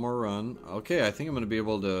need one more run. Okay, I think I'm gonna be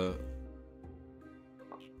able to...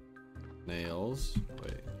 Nails.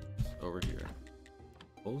 Wait, it's over here.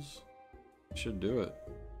 Nails. Should do it.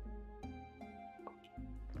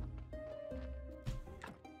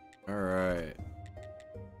 Alright.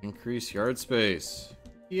 Increase yard space.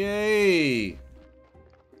 Yay!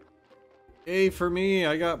 Yay for me,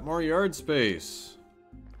 I got more yard space.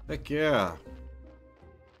 Heck yeah.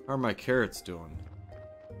 How are my carrots doing?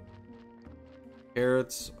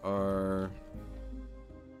 Carrots are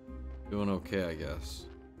doing okay, I guess.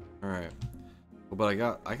 Alright. Well, but I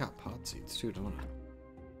got pot seeds too, don't I?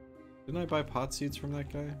 Didn't I buy pot seeds from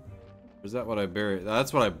that guy? Or is that what I buried?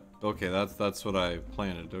 That's what I... Okay, that's what I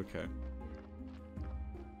planted. Okay.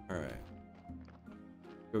 Alright.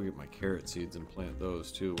 Go get my carrot seeds and plant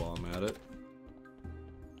those too while I'm at it.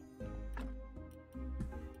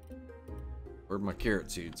 Where'd my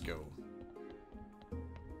carrot seeds go?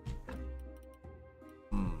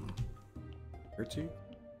 Carrot seed?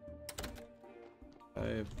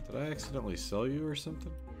 Did I accidentally sell you or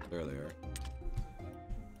something? There they are.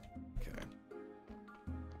 Okay.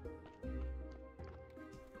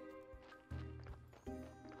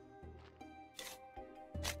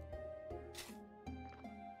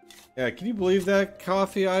 Yeah, can you believe that?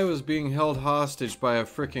 Coffee Eye was being held hostage by a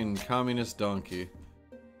freaking communist donkey.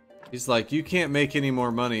 He's like, you can't make any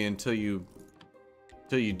more money until you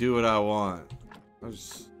do what I want. I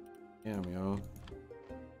was, damn, yo.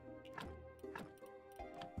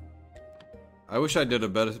 I wish I did a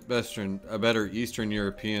better Eastern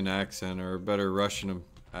European accent or a better Russian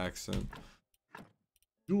accent.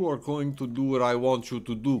 You are going to do what I want you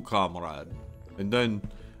to do, comrade. And then,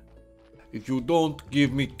 if you don't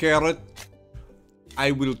give me carrot,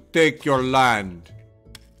 I will take your land.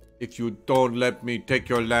 If you don't let me take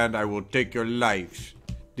your land, I will take your lives.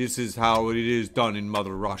 This is how it is done in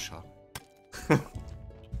Mother Russia.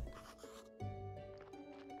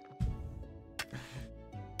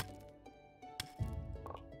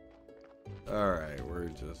 Alright, we're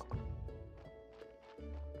just...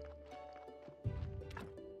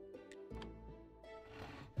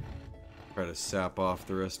 try to sap off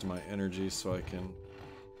the rest of my energy so I can...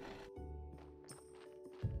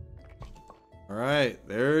 Alright,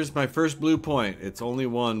 there's my first blue point. It's only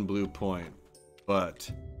one blue point,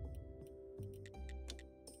 but...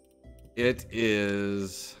 it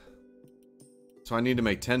is... So I need to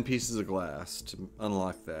make 10 pieces of glass to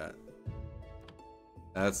unlock that.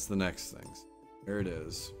 That's the next thing. Here it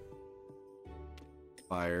is.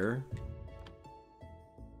 Fire.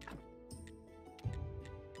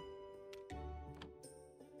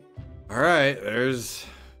 Alright, there's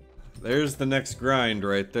the next grind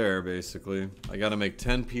right there, basically. I gotta make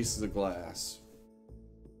 10 pieces of glass.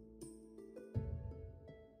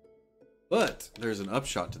 But there's an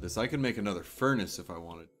upshot to this. I can make another furnace if I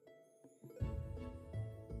wanted.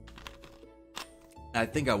 I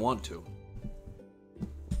think I want to.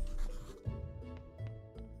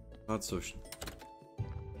 Not so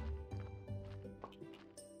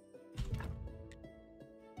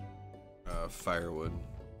firewood.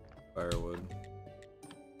 Firewood.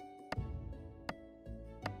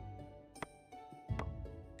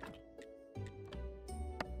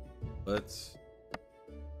 Let's...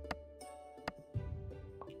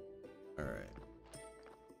 Alright.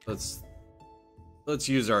 Let's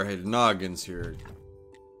use our head noggins here.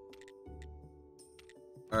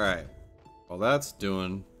 Alright. While that's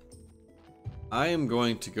doing... I am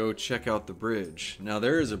going to go check out the bridge. Now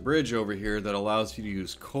there is a bridge over here that allows you to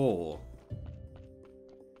use coal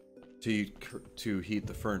to heat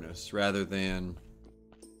the furnace rather than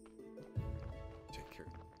take care.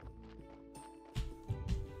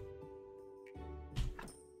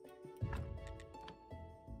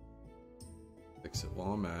 Fix it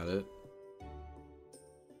while I'm at it.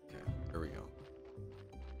 Okay, there we go.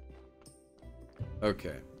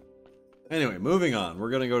 Okay. Anyway, moving on. We're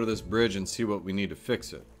gonna go to this bridge and see what we need to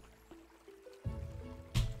fix it.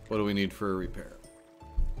 What do we need for a repair?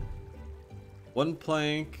 One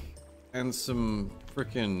plank and some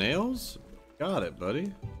freaking nails? Got it,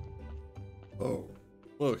 buddy. Oh.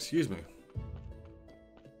 Whoa, excuse me.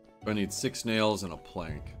 I need 6 nails and a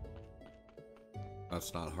plank.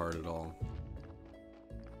 That's not hard at all.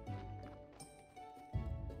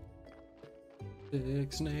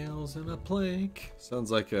 6 nails and a plank. Sounds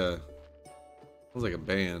like a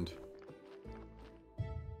band.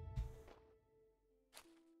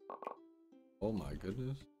 Oh my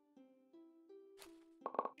goodness.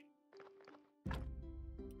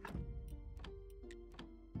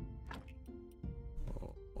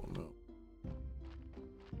 Oh no.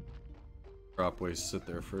 Drop waste sit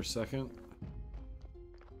there for a second.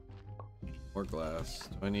 More glass.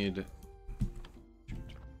 Do I need...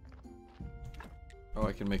 Oh,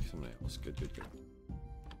 I can make some nails. Good, good, good.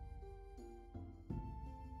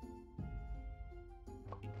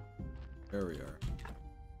 There we are.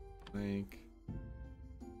 Plank.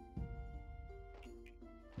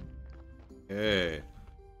 Okay.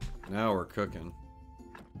 Now we're cooking.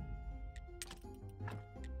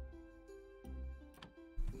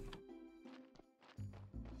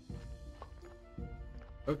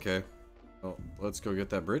 Okay. Well, let's go get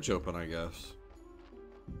that bridge open, I guess.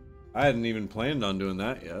 I hadn't even planned on doing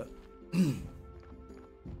that yet.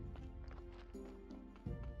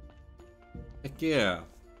 Heck yeah.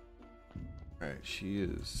 Alright, she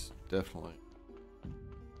is definitely...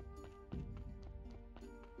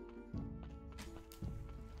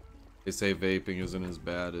 They say vaping isn't as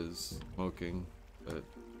bad as smoking, but...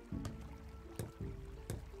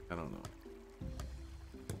 I don't know.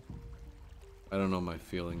 I don't know my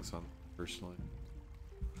feelings on it personally.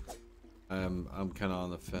 I'm kind of on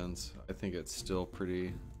the fence. I think it's still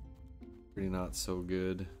pretty not so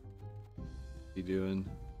good to be doing.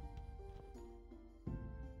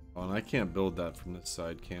 Oh, and I can't build that from this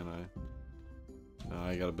side, can I? No,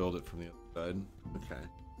 I gotta build it from the other side. Okay.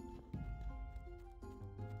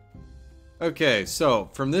 Okay, so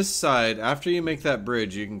from this side, after you make that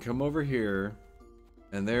bridge, you can come over here,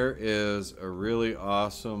 and there is a really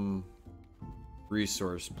awesome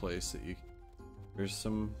resource place that you can... There's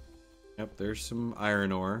some... Yep, there's some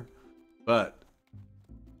iron ore, but...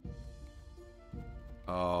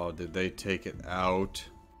 Oh, did they take it out?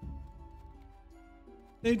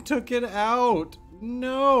 They took it out!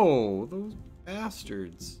 No! Those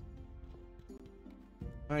bastards.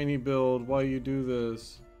 Tiny build, why you do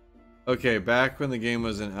this? Okay, back when the game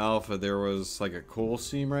was in alpha, there was like a coal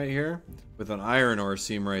seam right here with an iron ore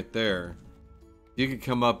seam right there. You could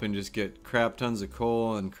come up and just get crap tons of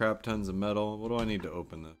coal and crap tons of metal. What do I need to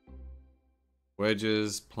open this?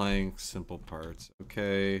 Wedges, planks, simple parts.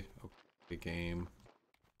 Okay, okay, game.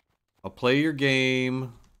 I'll play your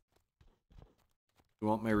game. You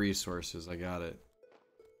want my resources? I got it.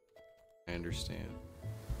 I understand.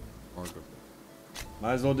 More good.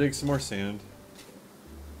 Might as well dig some more sand.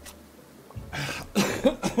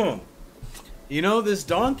 You know, this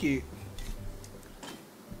donkey...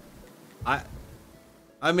 I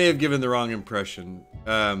may have given the wrong impression.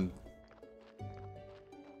 The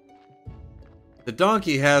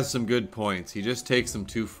donkey has some good points. He just takes them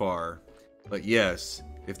too far. But yes,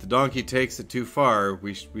 if the donkey takes it too far,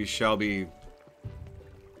 we shall be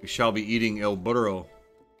eating el burro.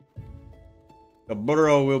 The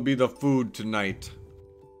burro will be the food tonight.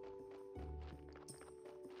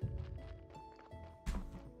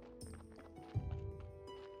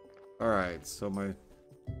 Alright, so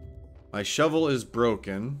my shovel is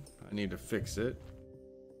broken. I need to fix it.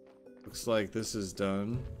 Looks like this is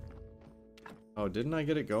done. Oh, didn't I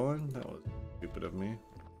get it going? That was stupid of me.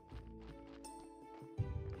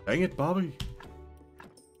 Dang it, Bobby.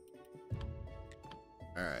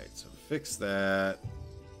 Alright, so fix that.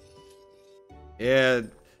 Yeah,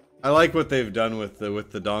 I like what they've done with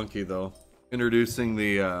the donkey though. Introducing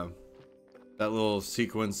the that little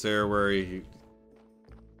sequence there where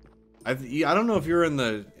I don't know if you were in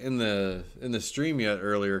the stream yet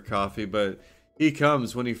earlier, Coffee, but he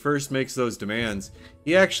comes when he first makes those demands.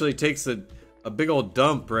 He actually takes a big old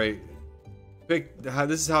dump, right?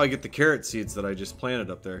 This is how I get the carrot seeds that I just planted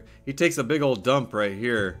up there. He takes a big old dump right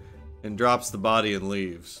here and drops the body and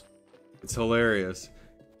leaves. It's hilarious.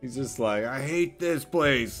 He's just like, I hate this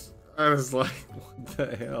place. I was like, what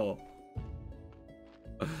the hell?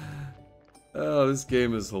 Oh, this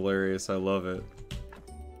game is hilarious. I love it.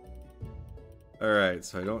 Alright,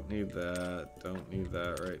 so I don't need that. Don't need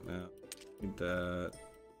that right now. Need that.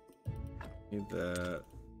 Need that.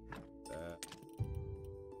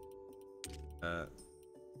 That.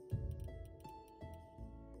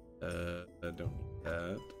 That. I don't need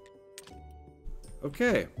that.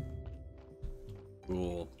 Okay.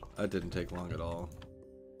 Cool. That didn't take long at all.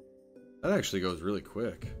 That actually goes really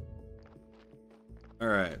quick.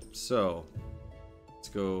 Alright, so let's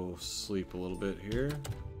go sleep a little bit here.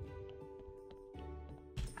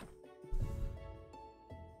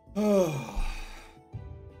 Oh.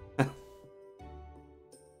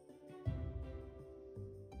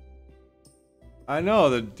 I know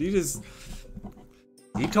that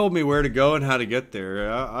he told me where to go and how to get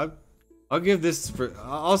there. I'll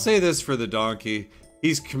say this for the donkey.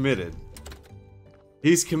 He's committed.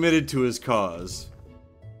 He's committed to his cause.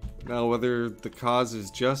 Now, whether the cause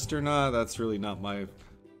is just or not, that's really not my...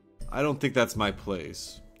 I don't think that's my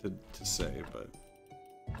place to say, but...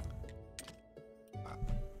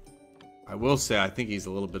 I will say I think he's a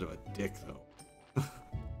little bit of a dick, though.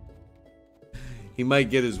 He might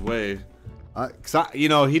get his way. You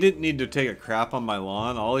know, he didn't need to take a crap on my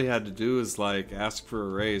lawn. All he had to do is, like, ask for a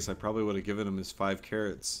raise. I probably would have given him his 5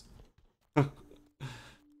 carrots.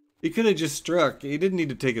 He could have just struck. He didn't need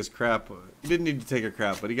to take his crap. He didn't need to take a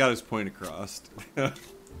crap, but he got his point across.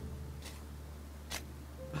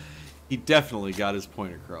 He definitely got his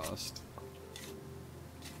point across.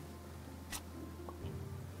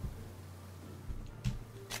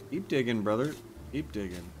 Keep digging, brother. Keep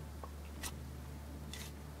digging.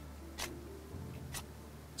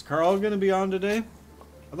 Is Carl gonna be on today?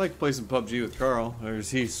 I'd like to play some PUBG with Carl. Or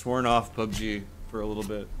is he sworn off PUBG for a little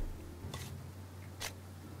bit?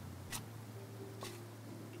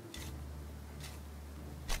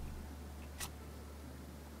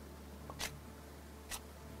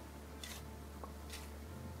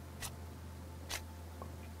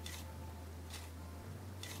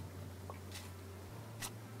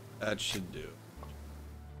 That should do.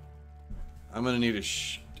 I'm gonna need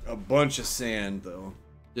a bunch of sand though.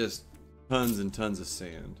 Just tons and tons of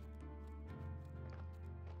sand.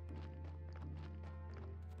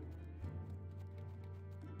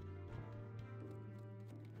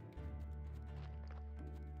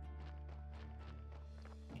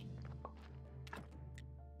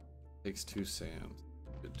 Takes 2 sand.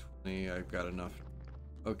 Good 20. I've got enough.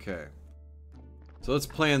 Okay. So let's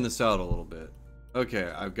plan this out a little bit. Okay,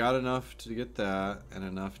 I've got enough to get that and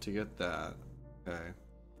enough to get that. Okay.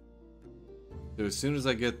 So as soon as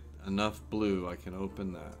I get enough blue, I can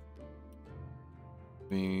open that.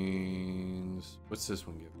 Means what's this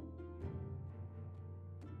one give?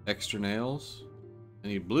 Extra nails? I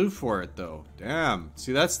need blue for it though. Damn.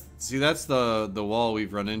 See that's the wall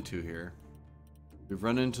we've run into here. We've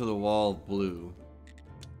run into the wall of blue.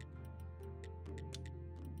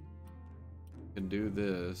 Can do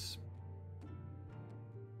this.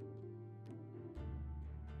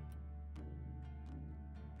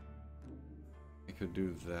 I could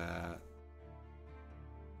do that.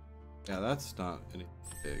 Yeah, that's not anything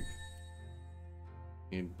big.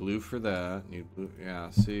 Need blue for that. Need blue.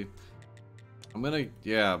 Yeah, see. I'm gonna,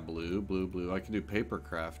 yeah, blue. I can do paper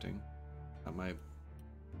crafting. I might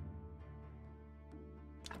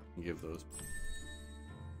give those.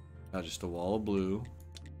 Not just a wall of blue.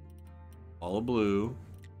 Wall of blue.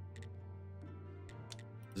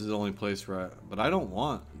 This is the only place where but I don't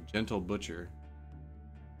want Gentle Butcher.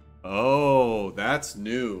 Oh, that's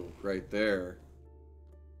new right there.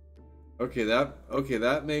 Okay,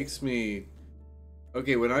 that makes me.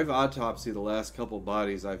 Okay, when I've autopsied the last couple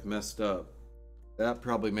bodies, I've messed up. That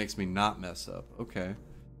probably makes me not mess up. Okay.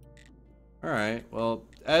 Alright, well,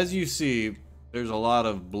 as you see, there's a lot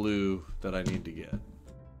of blue that I need to get.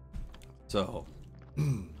 So.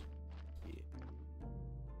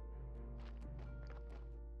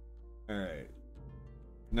 Alright.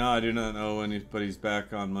 No, I do not know when but he's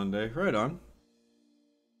back on Monday. Right on.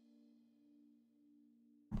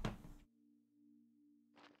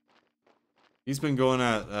 He's been going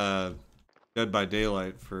at Dead by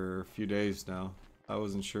Daylight for a few days now. I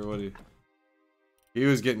wasn't sure what he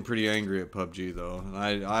was getting pretty angry at PUBG though, and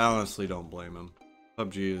I honestly don't blame him.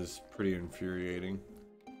 PUBG is pretty infuriating.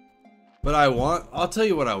 But I'll tell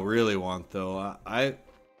you what I really want though. I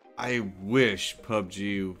wish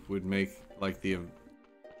PUBG would make like the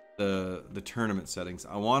tournament settings.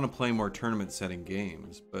 I want to play more tournament setting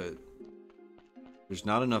games, but there's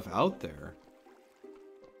not enough out there.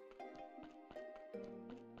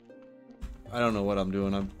 I don't know what I'm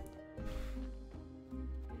doing. I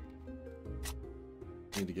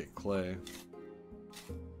need to get clay.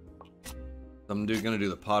 I'm gonna do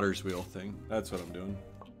the potter's wheel thing. That's what I'm doing.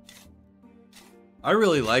 I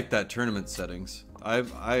really like that tournament settings.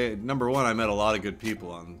 Number one, I met a lot of good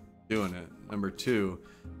people on doing it. Number two,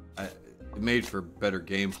 it made for better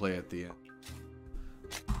gameplay at the end.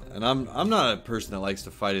 And I'm not a person that likes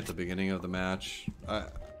to fight at the beginning of the match.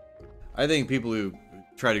 I think people who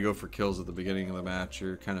try to go for kills at the beginning of the match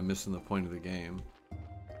are kind of missing the point of the game.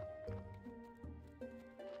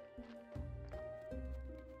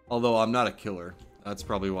 Although I'm not a killer. That's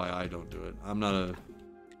probably why I don't do it.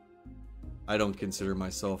 I don't consider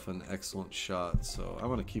myself an excellent shot, so I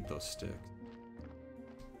want to keep those sticks.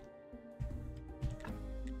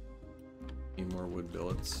 Need more wood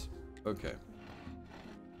billets. Okay.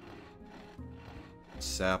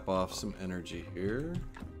 Sap off some energy here.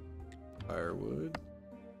 Firewood.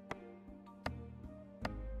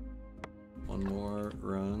 One more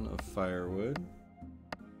run of firewood.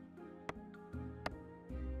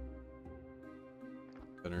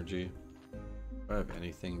 Energy. Do I have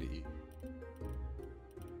anything to eat?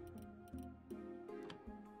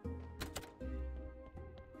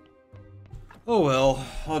 Oh well,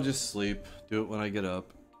 I'll just sleep. Do it when I get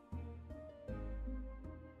up.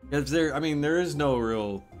 I mean, there is no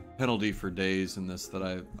real penalty for days in this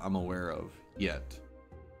that I'm aware of yet.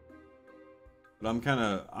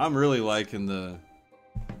 But I'm really liking the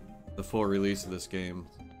full release of this game.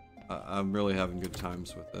 I'm really having good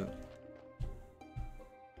times with it.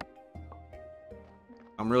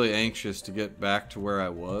 I'm really anxious to get back to where I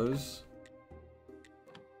was,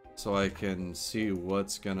 so I can see what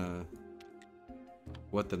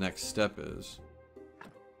the next step is.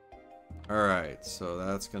 Alright, so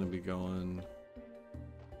that's gonna be going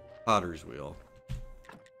Potter's Wheel.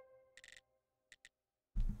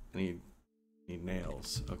 I need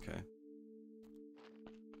nails, okay.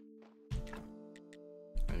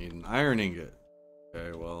 I need an iron ingot.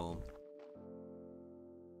 Okay, well,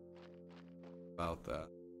 about that.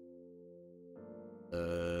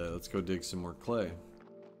 Let's go dig some more clay.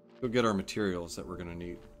 Go get our materials that we're gonna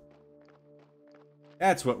need.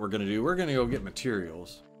 That's what we're gonna do. We're gonna go get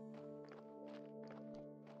materials.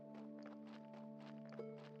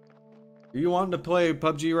 Are you wanting to play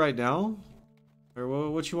PUBG right now? Or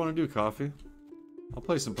what you want to do, Coffee? I'll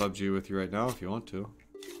play some PUBG with you right now if you want to.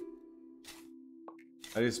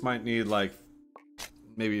 I just might need like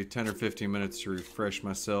maybe 10 or 15 minutes to refresh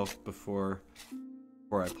myself before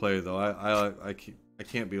I play though. I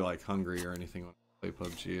can't be like hungry or anything when I play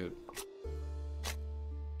PUBG. It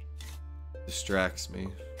distracts me.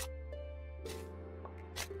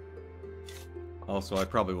 Also, I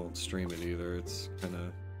probably won't stream it either. It's kind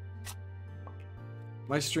of...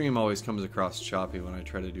 My stream always comes across choppy when I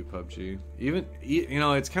try to do PUBG. Even, you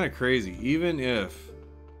know, it's kind of crazy. Even if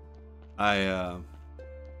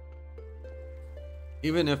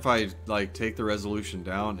I like take the resolution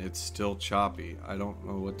down, it's still choppy. I don't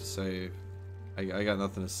know what to say. I got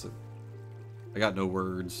nothing to say. I got no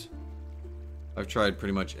words. I've tried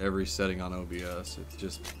pretty much every setting on OBS. It's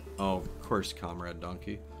just, oh, of course, Comrade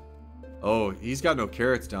Donkey. Oh, he's got no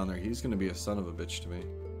carrots down there. He's gonna be a son of a bitch to me.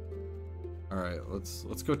 All right,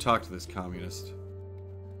 let's go talk to this communist.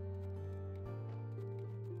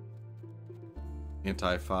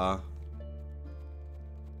 Anti-Fa.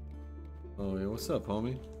 Oh yeah, what's up,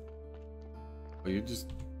 homie? Oh, you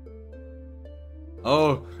just...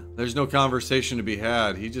 Oh, there's no conversation to be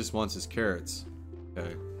had. He just wants his carrots.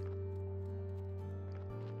 Okay.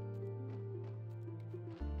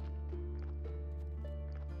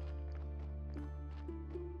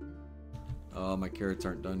 Oh, my carrots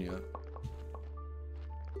aren't done yet.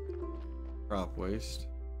 Crop waste.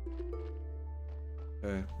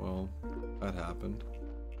 Okay, well, that happened.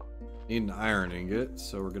 Need an iron ingot,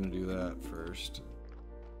 so we're gonna do that first.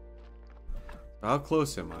 How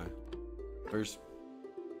close am I? Where's...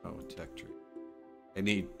 Oh, tech tree. I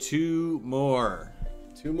need 2 more.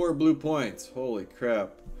 2 more blue points. Holy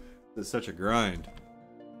crap. This is such a grind.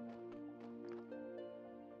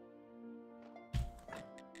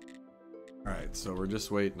 Alright, so we're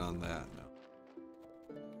just waiting on that now.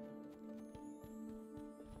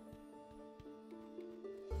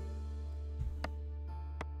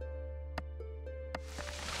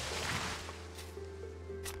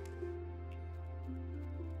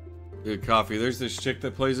 Good coffee. There's this chick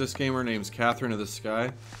that plays this game. Her name's Catherine of the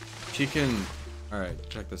Sky. She can... Alright,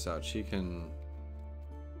 check this out. She can...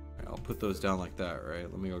 Right, I'll put those down like that, right?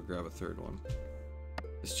 Let me go grab a 3rd one.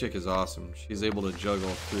 This chick is awesome. She's able to juggle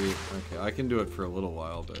 3... Okay, I can do it for a little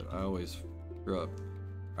while, but I always screw up.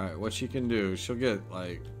 Alright, what she can do, she'll get,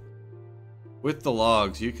 like... With the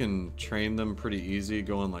logs, you can train them pretty easy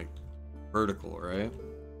going, like, vertical, right?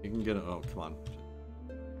 You can get... Oh, come on.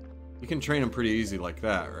 You can train them pretty easy like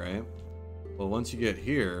that, right? Well, once you get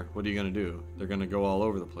here, what are you going to do? They're going to go all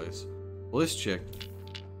over the place. Well, this chick,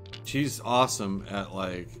 she's awesome at,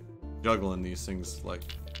 like, juggling these things, like...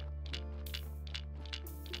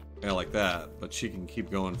 Yeah, like that. But she can keep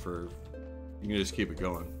going for... You can just keep it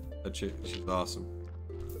going. That chick, she's awesome.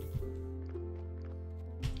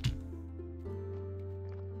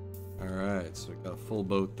 Alright, so we got a full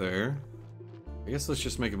boat there. I guess let's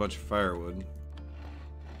just make a bunch of firewood.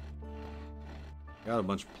 Got a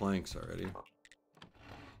bunch of planks already.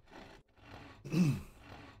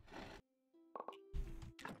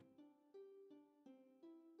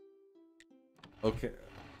 Okay.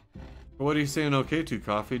 What are you saying okay to,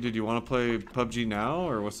 Coffee? Did you want to play PUBG now,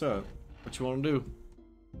 or what's up? What you want to do?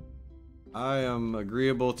 I am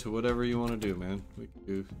agreeable to whatever you want to do, man. We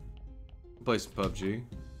can play some PUBG.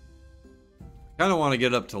 Kind of want to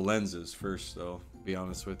get up to lenses first, though, to be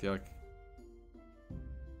honest with you.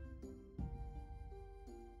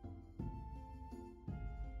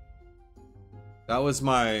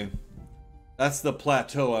 That's the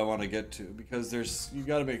plateau I want to get to, because you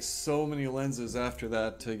got to make so many lenses after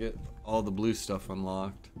that to get all the blue stuff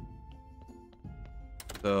unlocked.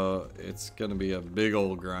 So it's gonna be a big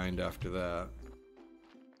old grind after that.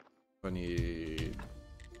 I need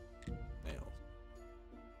nails.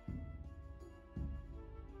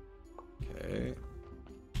 Okay.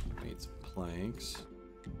 Need some planks.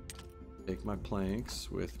 Take my planks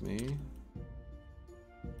with me.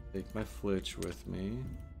 Take my flitch with me.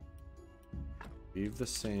 Leave the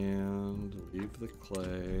sand. Leave the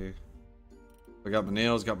clay. I got my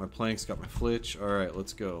nails, got my planks, got my flitch. Alright,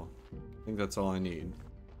 let's go. I think that's all I need.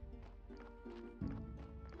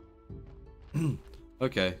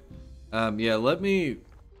 Okay. Yeah, let me...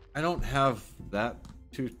 I don't have that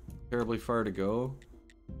too terribly far to go.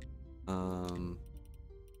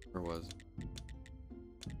 Where was it?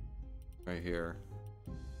 Right here.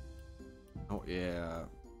 Oh, yeah.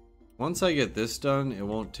 Once I get this done, it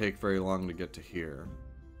won't take very long to get to here.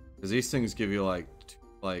 Because these things give you like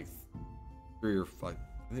 3 or 5.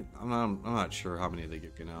 I'm not sure how many they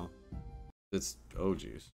give you now. It's, oh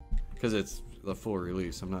geez. Because it's the full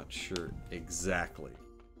release, I'm not sure exactly.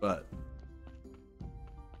 But...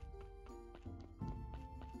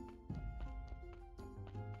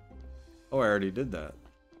 oh, I already did that.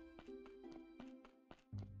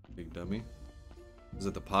 Big dummy. Is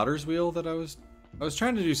it the potter's wheel that I was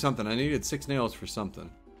trying to do something. I needed 6 nails for something.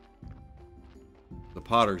 The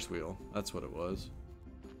potter's wheel. That's what it was.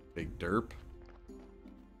 Big derp.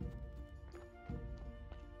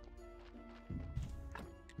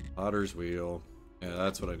 Potter's wheel. Yeah,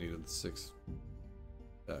 that's what I needed. 6.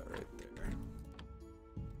 That right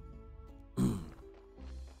there.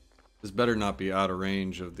 This better not be out of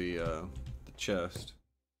range of the chest.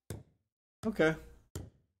 Okay.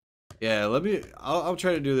 Yeah, I'll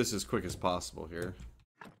try to do this as quick as possible here.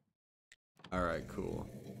 Alright, cool.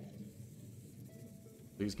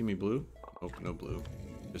 Please give me blue. Oh, no blue.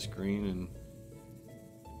 Just green and...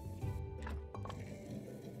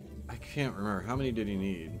 I can't remember. How many did he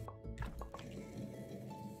need?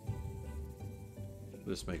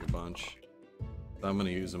 Just make a bunch. I'm gonna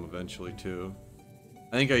use them eventually too.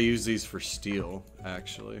 I think I use these for steel,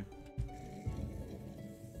 actually.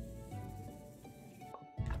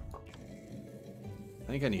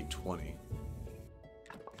 I think I need 20.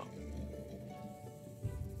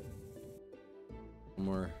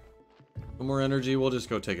 One more energy, we'll just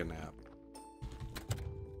go take a nap.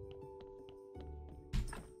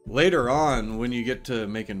 Later on, when you get to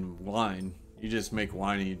making wine, you just make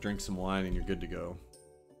wine and you drink some wine and you're good to go.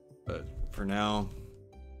 But for now,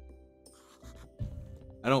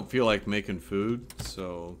 I don't feel like making food,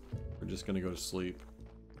 so we're just gonna go to sleep.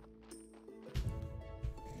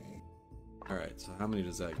 Alright, so how many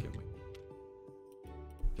does that give me?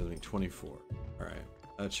 Gives me 24. Alright,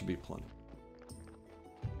 that should be plenty.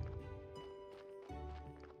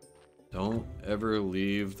 Don't ever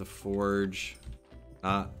leave the forge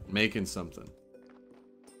not making something.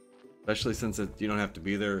 Especially since you don't have to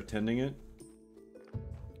be there attending it.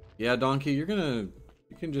 Yeah, Donkey, you can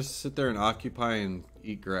just sit there and occupy and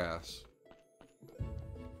eat grass.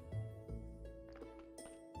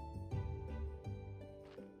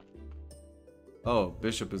 Oh,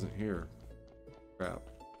 Bishop isn't here. Crap.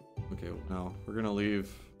 Okay, now we're gonna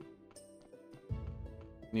leave.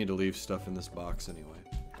 Need to leave stuff in this box anyway.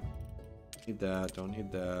 Need that, don't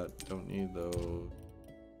need that, don't need those.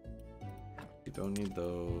 You don't need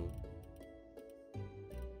those.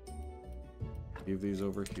 Leave these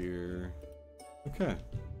over here. Okay.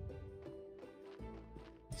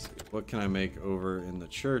 Let's see, what can I make over in the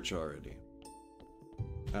church already?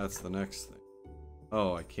 That's the next thing.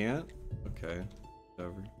 Oh, I can't? Okay,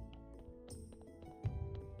 whatever.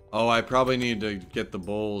 Oh, I probably need to get the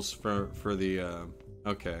bowls for the,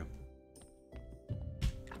 okay.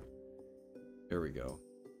 There we go.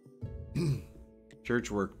 Church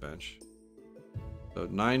workbench. So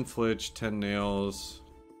 9 flitch, 10 nails,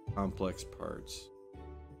 complex parts.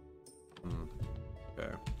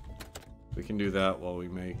 Okay. We can do that while we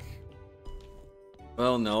make...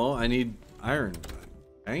 Well, no, I need iron.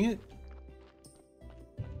 Dang it.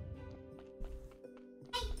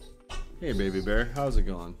 Hey, baby bear, how's it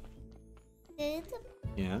going? Good.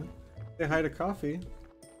 Yeah? Say hi to Coffee.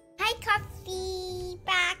 Hi, Coffee.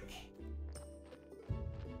 Back.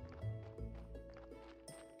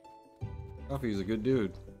 Coffee's a good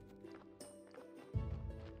dude.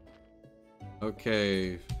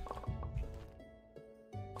 Okay.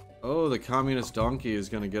 Oh, the communist donkey is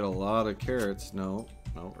gonna get a lot of carrots. No,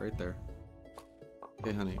 no, right there.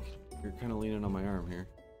 Hey, honey, you're kind of leaning on my arm here.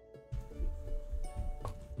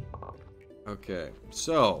 Okay,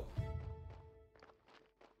 so.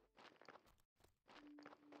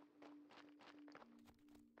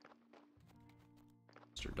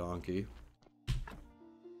 Mr. Donkey.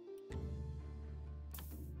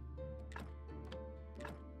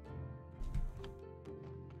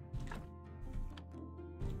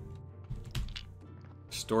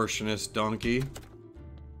 Extortionist donkey.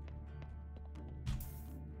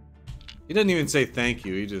 He didn't even say thank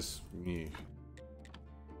you. He just...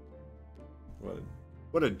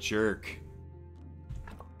 What a jerk.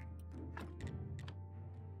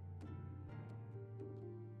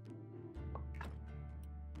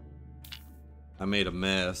 I made a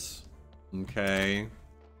mess. Okay.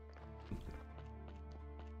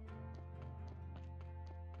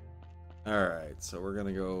 Alright, so we're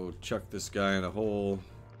gonna go chuck this guy in a hole.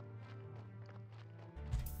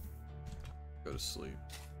 Go to sleep.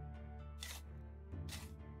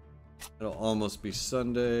 It'll almost be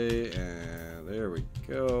Sunday, and there we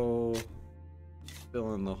go.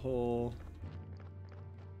 Fill in the hole.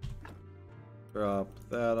 Drop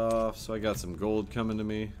that off. So I got some gold coming to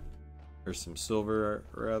me. Or some silver,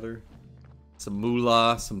 rather. Some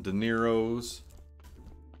moolah, some dineros.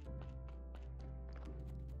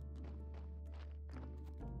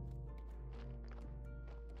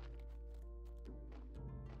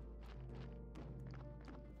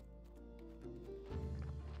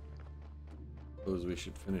 Suppose we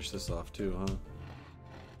should finish this off too, huh?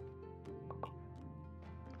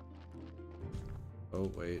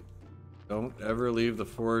 Oh, wait. Don't ever leave the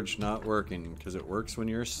forge not working, because it works when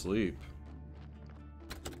you're asleep.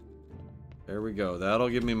 There we go. That'll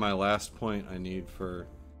give me my last point I need for...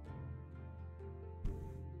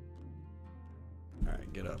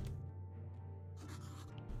 Alright, get up.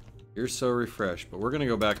 You're so refreshed, but we're gonna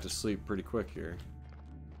go back to sleep pretty quick here.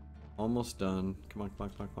 Almost done. Come on, come on,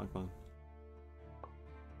 come on, come on, come on.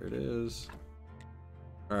 There it is.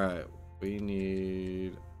 Alright, we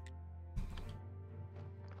need...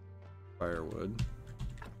 firewood.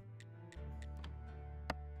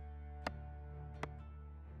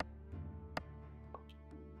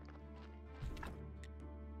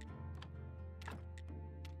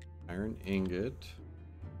 Iron ingot.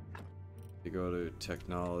 You go to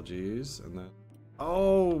technologies and then...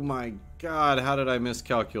 Oh my god, how did I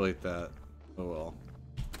miscalculate that? Oh well.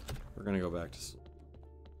 We're gonna go back to sleep.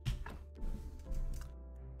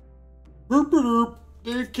 Burp, burp,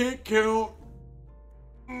 they can't count.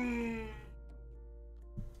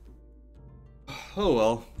 Oh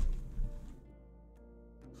well.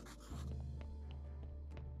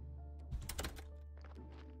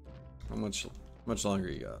 How much longer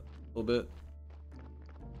you got? A little bit.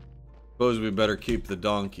 Suppose we better keep the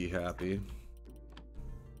donkey happy.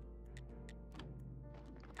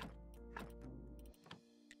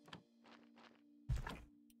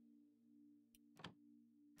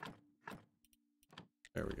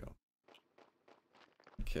 There we go.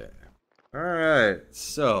 Okay. Alright,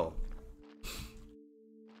 so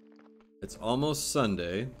it's almost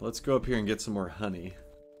Sunday. Let's go up here and get some more honey.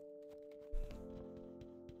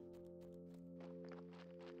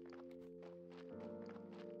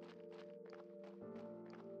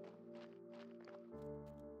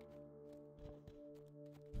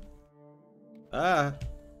 Ah!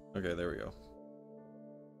 Okay, there we go.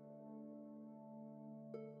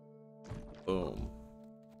 Boom.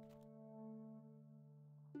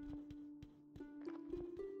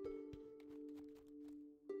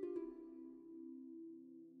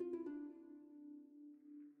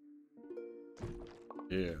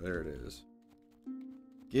 Yeah, there it is.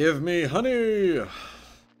 Give me honey!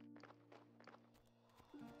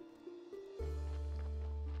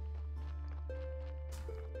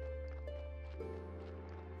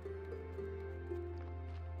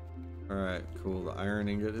 Alright, cool. The iron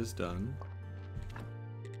ingot is done.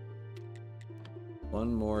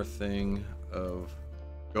 One more thing of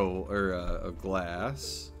gold, or of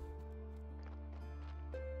glass.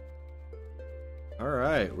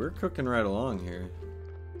 Alright, we're cooking right along here.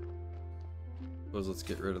 Suppose let's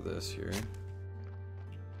get rid of this here.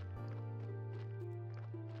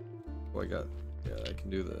 Oh, I got... Yeah, I can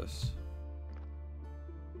do this.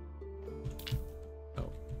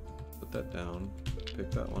 Oh, put that down.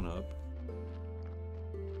 Pick that one up.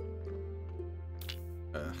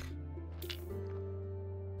 Ugh.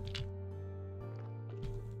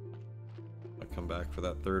 I'll come back for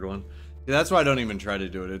that third one. Yeah, that's why I don't even try to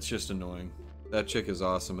do it. It's just annoying. That chick is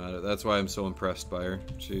awesome at it. That's why I'm so impressed by her.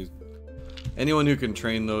 Anyone who can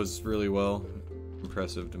train those really well,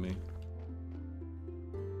 impressive to me.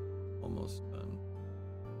 Almost done.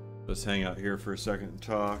 Let's hang out here for a second and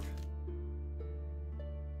talk.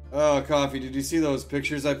 Oh, Coffee, did you see those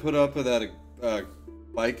pictures I put up of that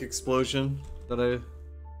bike explosion that I...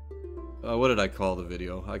 what did I call the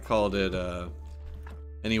video? I called it,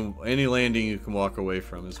 any landing you can walk away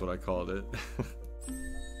from is what I called it.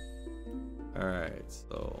 Alright,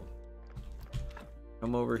 so...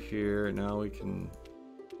 come over here, now we can...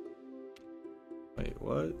 Wait,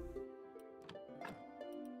 what?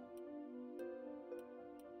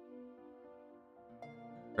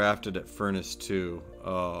 Crafted at furnace 2.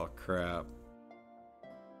 Oh, crap.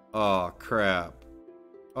 Oh, crap.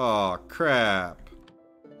 Oh, crap.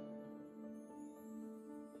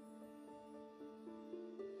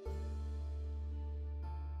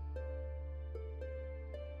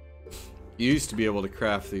 You used to be able to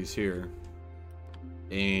craft these here.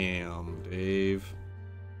 Damn, Dave.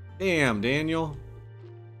 Damn, Daniel.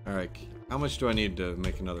 Alright, how much do I need to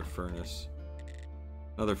make another furnace?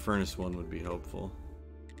 Another furnace one would be helpful.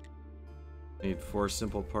 Need 4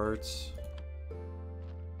 simple parts.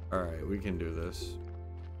 Alright, we can do this.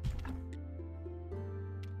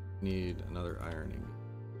 Need another ironing.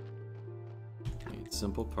 Need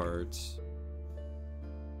simple parts.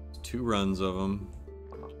 2 runs of them,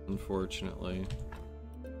 unfortunately.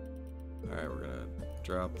 Alright, we're gonna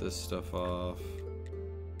drop this stuff off.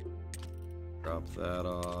 Drop that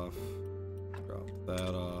off. Drop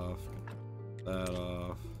that off. That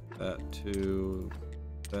off. That too.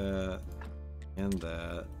 That. And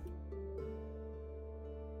that.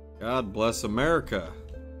 God bless America.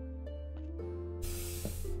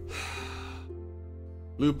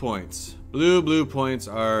 Blue points. Blue points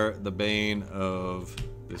are the bane of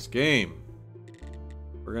this game.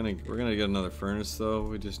 We're gonna get another furnace though.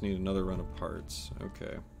 We just need another run of parts.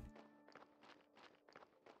 Okay.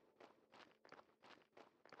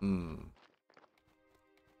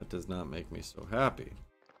 That does not make me so happy.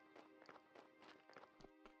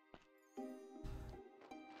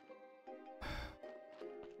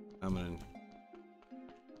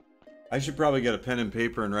 I should probably get a pen and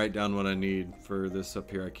paper and write down what I need for this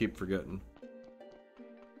up here. I keep forgetting.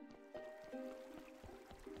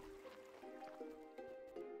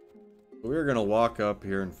 We're gonna walk up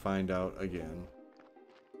here and find out again.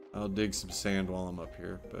 I'll dig some sand while I'm up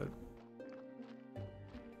here, but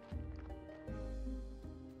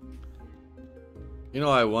you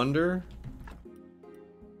know, I wonder,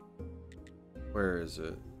 where is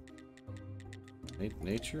it?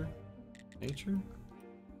 Nature? Nature?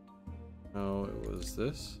 No, it was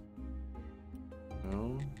this.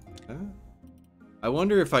 No, that? I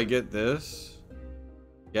wonder if I get this,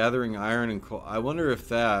 gathering iron and coal. I wonder if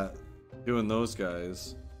that, doing those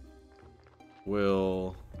guys,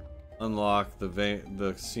 will unlock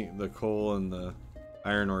the coal and the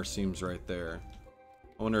iron ore seams right there.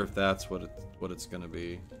 I wonder if that's what it's gonna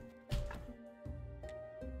be.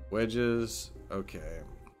 Wedges, okay.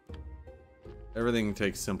 Everything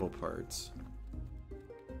takes simple parts.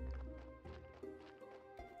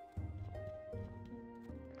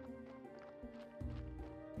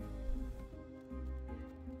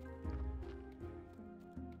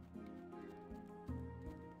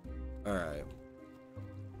 Alright.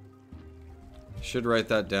 Should write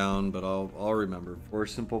that down, but I'll remember. 4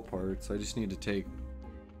 simple parts. I just need to take...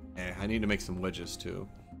 I need to make some wedges too.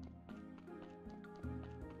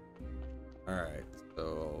 Alright,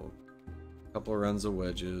 so... a couple of runs of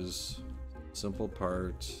wedges. Simple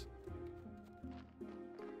parts.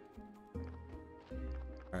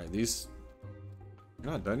 Alright, these...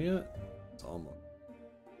 You're not done yet? It's almost.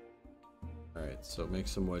 Alright, so make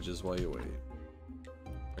some wedges while you wait.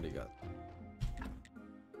 Already got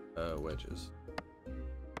wedges.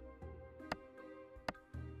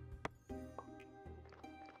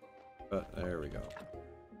 But there we go.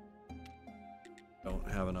 Don't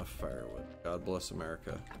have enough firewood. God bless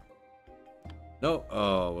America. No.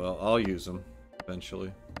 Oh well, I'll use them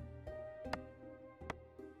eventually.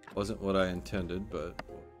 Wasn't what I intended, but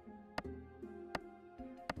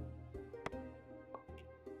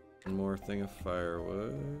one more thing of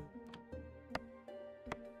firewood.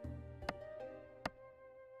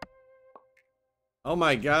 Oh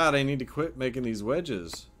my god, I need to quit making these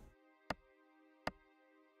wedges.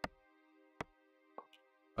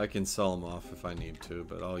 I can sell them off if I need to,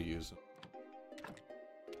 but I'll use them.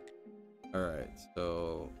 Alright,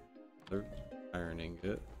 so they're ironing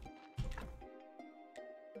it.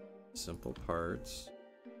 Simple parts.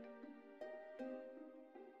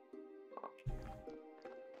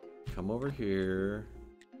 Come over here.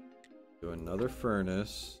 Do another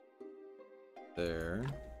furnace. There.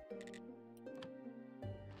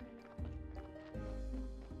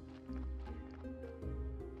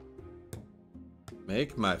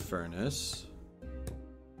 Make my furnace.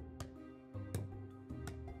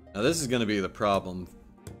 Now this is going to be the problem,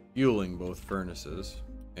 fueling both furnaces.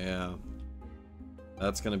 Yeah,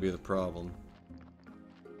 that's going to be the problem.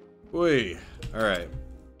 Whee! Alright,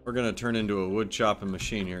 we're going to turn into a wood chopping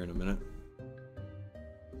machine here in a minute.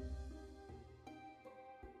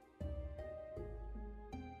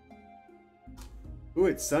 Ooh,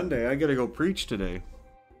 it's Sunday. I gotta go preach today.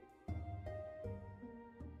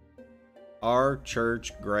 Our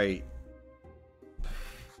church, great.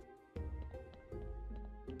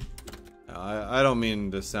 I don't mean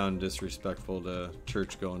to sound disrespectful to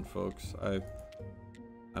church-going folks.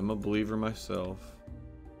 I'm a believer myself.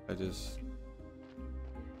 I just...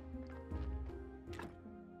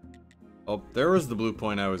 Oh, there was the blue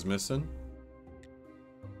point I was missing.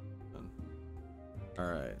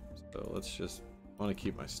 Alright, so let's just... I want to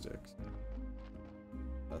keep my sticks.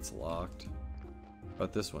 That's locked. How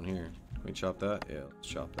about this one here? Can we chop that? Yeah, let's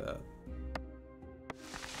chop that.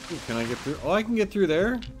 Ooh, can I get through? Oh, I can get through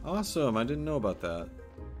there? Awesome, I didn't know about that.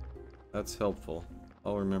 That's helpful.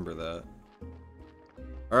 I'll remember that.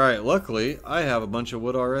 Alright, luckily, I have a bunch of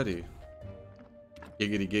wood already.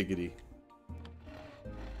 Giggity giggity.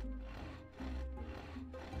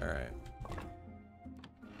 Alright.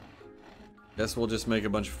 Guess we'll just make a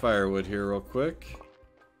bunch of firewood here real quick.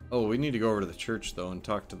 Oh, we need to go over to the church though and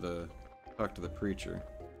talk to the preacher.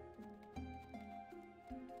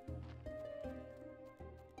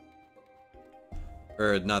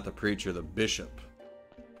 Or not the preacher, the bishop.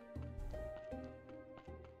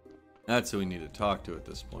 That's who we need to talk to at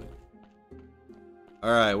this point.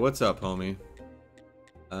 Alright, what's up, homie?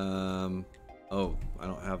 Oh, I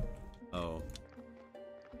don't have... Oh.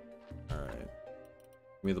 Alright.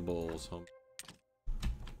 Give me the bowls, homie.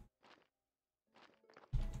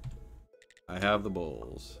 I have the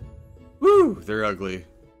bowls. Woo! They're ugly.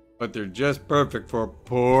 But they're just perfect for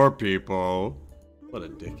poor people. What a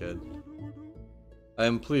dickhead. I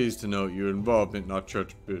am pleased to note your involvement in our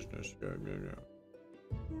church business.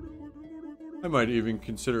 I might even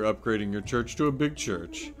consider upgrading your church to a big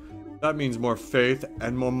church. That means more faith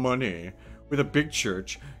and more money. With a big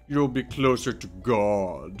church, you'll be closer to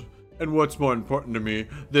God. And what's more important to me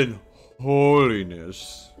than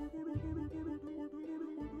holiness?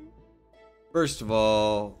 First of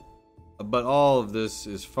all, but all of this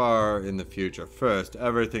is far in the future. First,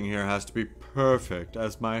 everything here has to be perfect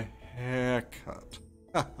as my haircut.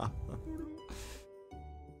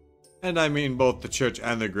 And I mean both the church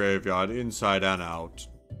and the graveyard, inside and out.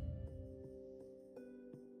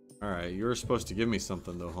 Alright, you were supposed to give me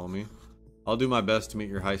something though, homie. I'll do my best to meet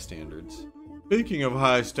your high standards. Speaking of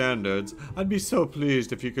high standards, I'd be so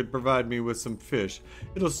pleased if you could provide me with some fish.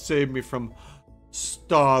 It'll save me from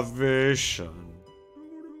starvation.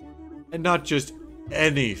 And not just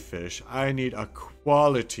any fish. I need a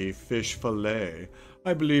quality fish fillet.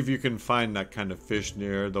 I believe you can find that kind of fish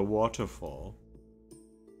near the waterfall.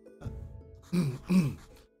 You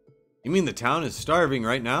mean the town is starving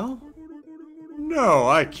right now? No,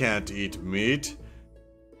 I can't eat meat.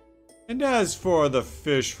 And as for the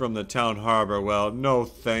fish from the town harbor, well, no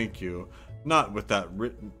thank you. Not with that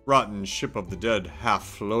rotten ship of the dead half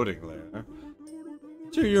floating there.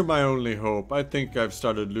 So you're my only hope. I think I've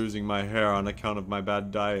started losing my hair on account of my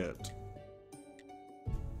bad diet.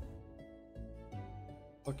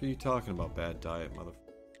 What are you talking about, bad diet, motherfucker?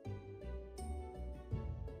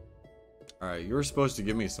 Alright, you were supposed to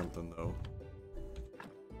give me something, though.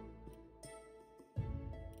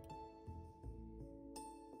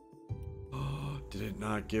 Did it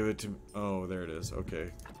not give it to me? Oh, there it is.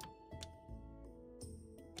 Okay.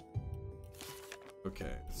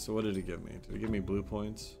 Okay, so what did it give me? Did it give me blue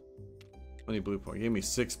points? How many blue points? It gave me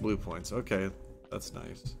 6 blue points. Okay, that's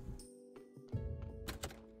nice.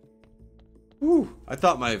 Woo! I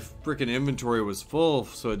thought my freaking inventory was full,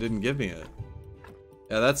 so it didn't give me it.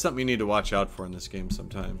 Yeah, that's something you need to watch out for in this game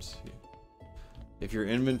sometimes. If your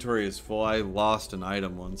inventory is full, I lost an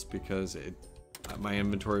item once because my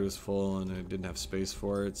inventory was full and I didn't have space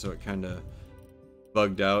for it, so it kind of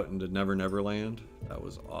bugged out into Never Never Land. That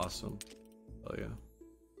was awesome. Oh yeah.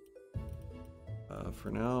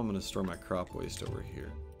 For now, I'm gonna store my crop waste over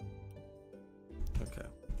here. Okay.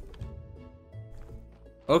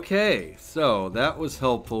 Okay, so that was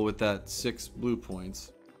helpful with that 6 blue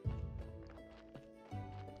points.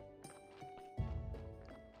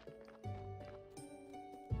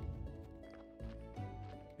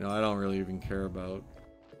 You know, I don't really even care about.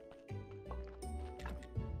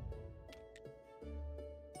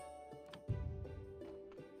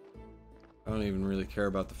 I don't even really care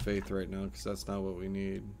about the faith right now because that's not what we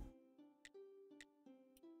need.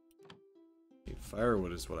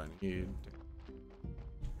 Firewood is what I need.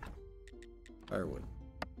 Firewood.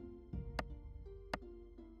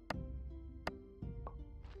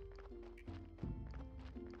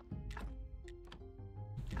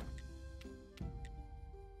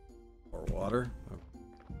 Or water. Oh.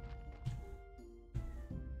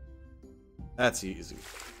 That's easy.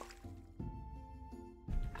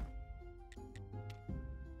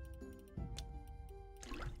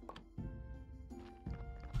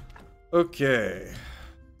 Okay.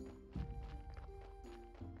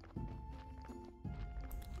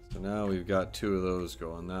 So now we've got 2 of those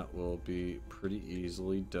going. That will be pretty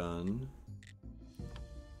easily done.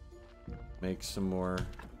 Make some more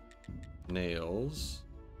nails.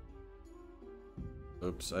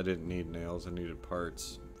 Oops, I didn't need nails, I needed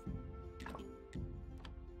parts.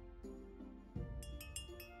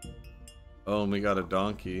 Oh, and we got a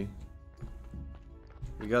donkey.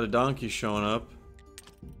 We got a donkey showing up.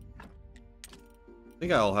 I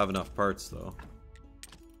think I'll have enough parts though.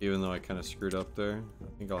 Even though I kind of screwed up there, I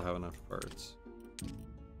think I'll have enough parts.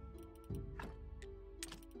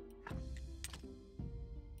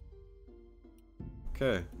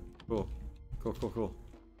 Okay, cool. Cool, cool, cool.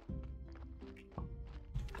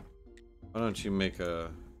 Why don't you make a...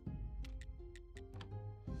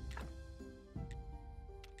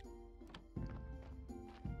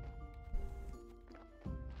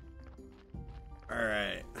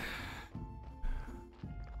 Alright.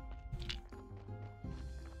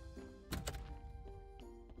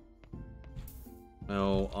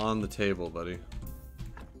 No, on the table, buddy.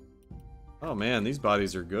 Oh man, these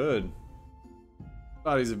bodies are good.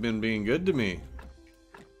 Bodies have been being good to me.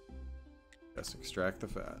 Let's extract the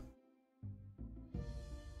fat.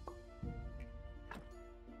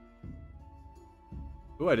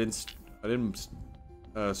 Oh, I didn't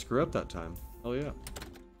screw up that time. Oh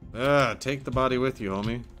yeah. Take the body with you,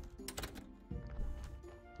 homie.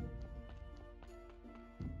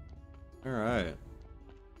 All right.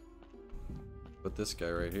 Put this guy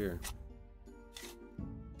right here.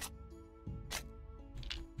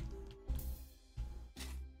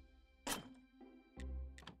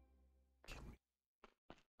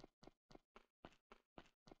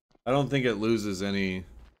 I don't think it loses any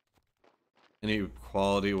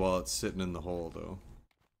quality while it's sitting in the hole, though.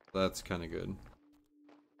 That's kind of good.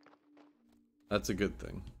 That's a good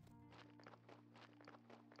thing.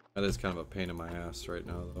 That is kind of a pain in my ass right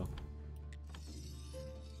now, though.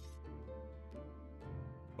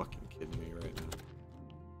 Fucking kidding me right now.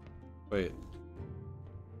 Wait.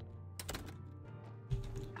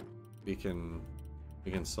 We can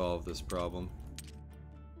solve this problem.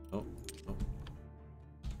 Oh, oh.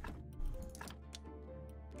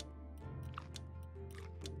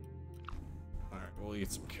 Alright, we'll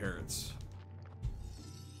eat some carrots.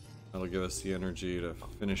 That'll give us the energy to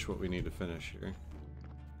finish what we need to finish here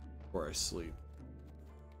before I sleep.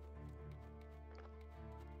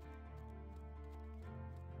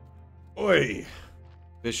 Oi!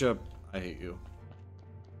 Bishop, I hate you.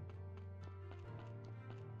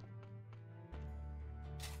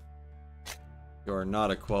 You are not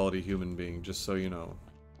a quality human being, just so you know.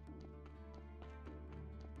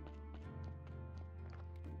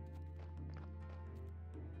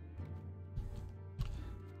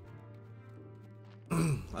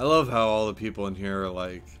 I love how all the people in here are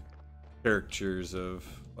like caricatures of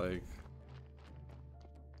like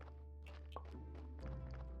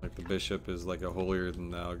the bishop is like a holier than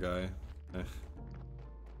thou guy.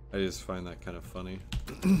 I just find that kind of funny.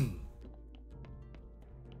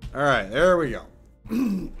 Alright, there we go.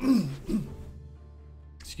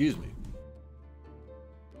 Excuse me.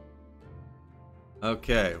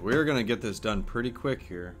 Okay, we're gonna get this done pretty quick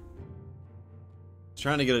here.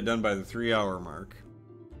 Trying to get it done by the 3-hour mark.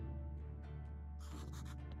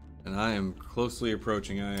 And I am closely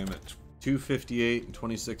approaching. I am at 2:58 and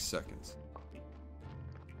 26 seconds.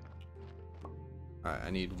 Alright,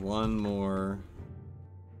 I need one more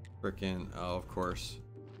frickin'... Oh, of course.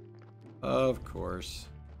 Of course.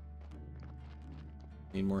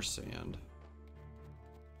 Need more sand.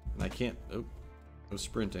 And I can't... Oh, no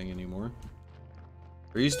sprinting anymore.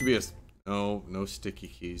 There used to be a... Oh, no sticky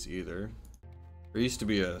keys either. There used to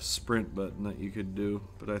be a sprint button that you could do,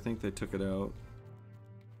 but I think they took it out.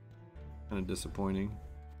 Kind of disappointing.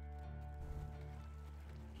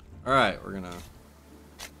 Alright, we're gonna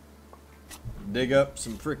dig up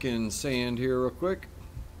some frickin' sand here real quick.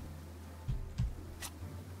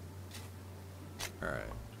 Alright,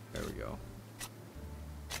 there we go.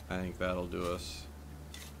 I think that'll do us.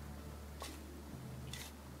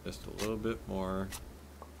 Just a little bit more.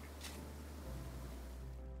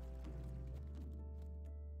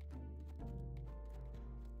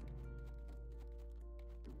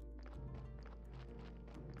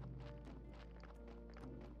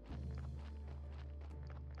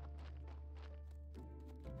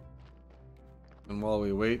 And while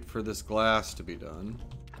we wait for this glass to be done...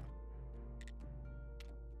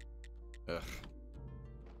 Ugh.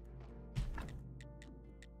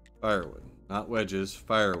 Firewood. Not wedges,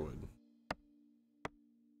 firewood.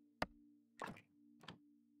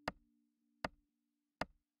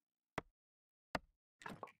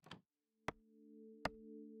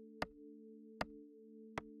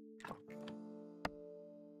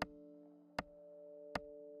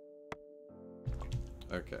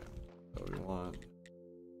 Okay, so we want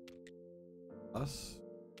glass.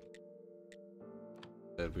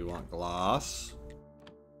 Said we want glass.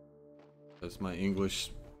 As my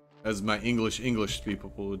English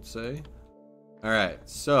people would say. All right,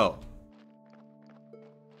 so,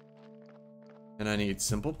 and I need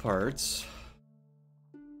simple parts.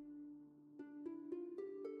 I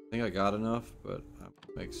think I got enough, but I'll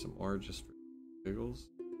make some more just for giggles.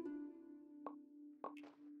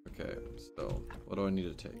 Okay, so what do I need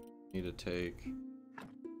to take? I need to take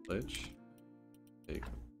glitch, take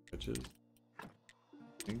glitches,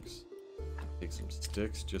 inks, take some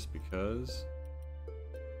sticks just because.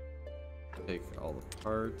 Take all the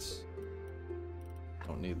parts.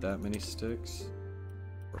 Don't need that many sticks.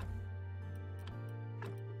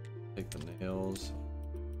 Take the nails.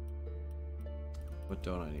 What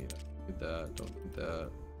don't I need? I need that. Don't need that.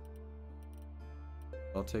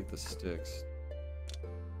 I'll take the sticks.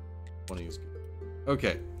 One of these.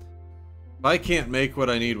 Okay. If I can't make what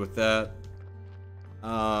I need with that,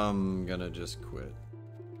 I'm gonna just quit.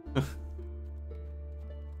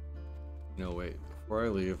 No, wait. Before I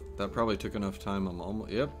leave, that probably took enough time. I'm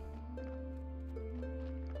almost. Yep.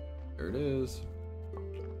 There it is.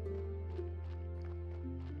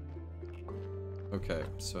 Okay,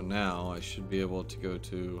 so now I should be able to go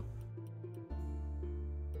to.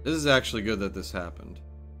 This is actually good that this happened.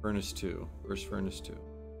 Furnace 2. Where's Furnace 2?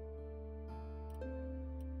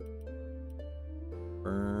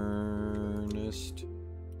 Furnace 2.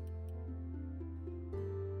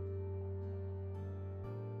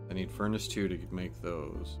 I need Furnace 2 to make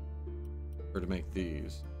those. Or to make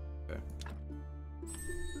these. Okay.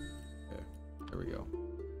 Okay, there we go.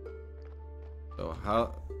 So,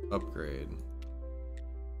 how. Upgrade.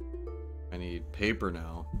 I need paper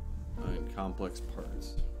now. And complex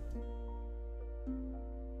parts.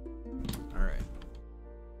 Alright.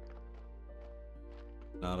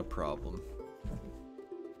 Not a problem.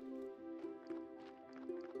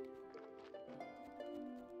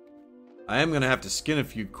 I am gonna have to skin a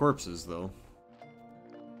few corpses, though.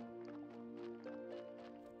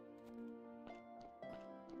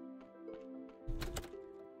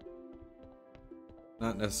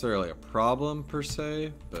 Not necessarily a problem per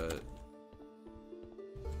se, but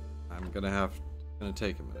I'm gonna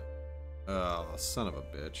take a minute. Oh, son of a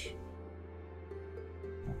bitch.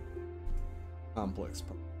 Complex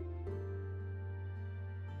part.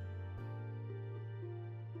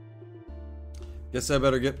 Guess I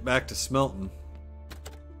better get back to smelting.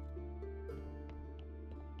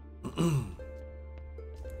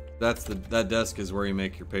 That desk is where you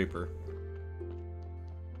make your paper.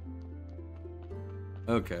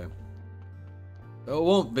 Okay. It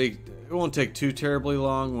won't take too terribly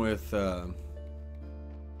long with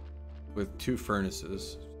 2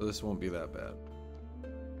 furnaces, so this won't be that bad.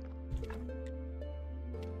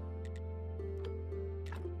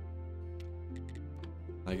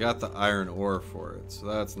 I got the iron ore for it, so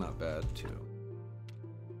that's not bad too.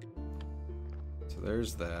 So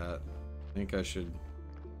there's that. I think I should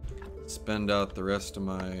spend out the rest of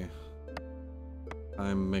my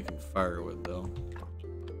time making firewood though.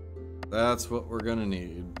 That's what we're gonna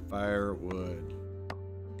need. Firewood.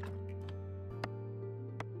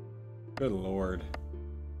 Good lord.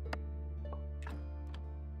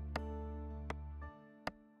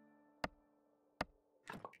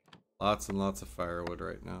 Lots and lots of firewood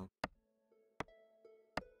right now.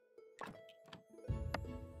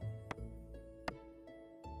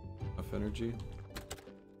 Enough energy.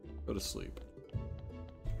 Go to sleep.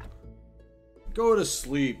 Go to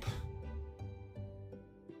sleep.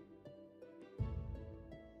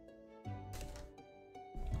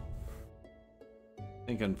 I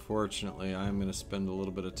think unfortunately I'm going to spend a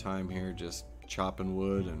little bit of time here just chopping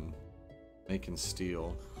wood and making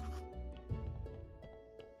steel.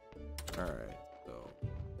 Alright, so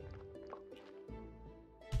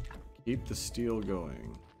keep the steel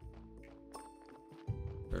going.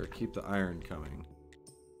 Or keep the iron coming.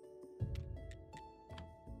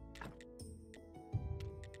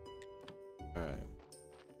 Alright.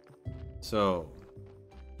 So,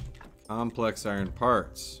 complex iron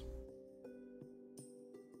parts.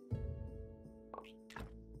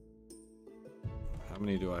 How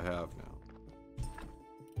many do I have now?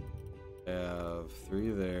 I have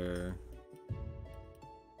 3 there.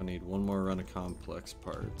 I need 1 more run of complex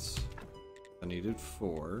parts. I needed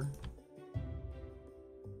 4.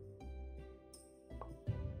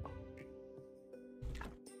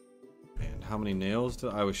 And how many nails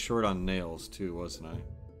did I was short on nails too, wasn't I?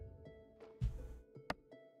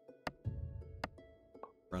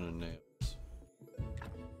 Running nails.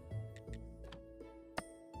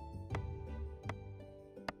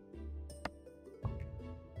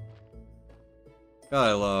 God,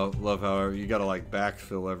 I love how you gotta like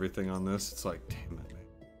backfill everything on this. It's like, damn it,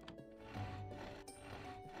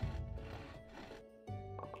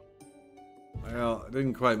 man. Well, I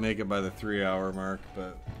didn't quite make it by the 3-hour mark,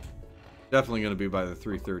 but definitely gonna be by the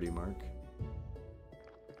 3:30 mark.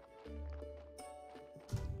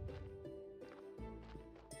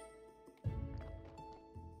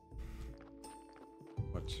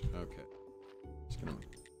 Okay. Just gonna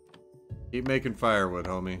keep making firewood,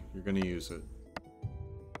 homie. You're gonna use it.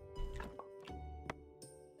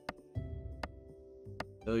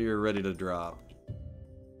 Till you're ready to drop.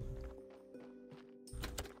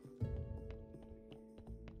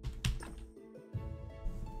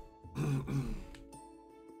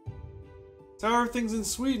 So how are things in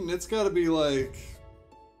Sweden? It's gotta be like...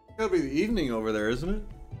 gotta be the evening over there, isn't it?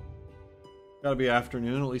 Gotta be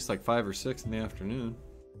afternoon, at least like 5 or 6 in the afternoon.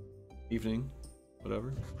 Evening,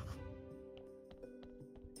 whatever.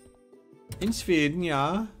 In Sweden,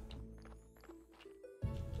 yeah.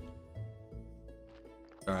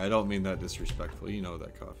 Alright, I don't mean that disrespectfully. You know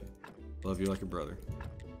that, Coffee. Love you like a brother.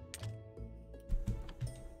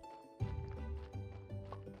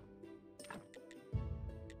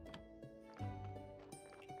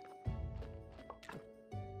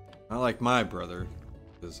 Not like my brother,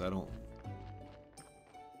 because I don't...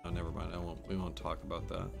 Oh, never mind. We won't talk about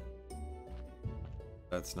that.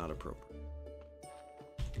 That's not appropriate.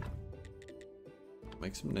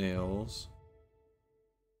 Make some nails.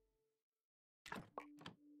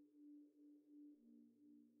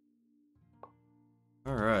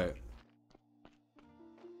 Alright.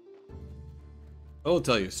 I will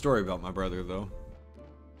tell you a story about my brother, though.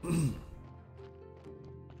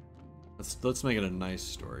 Let's make it a nice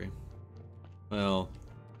story. Well,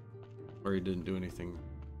 where he didn't do anything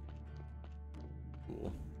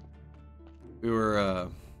cool. We were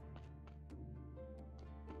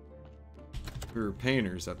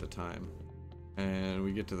painters at the time, and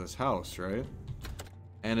we get to this house, right?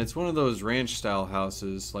 And it's one of those ranch style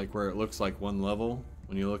houses, like where it looks like one level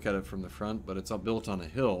when you look at it from the front, but it's all built on a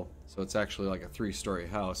hill, so it's actually like a 3-story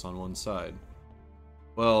house on one side.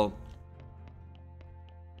 Well,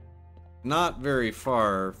 not very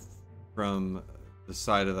far from the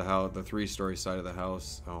side of the house, the 3-story side of the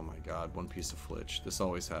house. Oh my god, one piece of flitch. This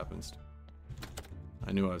always happens.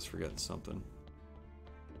 I knew I was forgetting something.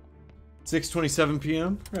 6:27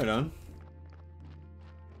 p.m. Right on.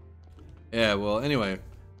 Yeah, well, anyway,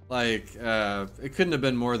 like, it couldn't have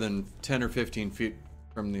been more than 10 or 15 feet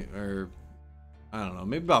from the, or, I don't know,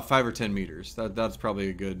 maybe about 5 or 10 meters. That's probably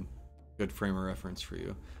a good frame of reference for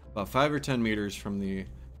you. About 5 or 10 meters from the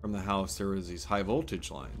house, there was these high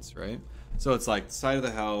voltage lines, right? So it's like the side of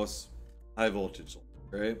the house, high voltage,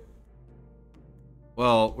 right?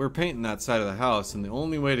 Well, we're painting that side of the house, and the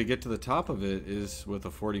only way to get to the top of it is with a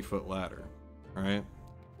 40-foot ladder, right?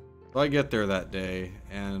 So I get there that day,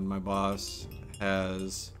 and my boss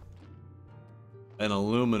has an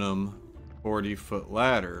aluminum 40-foot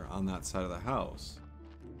ladder on that side of the house.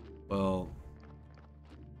 Well,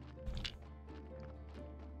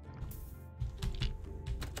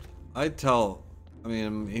 I mean,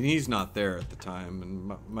 and he's not there at the time,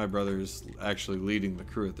 and my brother's actually leading the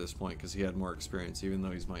crew at this point because he had more experience, even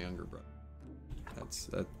though he's my younger brother. That's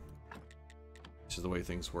just the way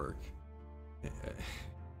things work.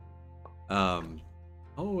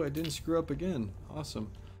 Oh, I didn't screw up again.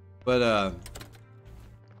 Awesome. But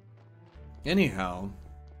anyhow,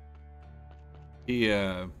 he's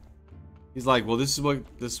like, well, this is what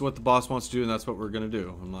the boss wants to do, and that's what we're gonna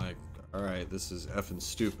do. I'm like, all right, this is effing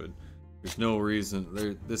stupid. There's no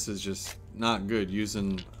reason. This is just not good,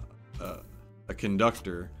 using a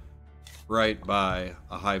conductor right by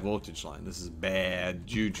a high voltage line. This is bad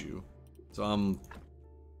juju. So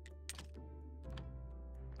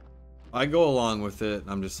I go along with it.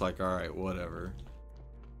 I'm just like, all right, whatever.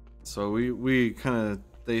 So we kind of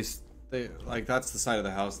they like, that's the side of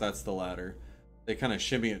the house, that's the ladder. They kind of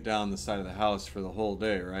shimmy it down the side of the house for the whole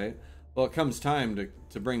day, right? Well, it comes time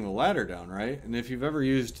to bring the ladder down, right? And if you've ever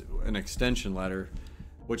used an extension ladder,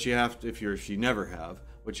 what you have to, if you never have,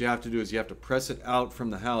 what you have to do is you have to press it out from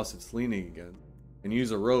the house it's leaning again, and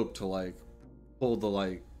use a rope to like pull the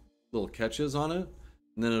like little catches on it,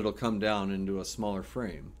 and then it'll come down into a smaller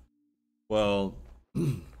frame. Well,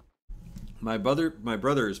 my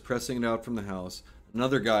brother is pressing it out from the house.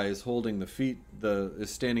 Another guy is holding the feet, is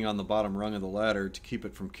standing on the bottom rung of the ladder to keep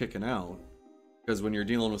it from kicking out. Because when you're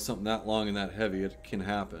dealing with something that long and that heavy, it can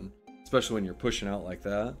happen, especially when you're pushing out like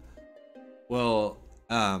that. Well,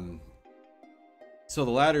 so the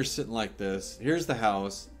ladder's sitting like this. Here's the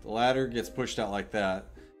house. The ladder gets pushed out like that,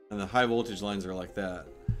 and the high voltage lines are like that.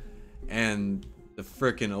 And the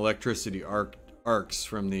frickin' electricity arc arcs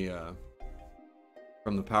from the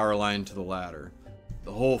power line to the ladder.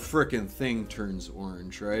 The whole frickin' thing turns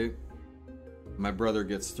orange, right? My brother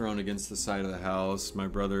gets thrown against the side of the house. My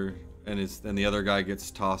brother and the other guy gets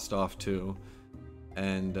tossed off too.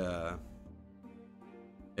 And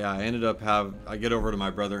yeah, I ended up I get over to my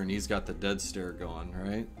brother and he's got the dead stare going,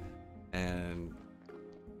 right? And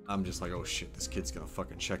I'm just like, oh shit, this kid's gonna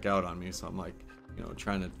fucking check out on me. So I'm like, you know,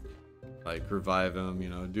 trying to like revive him, you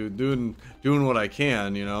know, doing what I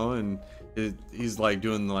can, you know, and he's like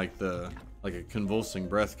doing like a convulsing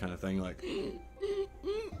breath kind of thing, like,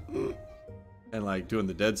 and like doing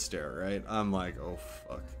the dead stare, right? I'm like, oh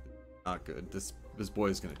fuck, not good. This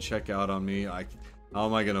boy's gonna check out on me. How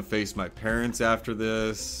am I gonna face my parents after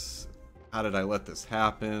this? How did I let this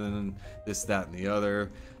happen? This, that, and the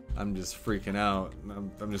other. I'm just freaking out.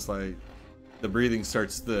 I'm just like, the breathing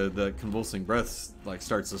starts, the convulsing breath like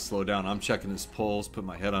starts to slow down. I'm checking his pulse, put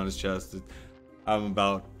my head on his chest. I'm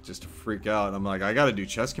about just to freak out. I'm like, I gotta do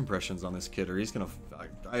chest compressions on this kid or he's gonna.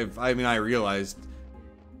 I realized,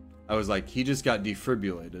 I was like, he just got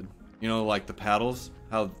defibrillated. You know, like the paddles,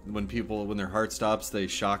 how when their heart stops, they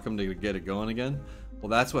shock them to get it going again. Well,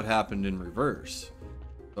 that's what happened in reverse.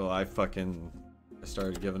 So I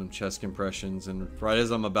started giving him chest compressions, and right as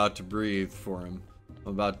I'm about to breathe for him,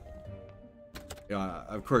 of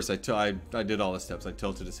course I did all the steps. I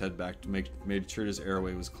tilted his head back to made sure his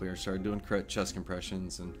airway was clear. Started doing chest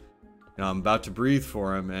compressions, and you know, I'm about to breathe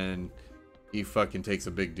for him, and he fucking takes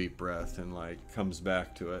a big deep breath and like comes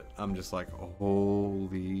back to it. I'm just like,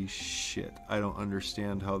 holy shit! I don't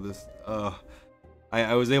understand how this.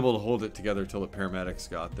 I was able to hold it together till the paramedics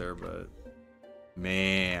got there, but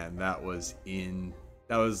man, that was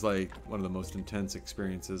like one of the most intense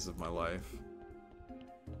experiences of my life.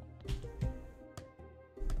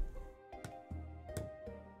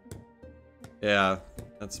 Yeah,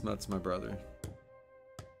 that's my brother.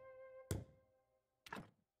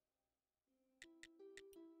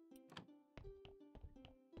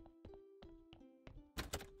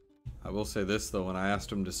 I will say this though, when I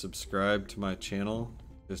asked him to subscribe to my channel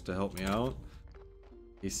just to help me out,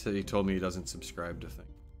 he told me he doesn't subscribe to things.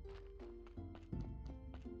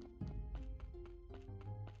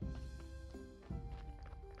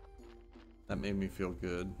 That made me feel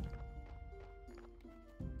good.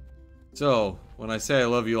 So, when I say I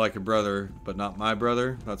love you like a brother, but not my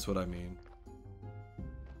brother, that's what I mean.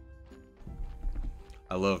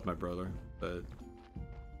 I love my brother, but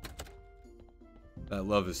that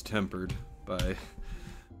love is tempered by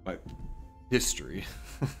history.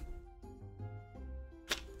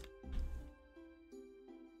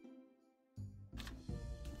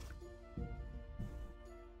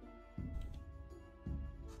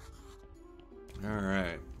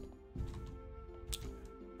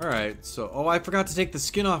 Alright, so... Oh, I forgot to take the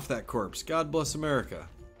skin off that corpse. God bless America.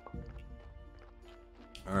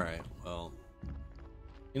 Alright, well...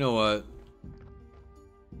 You know what?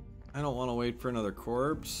 I don't want to wait for another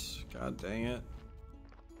corpse. God dang it.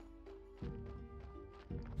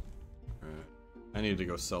 Alright. I need to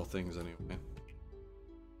go sell things anyway.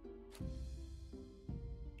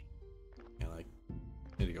 And I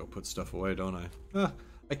need to go put stuff away, don't I? Ah,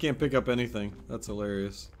 I can't pick up anything. That's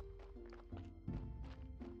hilarious.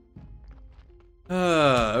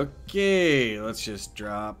 Okay, let's just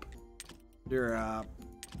drop. Okay.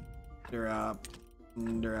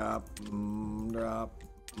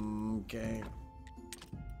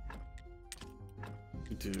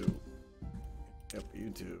 You too. Yep, you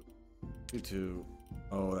too. You too.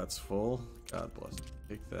 Oh, that's full? God bless.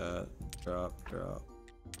 Take that. Drop.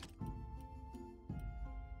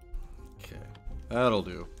 Okay. That'll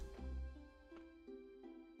do.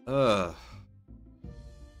 Alright.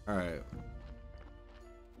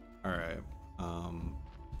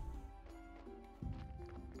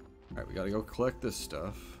 Alright, we gotta go collect this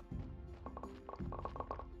stuff.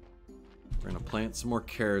 We're gonna plant some more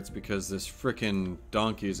carrots because this frickin'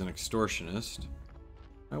 donkey is an extortionist.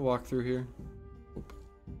 Can I walk through here? Oop.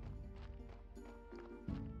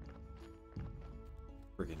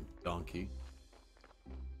 Frickin' donkey.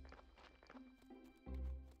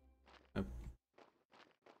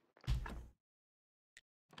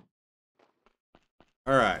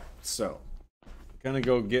 Alright, so gonna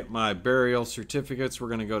go get my burial certificates. We're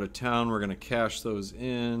gonna go to town. We're gonna cash those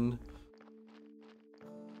in.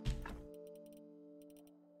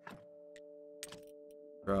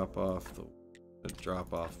 Drop off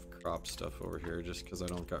crop stuff over here just because I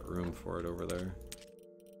don't got room for it over there.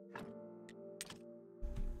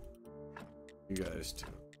 You guys too.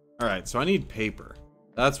 Alright, so I need paper.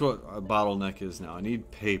 That's what a bottleneck is now. I need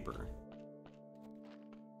paper.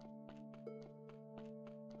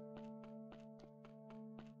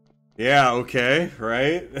 Yeah, okay,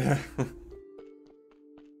 right?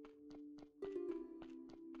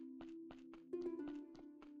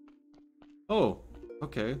 Oh,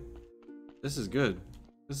 okay. This is good.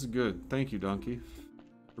 This is good. Thank you, Donkey,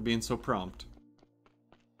 for being so prompt.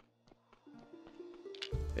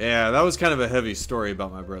 Yeah, that was kind of a heavy story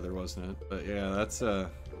about my brother, wasn't it? But yeah, that's tell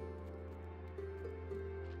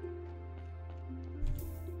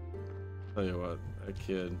you what, that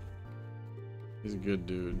kid, he's a good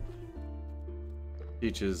dude.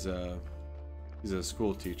 Teaches, he's a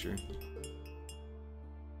school teacher.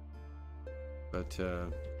 But,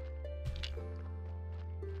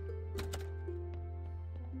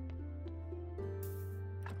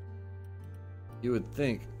 you would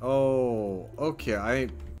think, oh, okay,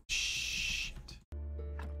 shit.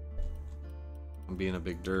 I'm being a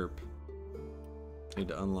big derp. Need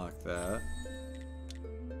to unlock that.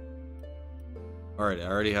 Alright, I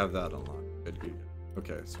already have that unlocked. Good, good, good.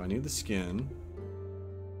 Okay, so I need the skin.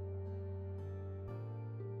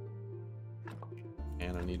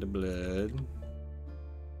 And I need the blood.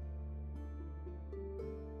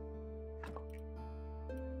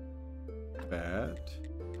 Fat.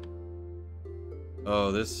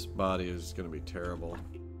 Oh, this body is gonna be terrible.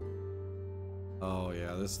 Oh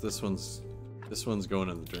yeah, this one's going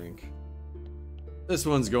in the drink. This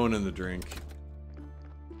one's going in the drink.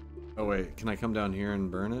 Oh wait, can I come down here and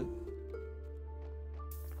burn it?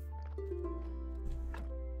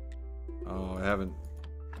 Oh, I haven't.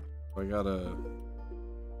 I gotta.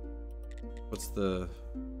 What's the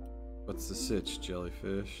sitch,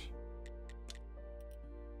 jellyfish?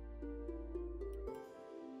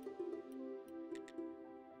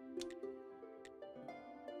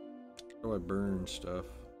 How do I burn stuff?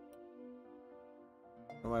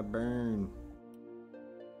 How do I burn?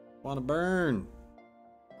 I wanna burn!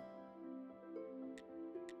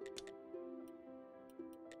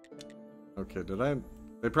 Okay,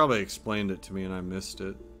 they probably explained it to me and I missed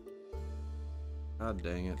it. God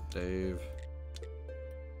dang it, Dave.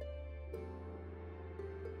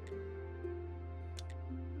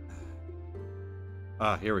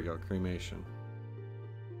 Ah, here we go, cremation.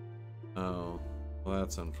 Oh, well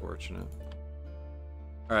that's unfortunate.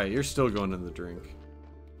 Alright, you're still going in the drink.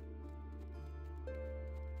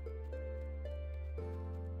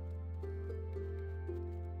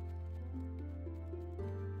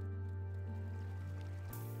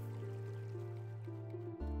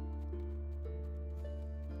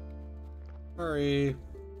 Sorry,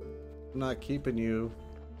 I'm not keeping you.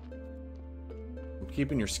 I'm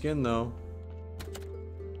keeping your skin though.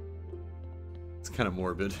 It's kind of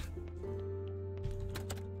morbid.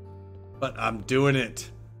 But I'm doing it.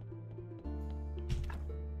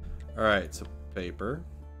 Alright, so paper.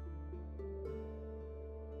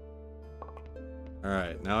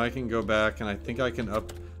 Alright, now I can go back and I think I can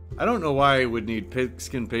up... I don't know why I would need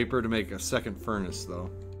pigskin paper to make a second furnace though.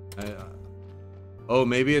 Oh,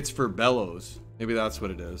 maybe it's for bellows. Maybe that's what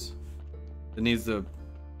it is. It needs the...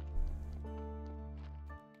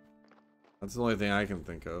 That's the only thing I can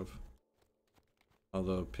think of.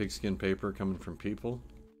 Although pigskin paper coming from people.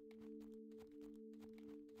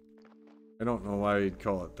 I don't know why you'd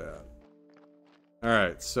call it that.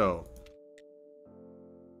 Alright, so.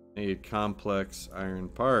 Need complex iron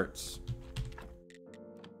parts.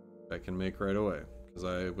 I can make right away. Because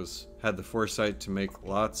I had the foresight to make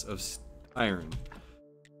lots of iron.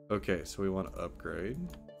 Okay, so we want to upgrade.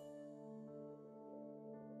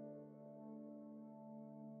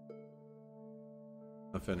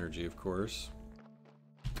 Enough energy, of course.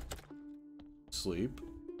 Sleep.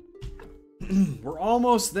 We're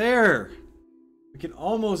almost there! We can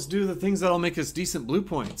almost do the things that'll make us decent blue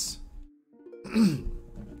points.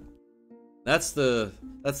 That's the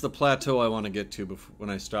plateau I want to get to before, when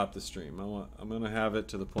I stop the stream. I'm gonna have it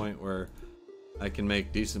to the point where I can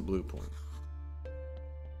make decent blue points.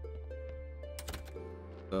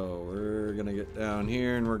 So we're gonna get down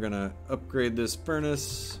here and we're gonna upgrade this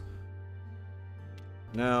furnace.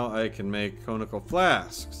 Now I can make conical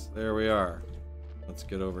flasks. There we are. Let's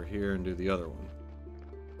get over here and do the other one.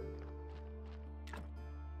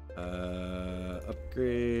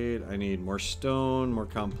 Upgrade. I need more stone, more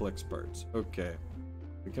complex parts. Okay.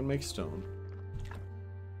 We can make stone.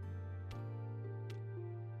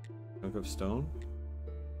 Chunk of stone?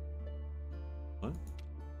 What?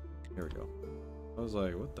 Here we go. I was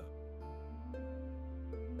like, what the?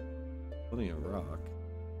 Plenty of rock.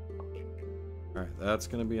 Alright, that's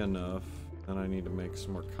gonna be enough. Then I need to make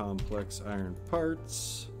some more complex iron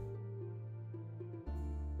parts.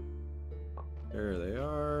 There they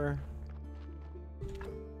are.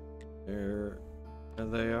 There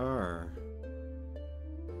they are.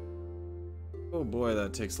 Oh boy,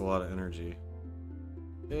 that takes a lot of energy.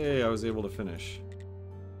 Hey, I was able to finish.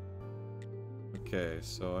 Okay,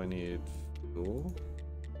 so I need fuel.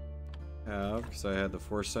 Because I had the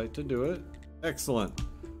foresight to do it. Excellent.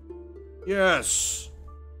 Yes!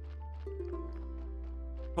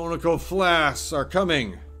 Conical flasks are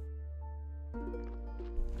coming!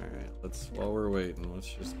 Alright, while we're waiting,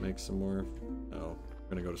 let's just make some more. Oh, we're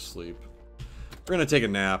gonna go to sleep. We're gonna take a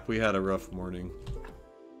nap. We had a rough morning.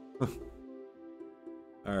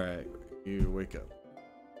 Alright, you wake up.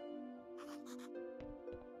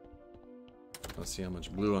 Let's see how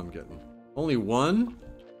much blue I'm getting. Only one?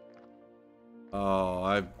 Oh,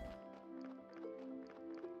 I'm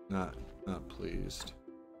not pleased.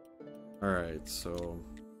 Alright, so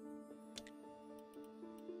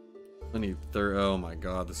I need oh my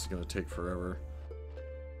god, this is gonna take forever.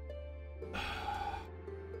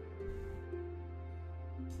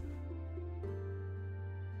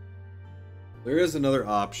 There is another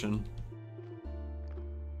option.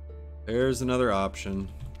 There's another option.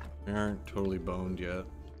 They aren't totally boned yet.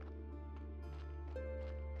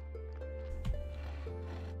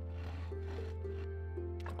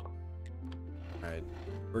 Alright,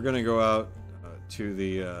 we're gonna go out to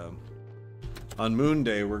the on Moon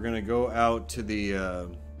Day. We're gonna go out to the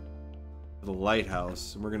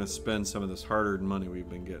lighthouse, and we're gonna spend some of this hard-earned money we've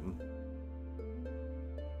been getting.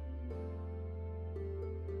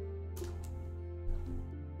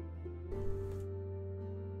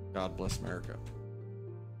 God bless America.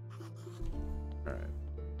 Alright.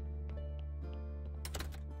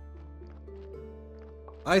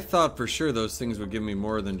 I thought for sure those things would give me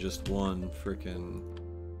more than just one frickin'...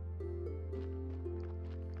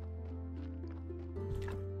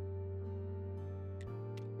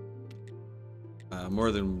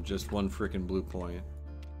 more than just one frickin' blue point.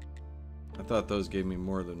 I thought those gave me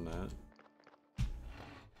more than that.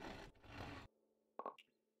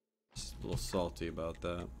 Just a little salty about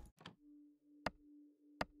that.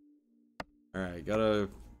 Alright,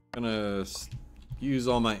 gonna use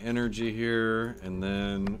all my energy here, and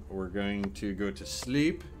then we're going to go to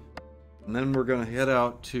sleep, and then we're gonna head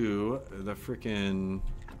out to the frickin'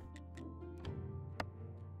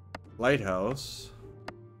 lighthouse.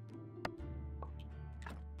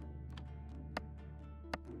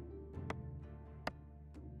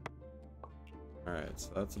 Alright,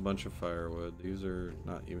 so that's a bunch of firewood. These are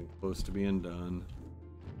not even close to being done.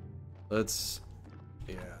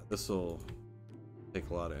 Yeah, this'll take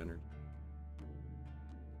a lot of energy.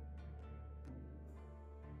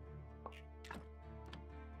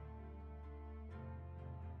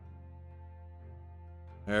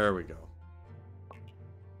 There we go.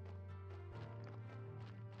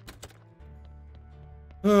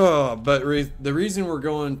 Oh, but the reason we're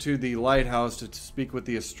going to the lighthouse to speak with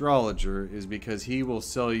the astrologer is because he will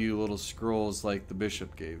sell you little scrolls like the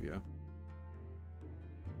bishop gave you.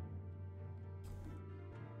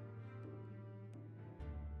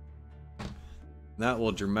 That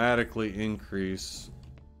will dramatically increase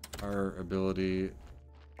our ability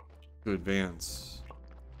to advance.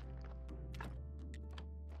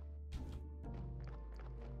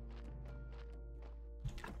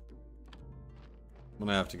 I'm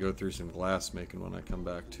gonna have to go through some glass making when I come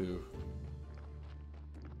back too.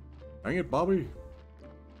 Dang it, Bobby!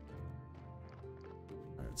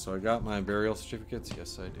 Alright, so I got my burial certificates.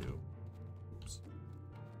 Yes, I do. Oops.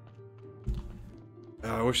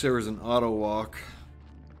 Oh, I wish there was an auto walk,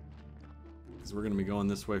 because we're gonna be going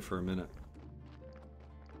this way for a minute.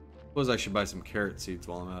 Suppose I should buy some carrot seeds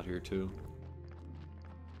while I'm out here too.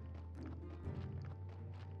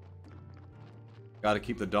 Gotta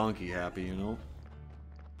keep the donkey happy, you know?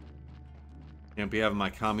 Can't be having my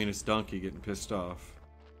communist donkey getting pissed off.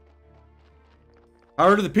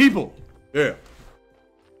 Power to the people! Yeah.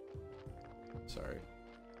 Sorry.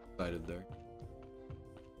 Excited there.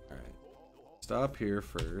 Alright. Stop here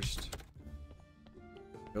first.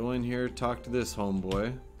 Go in here, talk to this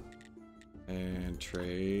homeboy. And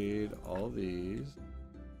trade all these.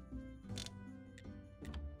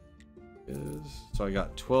 So I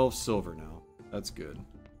got 12 silver now. That's good.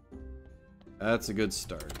 That's a good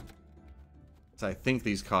start. I think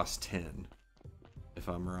these cost 10, if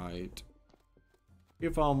I'm right.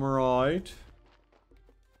 If I'm right.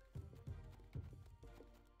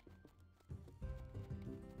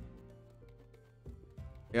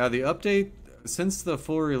 Yeah, the update, since the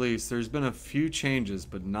full release, there's been a few changes,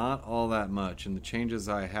 but not all that much. And the changes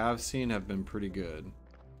I have seen have been pretty good.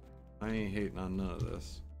 I ain't hating on none of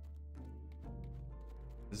this.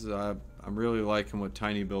 I'm really liking what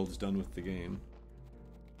Tiny Build's done with the game.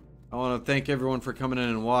 I want to thank everyone for coming in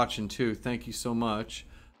and watching too. Thank you so much.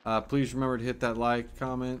 Please remember to hit that like,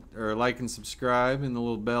 comment, or like and subscribe, and the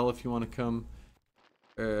little bell if you want to come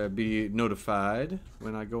be notified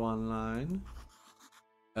when I go online.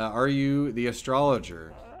 Are you the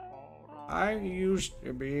astrologer? I used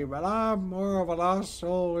to be, but I'm more of a lost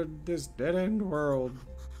soul in this dead-end world.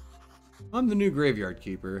 I'm the new graveyard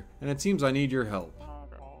keeper, and it seems I need your help.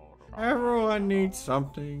 Everyone needs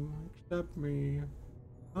something, except me.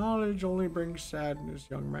 Knowledge only brings sadness,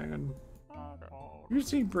 young man. You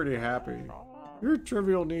seem pretty happy. Your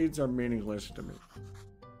trivial needs are meaningless to me.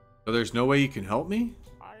 So there's no way you can help me?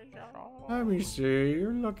 Let me see,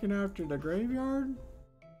 you're looking after the graveyard?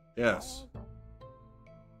 Yes.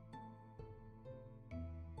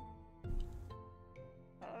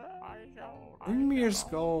 Bring me a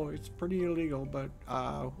skull. It's pretty illegal, but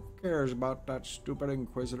who cares about that stupid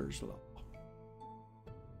Inquisitor's law?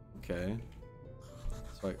 Okay.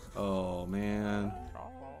 It's like, oh man.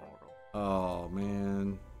 Oh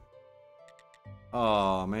man.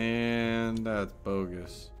 Oh man, that's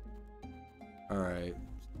bogus. Alright,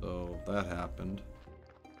 so that happened.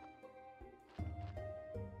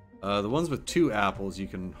 The ones with 2 apples you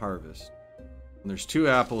can harvest. When there's 2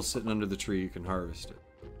 apples sitting under the tree, you can harvest it.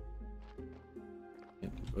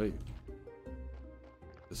 Wait.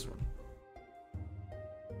 This one.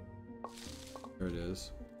 There it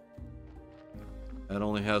is. That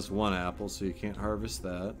only has 1 apple, so you can't harvest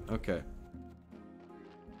that. Okay.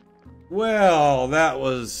 Well, that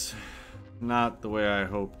was not the way I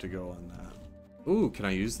hoped to go on that. Ooh, can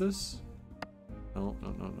I use this? No.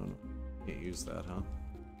 Can't use that, huh?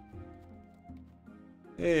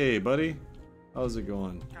 Hey, buddy. How's it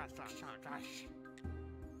going?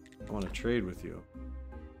 I want to trade with you.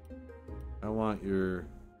 I want your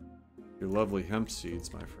lovely hemp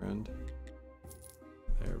seeds, my friend.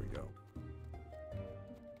 There we go.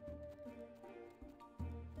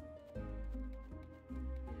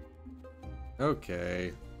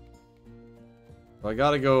 Okay. Well, I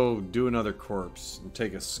gotta go do another corpse and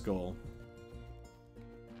take a skull.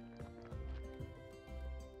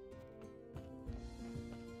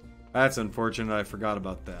 That's unfortunate, I forgot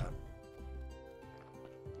about that.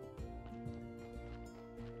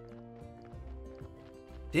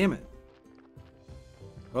 Damn it.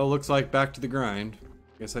 Well, looks like back to the grind.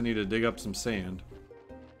 Guess I need to dig up some sand.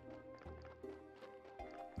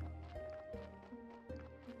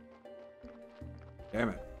 Damn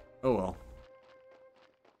it. Oh well.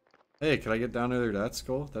 Hey, can I get down there to that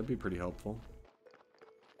skull? That'd be pretty helpful.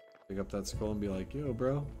 Pick up that skull and be like, yo,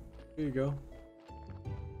 bro, here you go.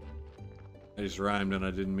 I just rhymed and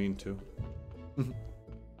I didn't mean to.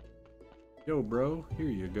 Yo, bro, here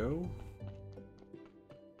you go.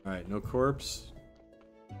 Alright, no corpse.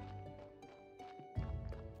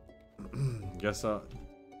 Guess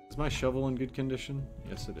is my shovel in good condition?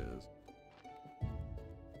 Yes, it is.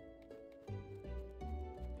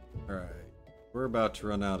 Alright. We're about to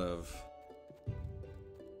run out of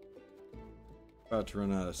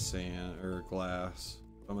sand or glass.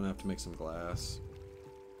 I'm gonna have to make some glass.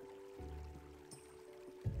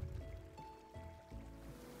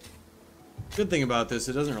 Good thing about this,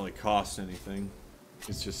 it doesn't really cost anything.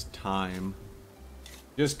 It's just time.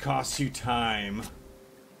 It just costs you time.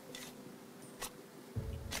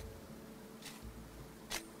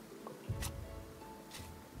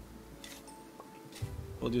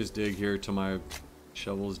 We'll just dig here till my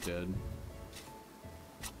shovel's dead.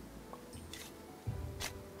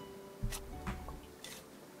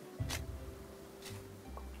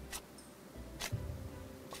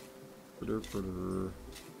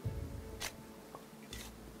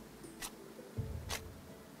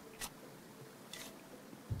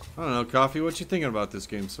 I don't know, Coffee, what you thinking about this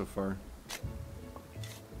game so far?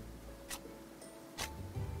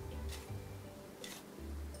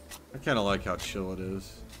 I kind of like how chill it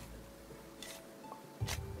is.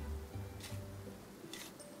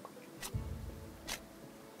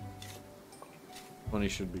 Money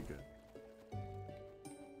should be good.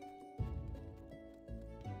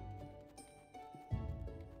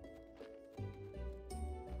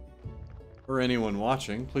 For anyone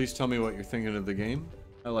watching, please tell me what you're thinking of the game.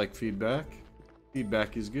 I like feedback.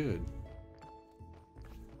 Feedback is good.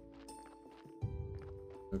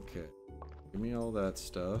 Okay. Give me all that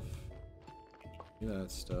stuff. Give me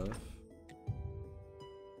that stuff.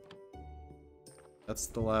 That's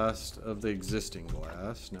the last of the existing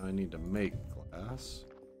glass. Now I need to make glass.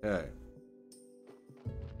 Okay.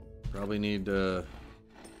 Probably need to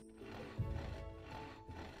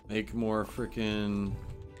make more frickin'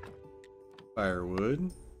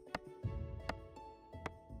 firewood.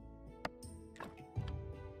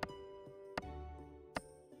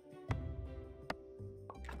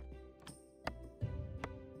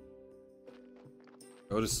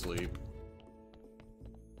 Go to sleep.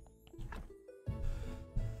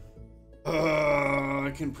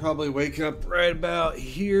 I can probably wake up right about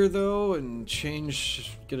here though and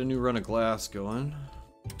get a new run of glass going.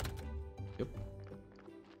 Yep.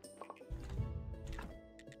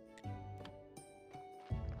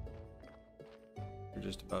 You're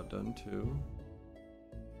just about done too.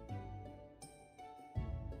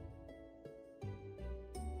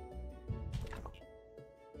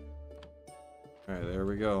 Alright, there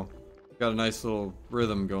we go. Got a nice little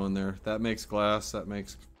rhythm going there. That makes glass, that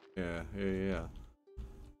makes... Yeah.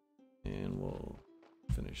 And we'll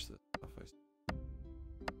finish this off.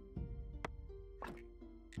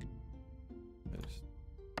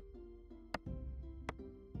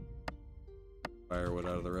 Firewood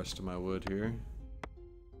out of the rest of my wood here.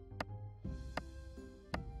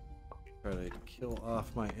 Try to kill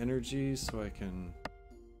off my energy so I can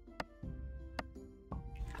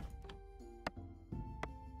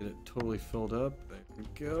get it totally filled up. There we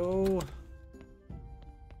go.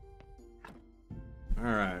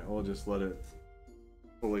 Alright, we'll just let it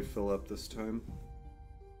fully fill up this time.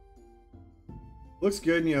 Looks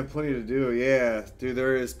good and you have plenty to do. Yeah, dude,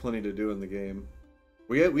 there is plenty to do in the game.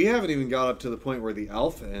 We haven't even got up to the point where the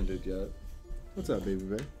alpha ended yet. What's up, baby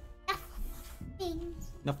bear? Nothing.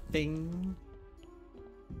 Nothing.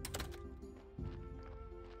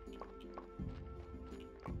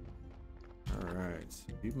 Alright, so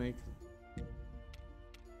you make...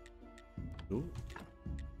 Ooh.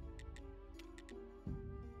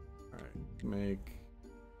 Alright, make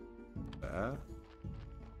that.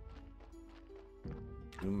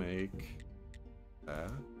 You make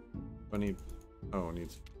that. I need... Oh, it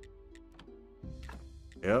needs...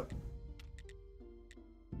 Yep.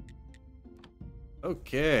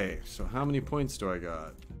 Okay, so how many points do I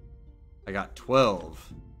got? I got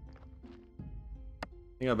 12. I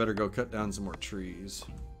think I better go cut down some more trees.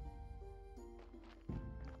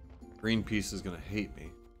 Greenpeace is gonna hate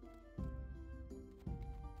me.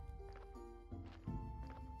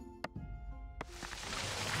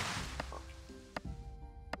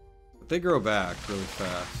 But they grow back really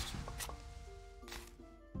fast.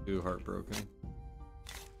 Too heartbroken.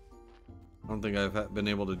 I don't think I've been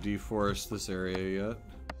able to deforest this area yet.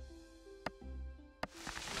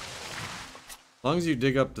 As long as you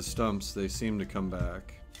dig up the stumps, they seem to come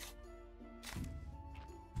back.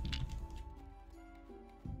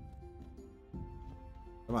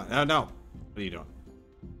 Come on, no, no! What are you doing?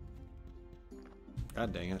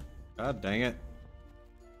 God dang it. God dang it.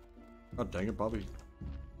 God dang it, Bobby.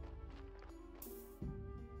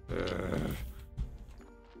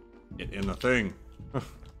 Get in the thing.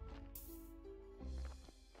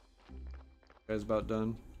 Guys about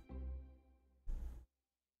done.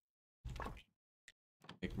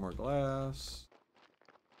 Make more glass.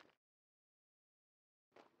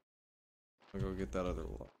 I'll go get that other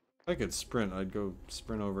log. If I could sprint, I'd go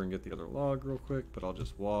sprint over and get the other log real quick, but I'll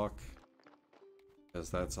just walk. Because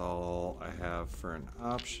that's all I have for an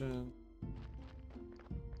option.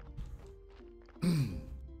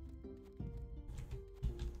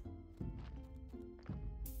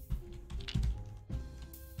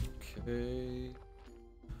 Okay.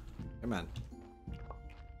 Come on.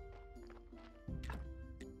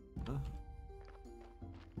 Huh?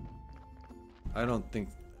 I don't think...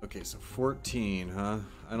 Okay, so 14, huh?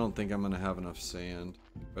 I don't think I'm gonna have enough sand.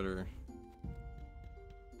 Better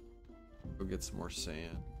go get some more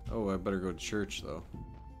sand. Oh, I better go to church, though.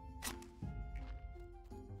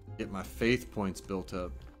 Get my faith points built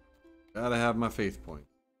up. Gotta have my faith point.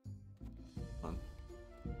 Come on.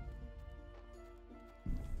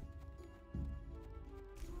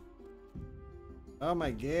 Oh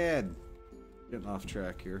my god. Getting off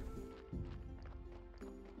track here.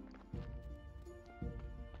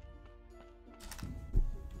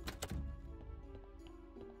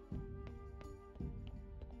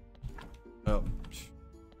 Oh.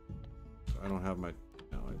 I don't have my...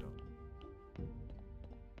 No, I don't.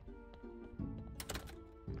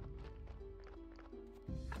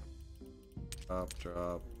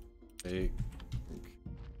 Drop, take.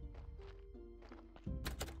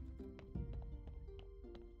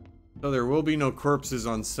 So there will be no corpses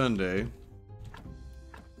on Sunday.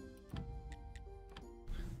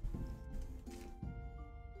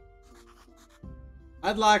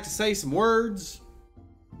 I'd like to say some words.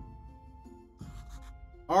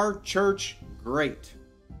 Our church, great.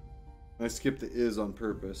 I skipped the is on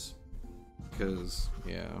purpose. Because,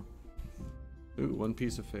 yeah. Ooh, one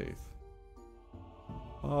piece of faith.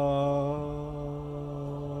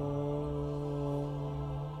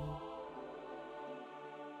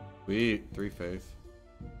 Sweet, 3 faith.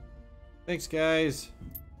 Thanks, guys.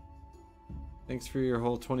 Thanks for your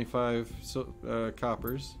whole 25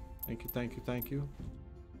 coppers. Thank you, thank you, thank you.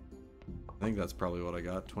 I think that's probably what I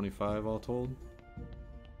got. 25 all told.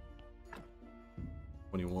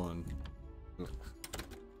 21.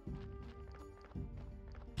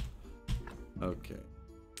 Okay.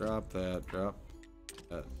 Drop that, drop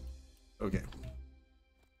that. Okay.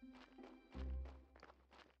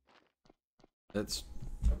 Let's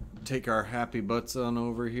take our happy butts on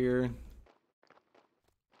over here.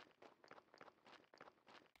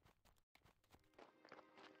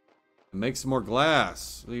 And make some more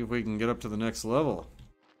glass. See if we can get up to the next level.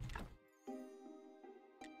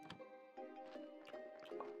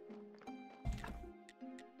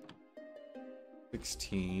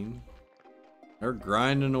 $16. They're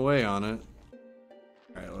grinding away on it.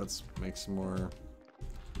 Alright, let's make some more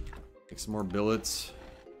billets.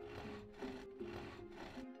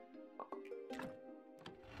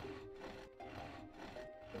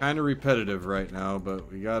 Kind of repetitive right now,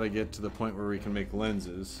 but we gotta get to the point where we can make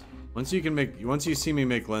lenses. Once you see me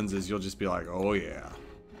make lenses, you'll just be like, oh yeah.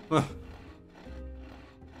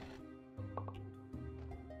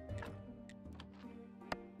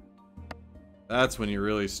 That's when you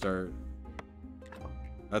really start.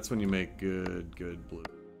 That's when you make good blue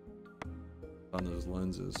on those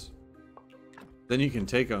lenses. Then you can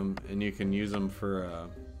take them and you can use them for,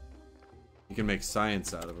 you can make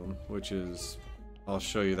science out of them, which is, I'll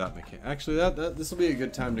show you that mechanic. Actually, this will be a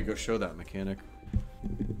good time to go show that mechanic.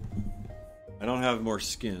 I don't have more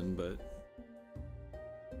skin, but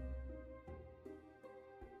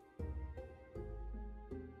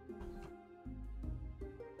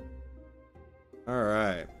all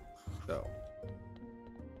right. So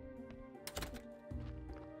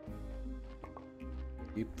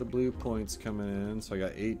keep the blue points coming in. So I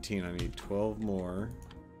got 18. I need 12 more.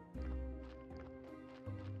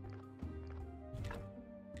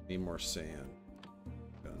 Need more sand.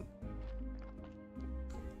 Done.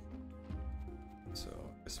 So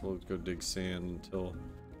I guess we'll go dig sand until.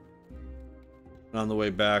 And on the way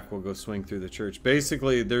back, we'll go swing through the church.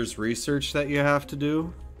 Basically, there's research that you have to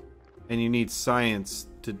do, and you need science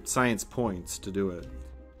points to do it.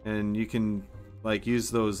 And you can like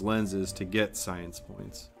use those lenses to get science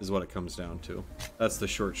points. Is what it comes down to. That's the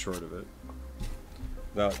short of it.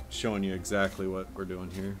 Without showing you exactly what we're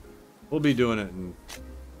doing here, we'll be doing it in.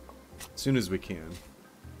 As soon as we can.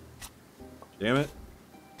 Damn it.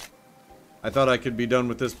 I thought I could be done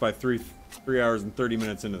with this by 3 hours and 30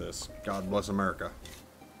 minutes into this. God bless America.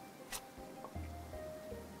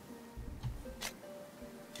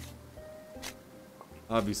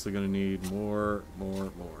 Obviously gonna need more.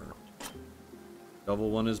 Double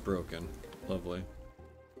one is broken. Lovely.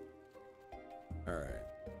 Alright.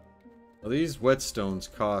 Well, these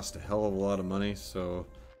whetstones cost a hell of a lot of money, so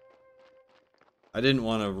I didn't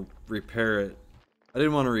want to repair it. I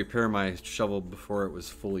didn't want to repair my shovel before it was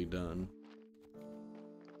fully done.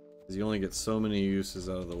 Because you only get so many uses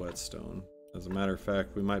out of the whetstone. As a matter of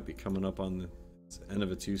fact, we might be coming up on the end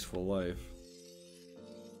of its useful life.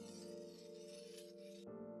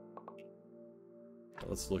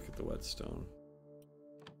 Let's look at the whetstone.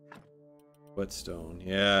 Whetstone.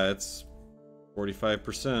 Yeah, it's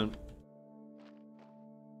 45%.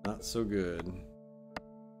 Not so good.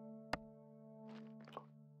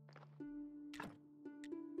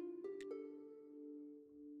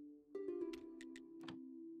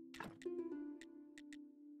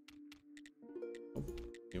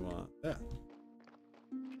 You want that.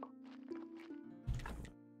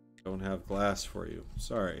 Don't have glass for you.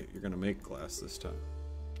 Sorry, you're gonna make glass this time.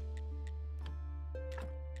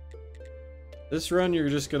 This run, you're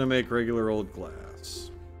just gonna make regular old glass.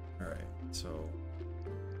 Alright, so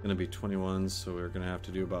gonna be 21, so we're gonna have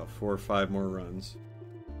to do about 4 or 5 more runs.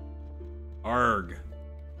 Arg!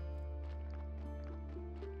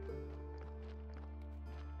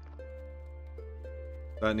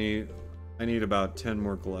 I need about 10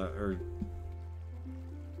 more glass, or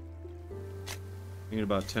I need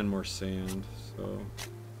about 10 more sand, so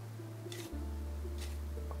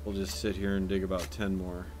we'll just sit here and dig about 10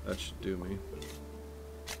 more. That should do me.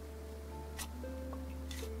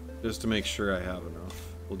 Just to make sure I have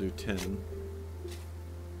enough. We'll do 10.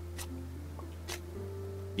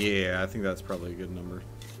 Yeah, I think that's probably a good number.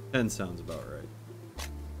 10 sounds about right.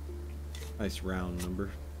 Nice round number.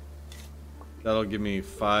 That'll give me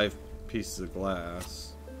 5 pieces of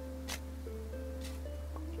glass.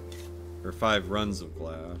 Or 5 runs of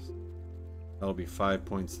glass. That'll be 5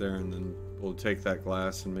 points there, and then we'll take that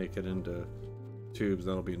glass and make it into tubes.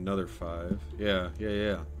 That'll be another 5. Yeah.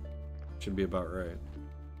 Should be about right.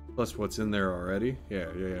 Plus what's in there already.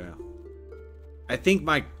 Yeah. I think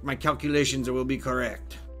my calculations will be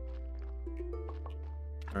correct.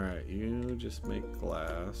 Alright, you just make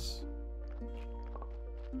glass.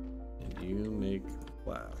 And you make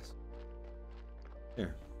glass.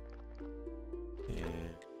 Here.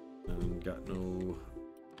 And got no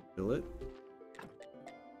billet.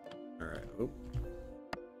 Alright, oh.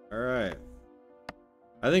 Alright.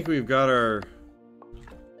 I think we've got our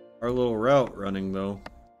little route running though.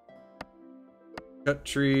 Cut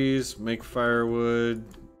trees, make firewood,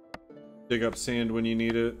 dig up sand when you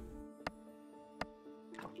need it.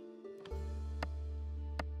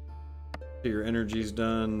 Your energy's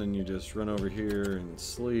done, then you just run over here and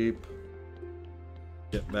sleep.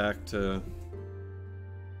 Get back to...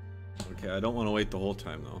 Okay, I don't want to wait the whole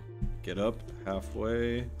time though. Get up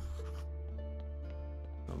halfway.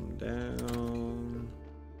 Come down.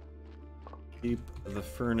 Keep the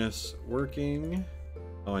furnace working.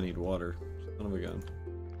 Oh, I need water. Son of a gun.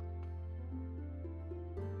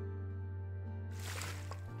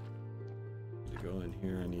 To go in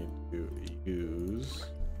here, I need to use.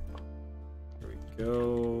 There we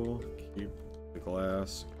go. Keep the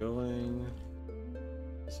glass going.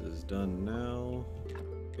 This is done now.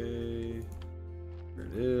 Okay. There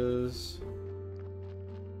it is.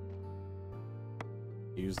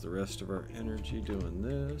 Use the rest of our energy doing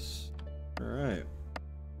this. Alright.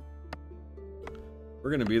 We're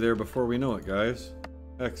gonna be there before we know it, guys.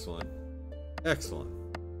 Excellent. Excellent.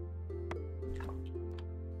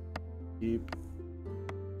 Keep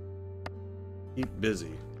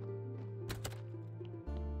busy.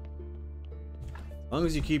 As long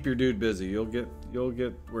as you keep your dude busy, you'll get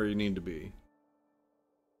where you need to be.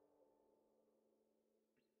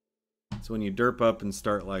 So when you derp up and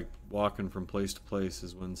start like walking from place to place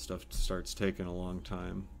is when stuff starts taking a long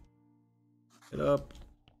time. Get up.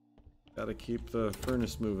 Gotta keep the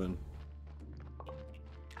furnace moving.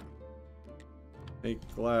 Make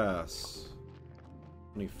glass.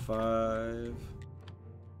 25.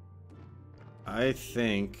 I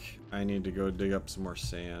think I need to go dig up some more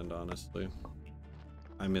sand, honestly.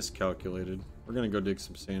 I miscalculated. We're gonna go dig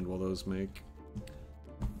some sand while those make.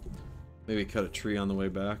 Maybe cut a tree on the way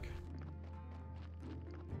back.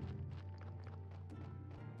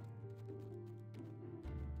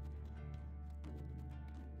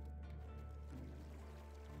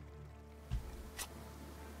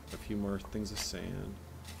 A few more things of sand.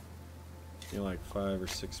 Maybe like 5 or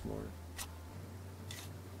 6 more.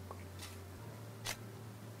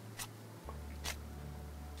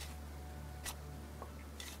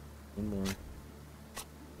 One more.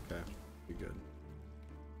 Okay, be good.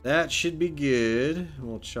 That should be good.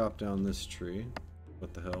 We'll chop down this tree.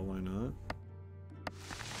 What the hell, why not?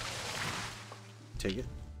 Take it.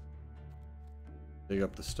 Dig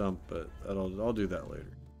up the stump, but I'll do that later.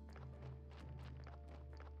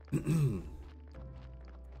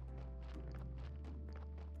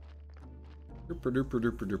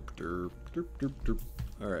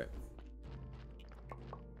 Alright.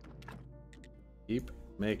 Keep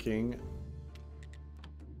making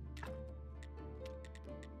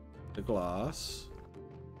the glass.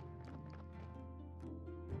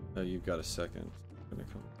 Oh, you've got a second. I'm gonna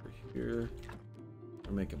come over here.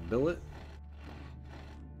 I'll make a billet.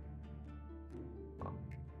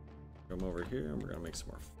 Come over here and we're gonna make some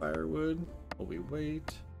more firewood while we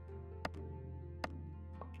wait.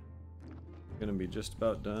 Gonna be just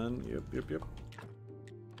about done. Yep.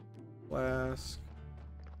 Flask.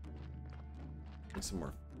 Make some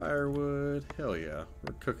more firewood. Hell yeah,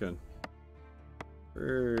 we're cooking.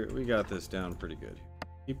 We got this down pretty good.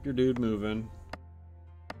 Keep your dude moving.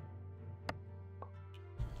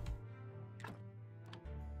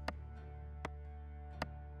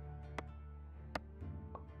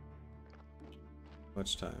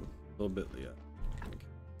 Much time? A little bit yet. Okay.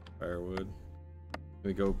 Firewood.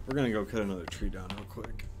 We're gonna go cut another tree down real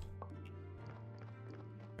quick.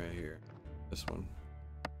 Right here. This one.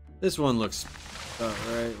 This one looks about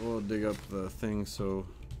right. We'll dig up the thing so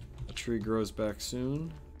the tree grows back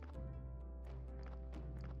soon.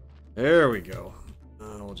 There we go.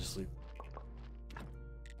 We'll just leave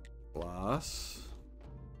glass.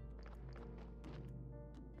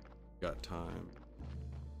 Got time.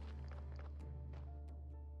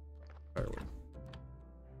 Firewood.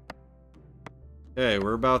 Okay,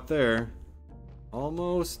 we're about there.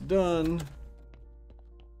 Almost done.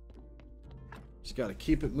 Just gotta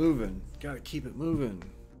keep it moving. Gotta keep it moving.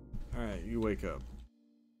 Alright, you wake up.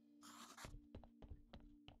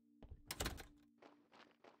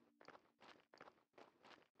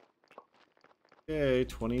 Okay,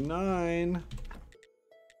 29.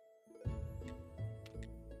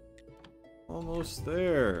 Almost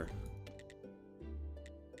there.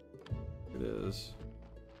 It is.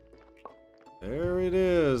 There it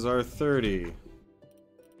is, our 30.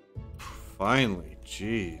 Finally,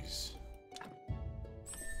 jeez.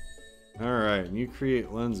 Alright, and you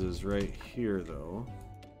create lenses right here, though.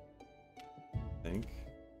 I think.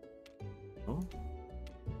 Oh?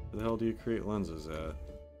 Where the hell do you create lenses at?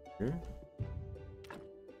 Here?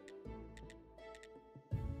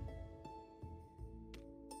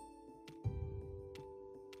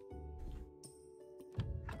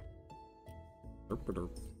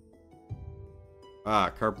 Ah,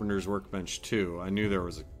 Carpenter's Workbench 2. I knew there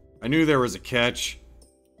was a catch.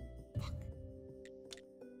 Fuck.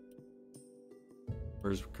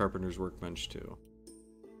 Where's Carpenter's Workbench 2?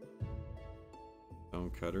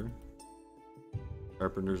 Stone Cutter.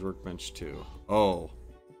 Carpenter's Workbench 2. Oh.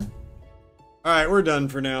 Alright, we're done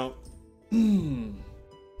for now. I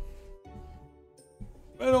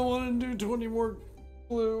don't want to do 20 more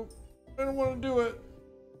glue. I don't want to do it.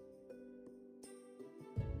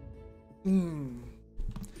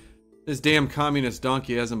 This damn communist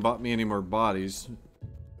donkey hasn't bought me any more bodies.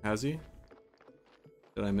 Has he?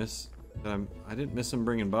 Did I miss? I didn't miss him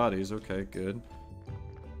bringing bodies. Okay, good.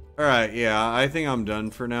 Alright, yeah, I think I'm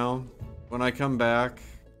done for now. When I come back,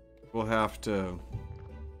 we'll have to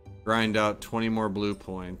grind out 20 more blue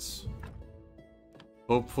points.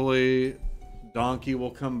 Hopefully, Donkey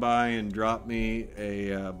will come by and drop me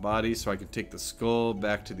a body so I can take the skull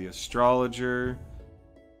back to the astrologer.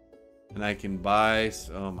 And I can buy.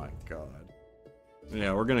 Oh my god.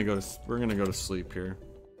 Yeah, we're gonna go to sleep here.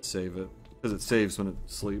 Save it because it saves when it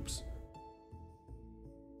sleeps.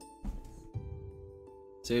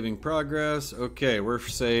 Saving progress. Okay, we're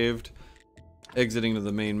saved. Exiting to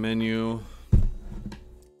the main menu.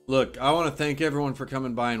 Look, I want to thank everyone for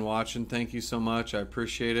coming by and watching. Thank you so much. I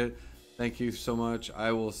appreciate it. Thank you so much.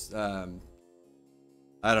 I will.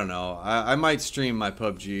 I don't know. I might stream my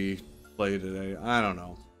PUBG play today. I don't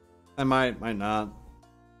know. I might not.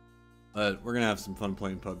 But we're gonna have some fun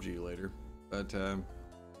playing PUBG later. But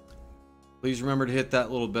please remember to hit that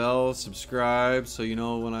little bell, subscribe, so you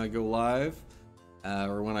know when I go live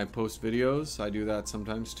or when I post videos. I do that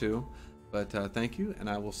sometimes too. But thank you, and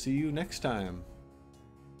I will see you next time.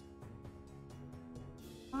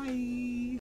 Bye.